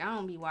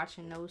don't be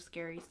watching no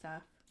scary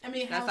stuff. I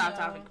mean, that's off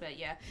topic, but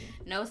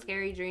no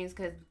scary dreams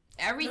because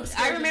I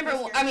remember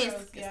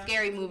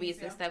scary movies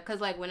and stuff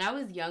because like when I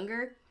was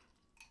younger.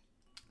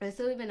 But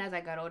still, even as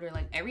I got older,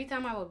 like, every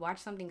time I would watch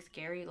something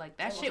scary, like,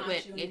 that shit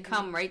would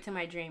come right to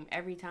my dream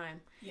every time.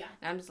 Yeah.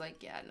 And I'm just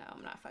like, yeah, no,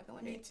 I'm not fucking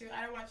with it. Me too.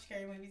 I don't watch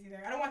scary movies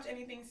either. I don't watch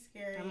anything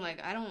scary. I'm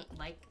like,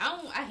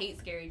 I hate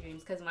scary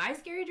dreams, because my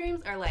scary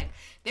dreams are, like,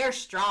 they're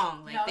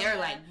strong. Like, they're,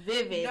 like,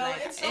 vivid. No,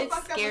 like, it scares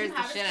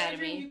the shit out of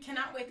me. You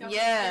cannot wake up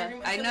yeah,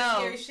 with a I know. The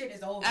scary shit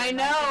is over. I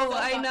know,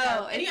 I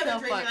know. Any other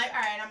dream, you're like, all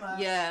right, I'm up.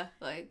 Yeah,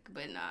 like,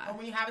 but nah. Or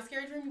when you have a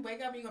scary dream, you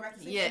wake up and you go back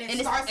to sleep. Yeah, and it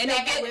starts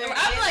back at where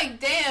I'm like,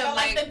 damn. But,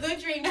 like, the good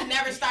dreams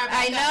never start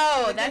back I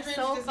know, that's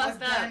so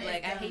fucked up.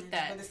 Like, I hate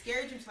that. But the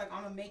scary dreams, like,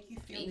 I'm gonna make you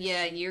feel it.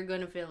 Yeah, you're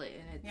gonna feel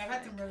it. Yeah, I've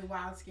had some really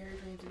wild, scary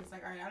dreams, and it's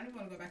like, all right, I don't even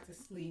want to go back to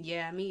sleep.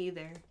 Yeah, me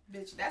either.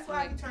 Bitch, that's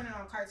why I be turning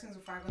on cartoons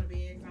before I go to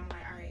bed, because I'm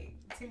like, all right,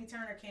 Timmy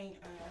Turner can't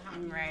haunt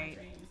me in my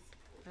dreams.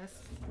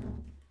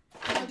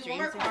 I'm gonna do one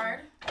more card.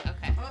 Okay.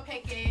 I'm gonna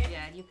pick it.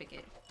 Yeah, you pick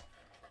it.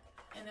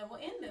 And then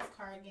we'll end this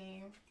card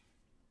game.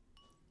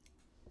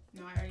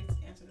 No, I already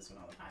answered this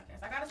one on the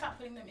podcast. I gotta stop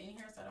putting them in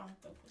here so I don't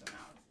have to put them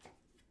out.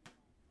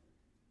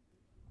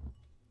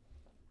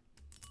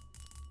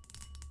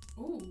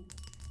 Ooh.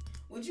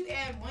 Would you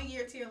add 1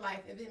 year to your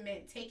life if it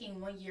meant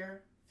taking 1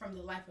 year from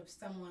the life of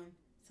someone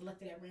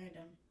selected at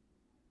random?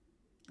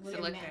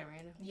 Selected at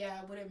random?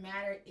 Yeah. Would it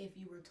matter if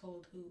you were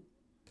told who?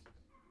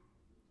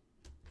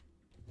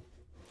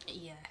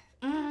 Yeah.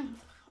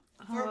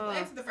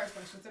 Answer the first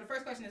question. So the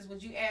first question is,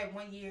 would you add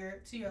 1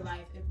 year to your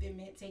life if it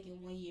meant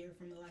taking 1 year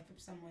from the life of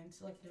someone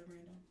selected at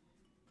random?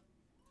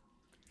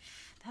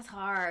 That's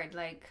hard.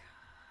 Like,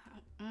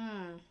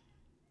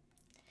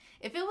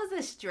 if it was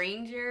a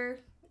stranger,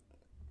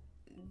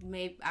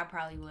 maybe I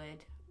probably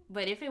would.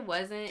 But if it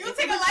wasn't, you would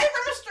take a life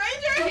from a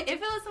stranger? If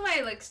it was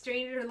somebody like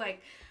stranger,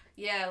 like,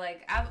 yeah,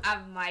 like I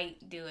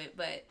might do it.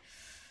 But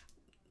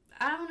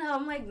I don't know.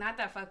 I'm like not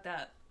that fucked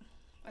up.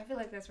 I feel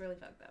like that's really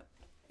fucked up.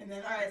 And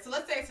then, all right, so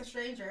let's say it's a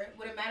stranger.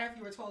 Would it matter if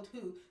you were told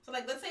who? So,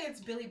 like, let's say it's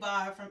Billy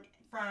Bob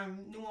from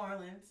New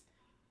Orleans,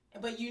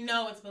 but you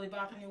know it's Billy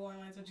Bob from New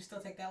Orleans. Would you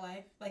still take that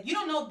life? Like, you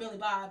don't know Billy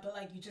Bob, but,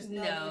 like, you just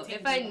know. No,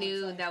 if I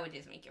knew, that would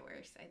just make it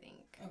worse, I think.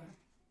 Okay.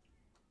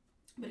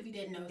 But if you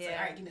didn't know, it's like,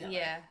 all right, give me that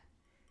life.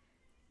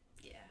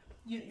 Yeah.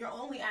 You're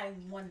only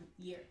adding 1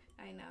 year.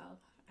 I know.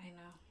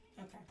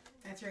 Okay.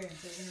 That's your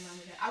answer.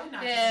 I would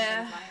not take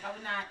that life. I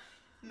would not.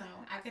 No,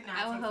 I could not.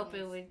 I would hope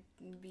it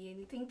would be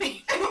anything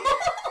big. I mean,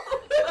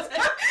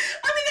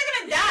 they're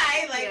gonna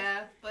die. Like,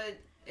 yeah, but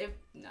if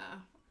no,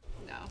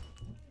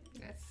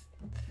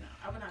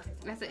 I would not take.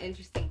 That's an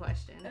interesting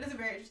question. That is a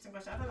very interesting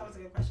question. I thought that was a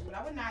good question, but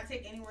I would not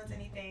take anyone's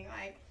anything.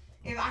 Like,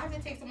 if I have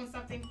to take someone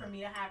something for me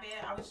to have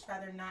it, I would just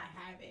rather not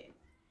have it,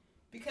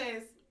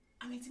 because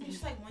I mean, to me, it's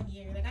just like 1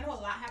 year. Like, I know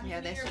a lot happens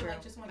in a year, but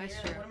like just 1 year.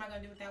 Like, what am I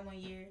gonna do with that 1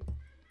 year?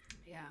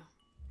 Yeah.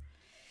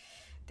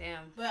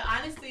 Damn. But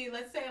honestly,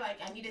 let's say like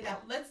I needed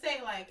that. Let's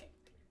say like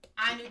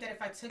I knew that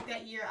if I took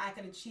that year, I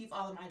could achieve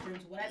all of my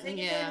dreams. Would I take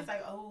it? Then? It's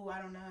like, oh,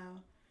 I don't know.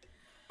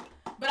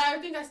 But I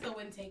think I still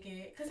wouldn't take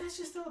it, because that's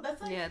just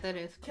that's like that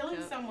is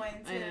killing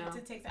someone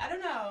to take. I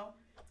don't know.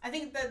 I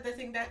think that the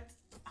thing that's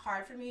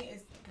hard for me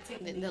is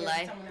taking the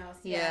life of someone else.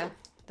 Yeah,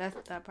 that's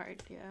that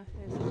part. Yeah.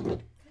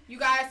 You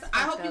guys,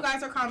 I hope you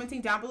guys are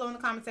commenting down below in the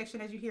comment section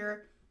as you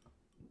hear.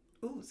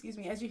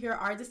 As you hear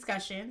our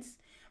discussions.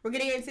 We're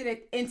getting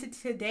into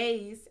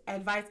today's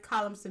advice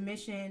column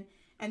submission,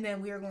 and then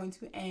we are going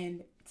to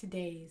end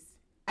today's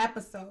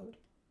episode.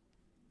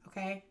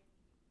 Okay?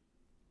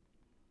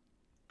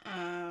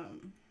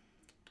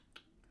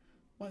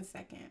 1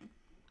 second.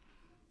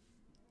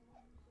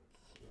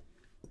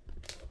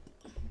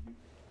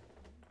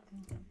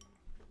 Okay.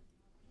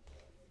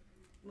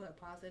 What,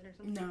 pause it or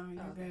something?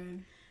 No, you're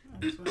good. I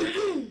just wanna...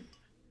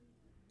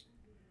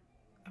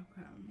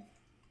 Okay.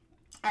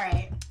 All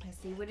right. Let's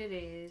see what it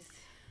is.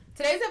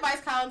 Today's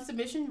advice column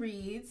submission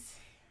reads,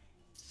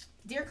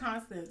 Dear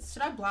Constance,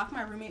 should I block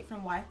my roommate from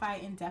Wi-Fi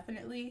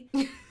indefinitely?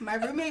 My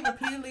roommate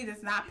repeatedly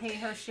does not pay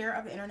her share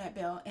of the internet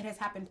bill. It has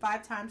happened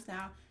 5 times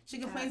now. She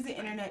complains the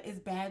internet is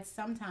bad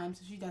sometimes,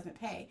 so she doesn't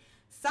pay.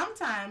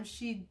 Sometimes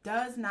she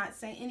does not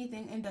say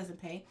anything and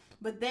doesn't pay,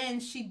 but then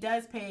she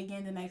does pay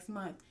again the next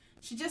month.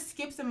 She just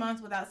skips a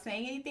month without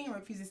saying anything and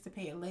refuses to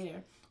pay it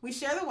later. We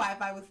share the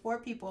Wi-Fi with 4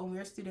 people and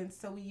we're students,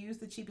 so we use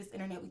the cheapest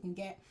internet we can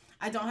get.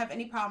 I don't have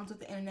any problems with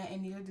the internet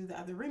and neither do the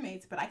other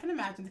roommates, but I can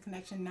imagine the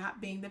connection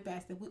not being the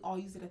best if we all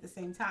use it at the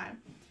same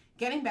time.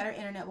 Getting better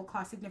internet will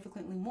cost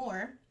significantly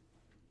more,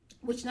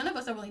 which none of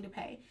us are willing to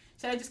pay.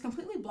 Should I just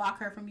completely block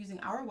her from using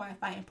our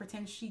Wi-Fi and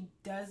pretend she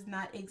does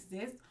not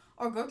exist,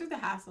 or go through the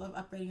hassle of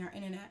upgrading our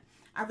internet?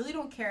 I really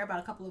don't care about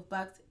a couple of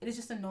bucks. It is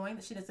just annoying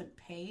that she doesn't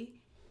pay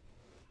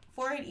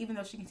for it, even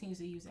though she continues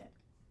to use it.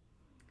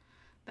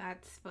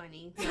 That's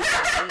funny. Yeah,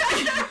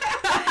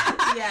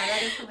 that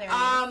is hilarious.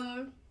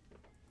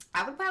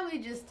 I would probably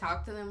just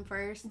talk to them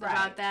first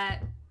about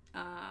that.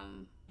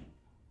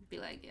 Be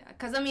like, yeah,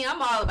 because I mean,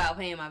 I'm all about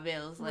paying my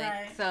bills,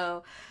 like,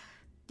 so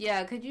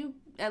yeah, could you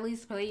at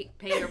least pay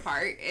your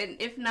part? And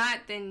if not,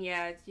 then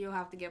yeah, you'll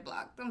have to get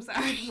blocked. I'm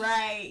sorry.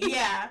 Right.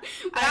 Yeah.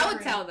 But I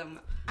would tell them.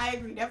 I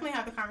agree. Definitely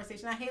have the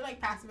conversation. I hate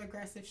like passive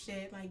aggressive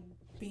shit, like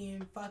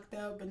being fucked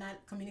up but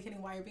not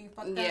communicating why you're being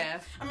fucked up. Yeah.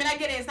 I mean, I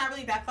get it. It's not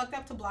really that fucked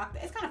up to block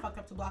them. It's kind of fucked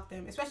up to block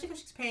them, especially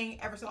because she's paying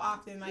ever so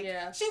often. Like,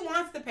 she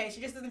wants to pay. She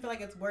just doesn't feel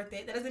like it's worth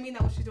it. That doesn't mean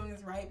that what she's doing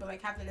is right, but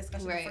like have the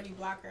discussion before you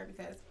block her,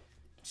 because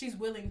she's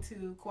willing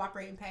to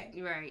cooperate and pay.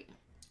 Right.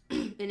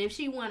 And if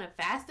she want a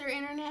faster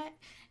internet,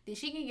 then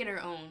she can get her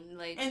own.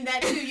 Like, and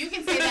that too, you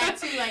can say that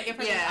too. Like, if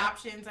there's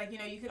options, like, you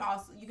know, you could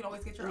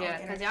always get your own.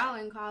 Yeah, because y'all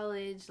in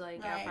college,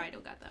 like, y'all probably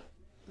don't got that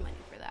money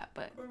for that.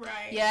 But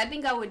right. Yeah, I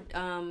think I would.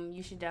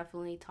 You should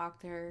definitely talk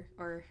to her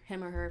or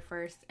him or her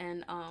first,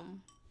 and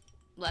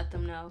let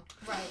them know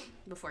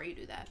before you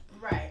do that.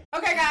 Right.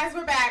 Okay, guys,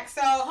 we're back.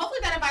 So hopefully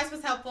that advice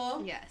was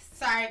helpful. Yes.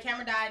 Sorry,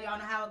 camera died. Y'all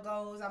know how it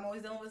goes. I'm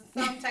always dealing with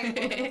some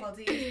technical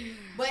difficulties.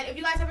 But if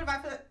you guys have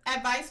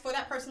advice for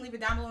that person, leave it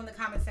down below in the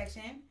comment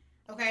section.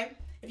 Okay.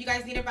 If you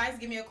guys need advice,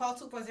 give me a call,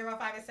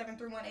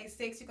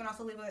 240-587-3186. You can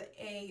also leave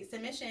a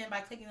submission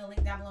by clicking the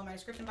link down below in my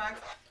description box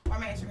or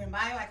my Instagram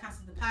bio at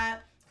Constance the Pod.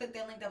 Click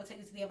that link, that will take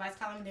you to the advice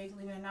column, and there you can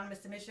leave an anonymous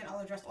submission. I'll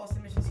address all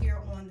submissions here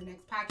on the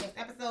next podcast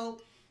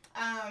episode.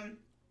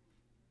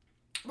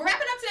 We're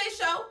wrapping up today's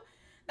show.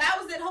 That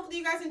was it. Hopefully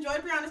you guys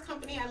enjoyed Brianna's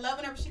company. I love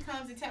whenever she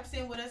comes and taps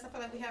in with us. I feel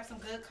like we have some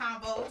good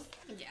combos.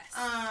 Yes.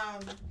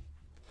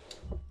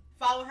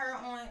 Follow her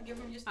give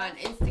them your stuff. On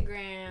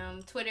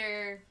Instagram,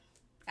 Twitter,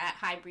 at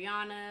Hi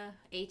Brianna,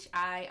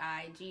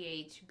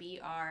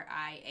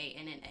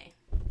 HIIGHBRIANNA.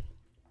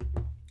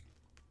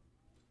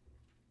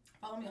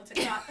 Follow me on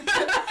TikTok.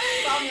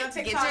 Follow me on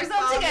TikTok. Get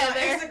yourself together.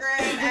 Me on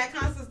Instagram at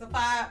Constance the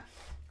Pod.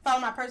 Follow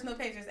my personal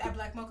pages at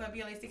Black Mocha,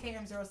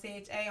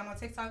 BLACKM0CHA. I'm on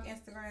TikTok,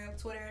 Instagram,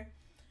 Twitter,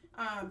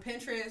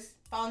 Pinterest.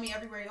 Follow me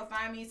everywhere. You'll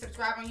find me.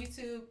 Subscribe on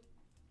YouTube.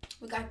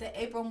 We got the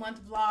April month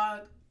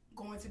vlog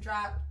going to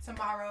drop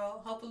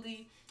tomorrow,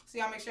 hopefully. So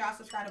y'all make sure y'all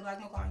subscribe to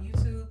Black Mocha on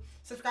YouTube.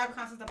 Subscribe to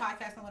Constance the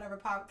Podcast on whatever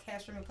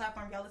podcast streaming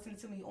platform y'all listening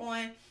to me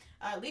on.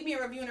 Leave me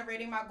a review and a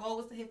rating. My goal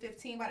was to hit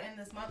 15 by the end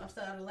of this month. I'm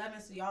still at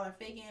 11, so y'all are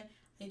faking. I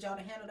need y'all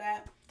to handle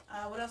that.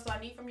 What else do I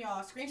need from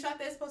y'all? Screenshot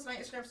this, post it on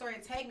Instagram story,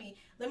 and tag me.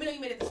 Let me know you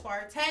made it this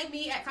far. Tag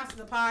me at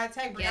Constance the Pod.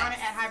 Tag Brianna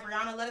at Hi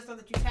Brianna. Let us know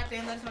that you tapped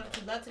in. Let us know that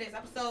you loved today's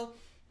episode.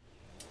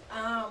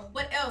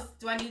 What else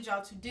do I need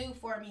y'all to do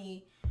for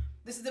me?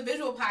 This is a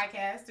visual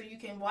podcast, so you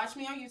can watch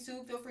me on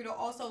YouTube. Feel free to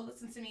also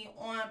listen to me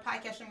on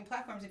podcast streaming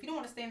platforms. If you don't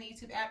want to stay in the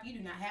YouTube app, you do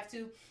not have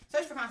to.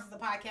 Search for Constance the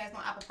Podcast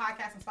on Apple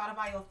Podcasts and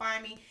Spotify. You'll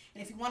find me.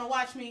 And if you want to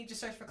watch me,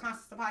 just search for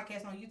Constance the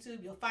Podcast on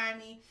YouTube. You'll find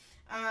me.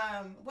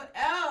 What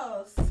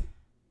else?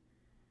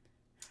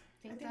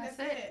 I think that's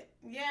it.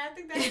 Yeah, I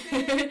think that's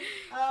it.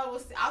 We'll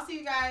see. I'll see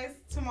you guys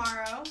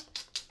tomorrow.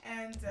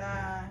 And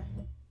yeah,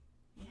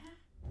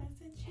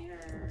 that's it.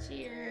 Cheers.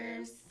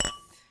 Cheers.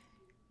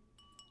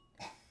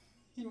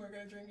 You weren't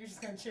gonna drink. You're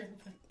just gonna cheer.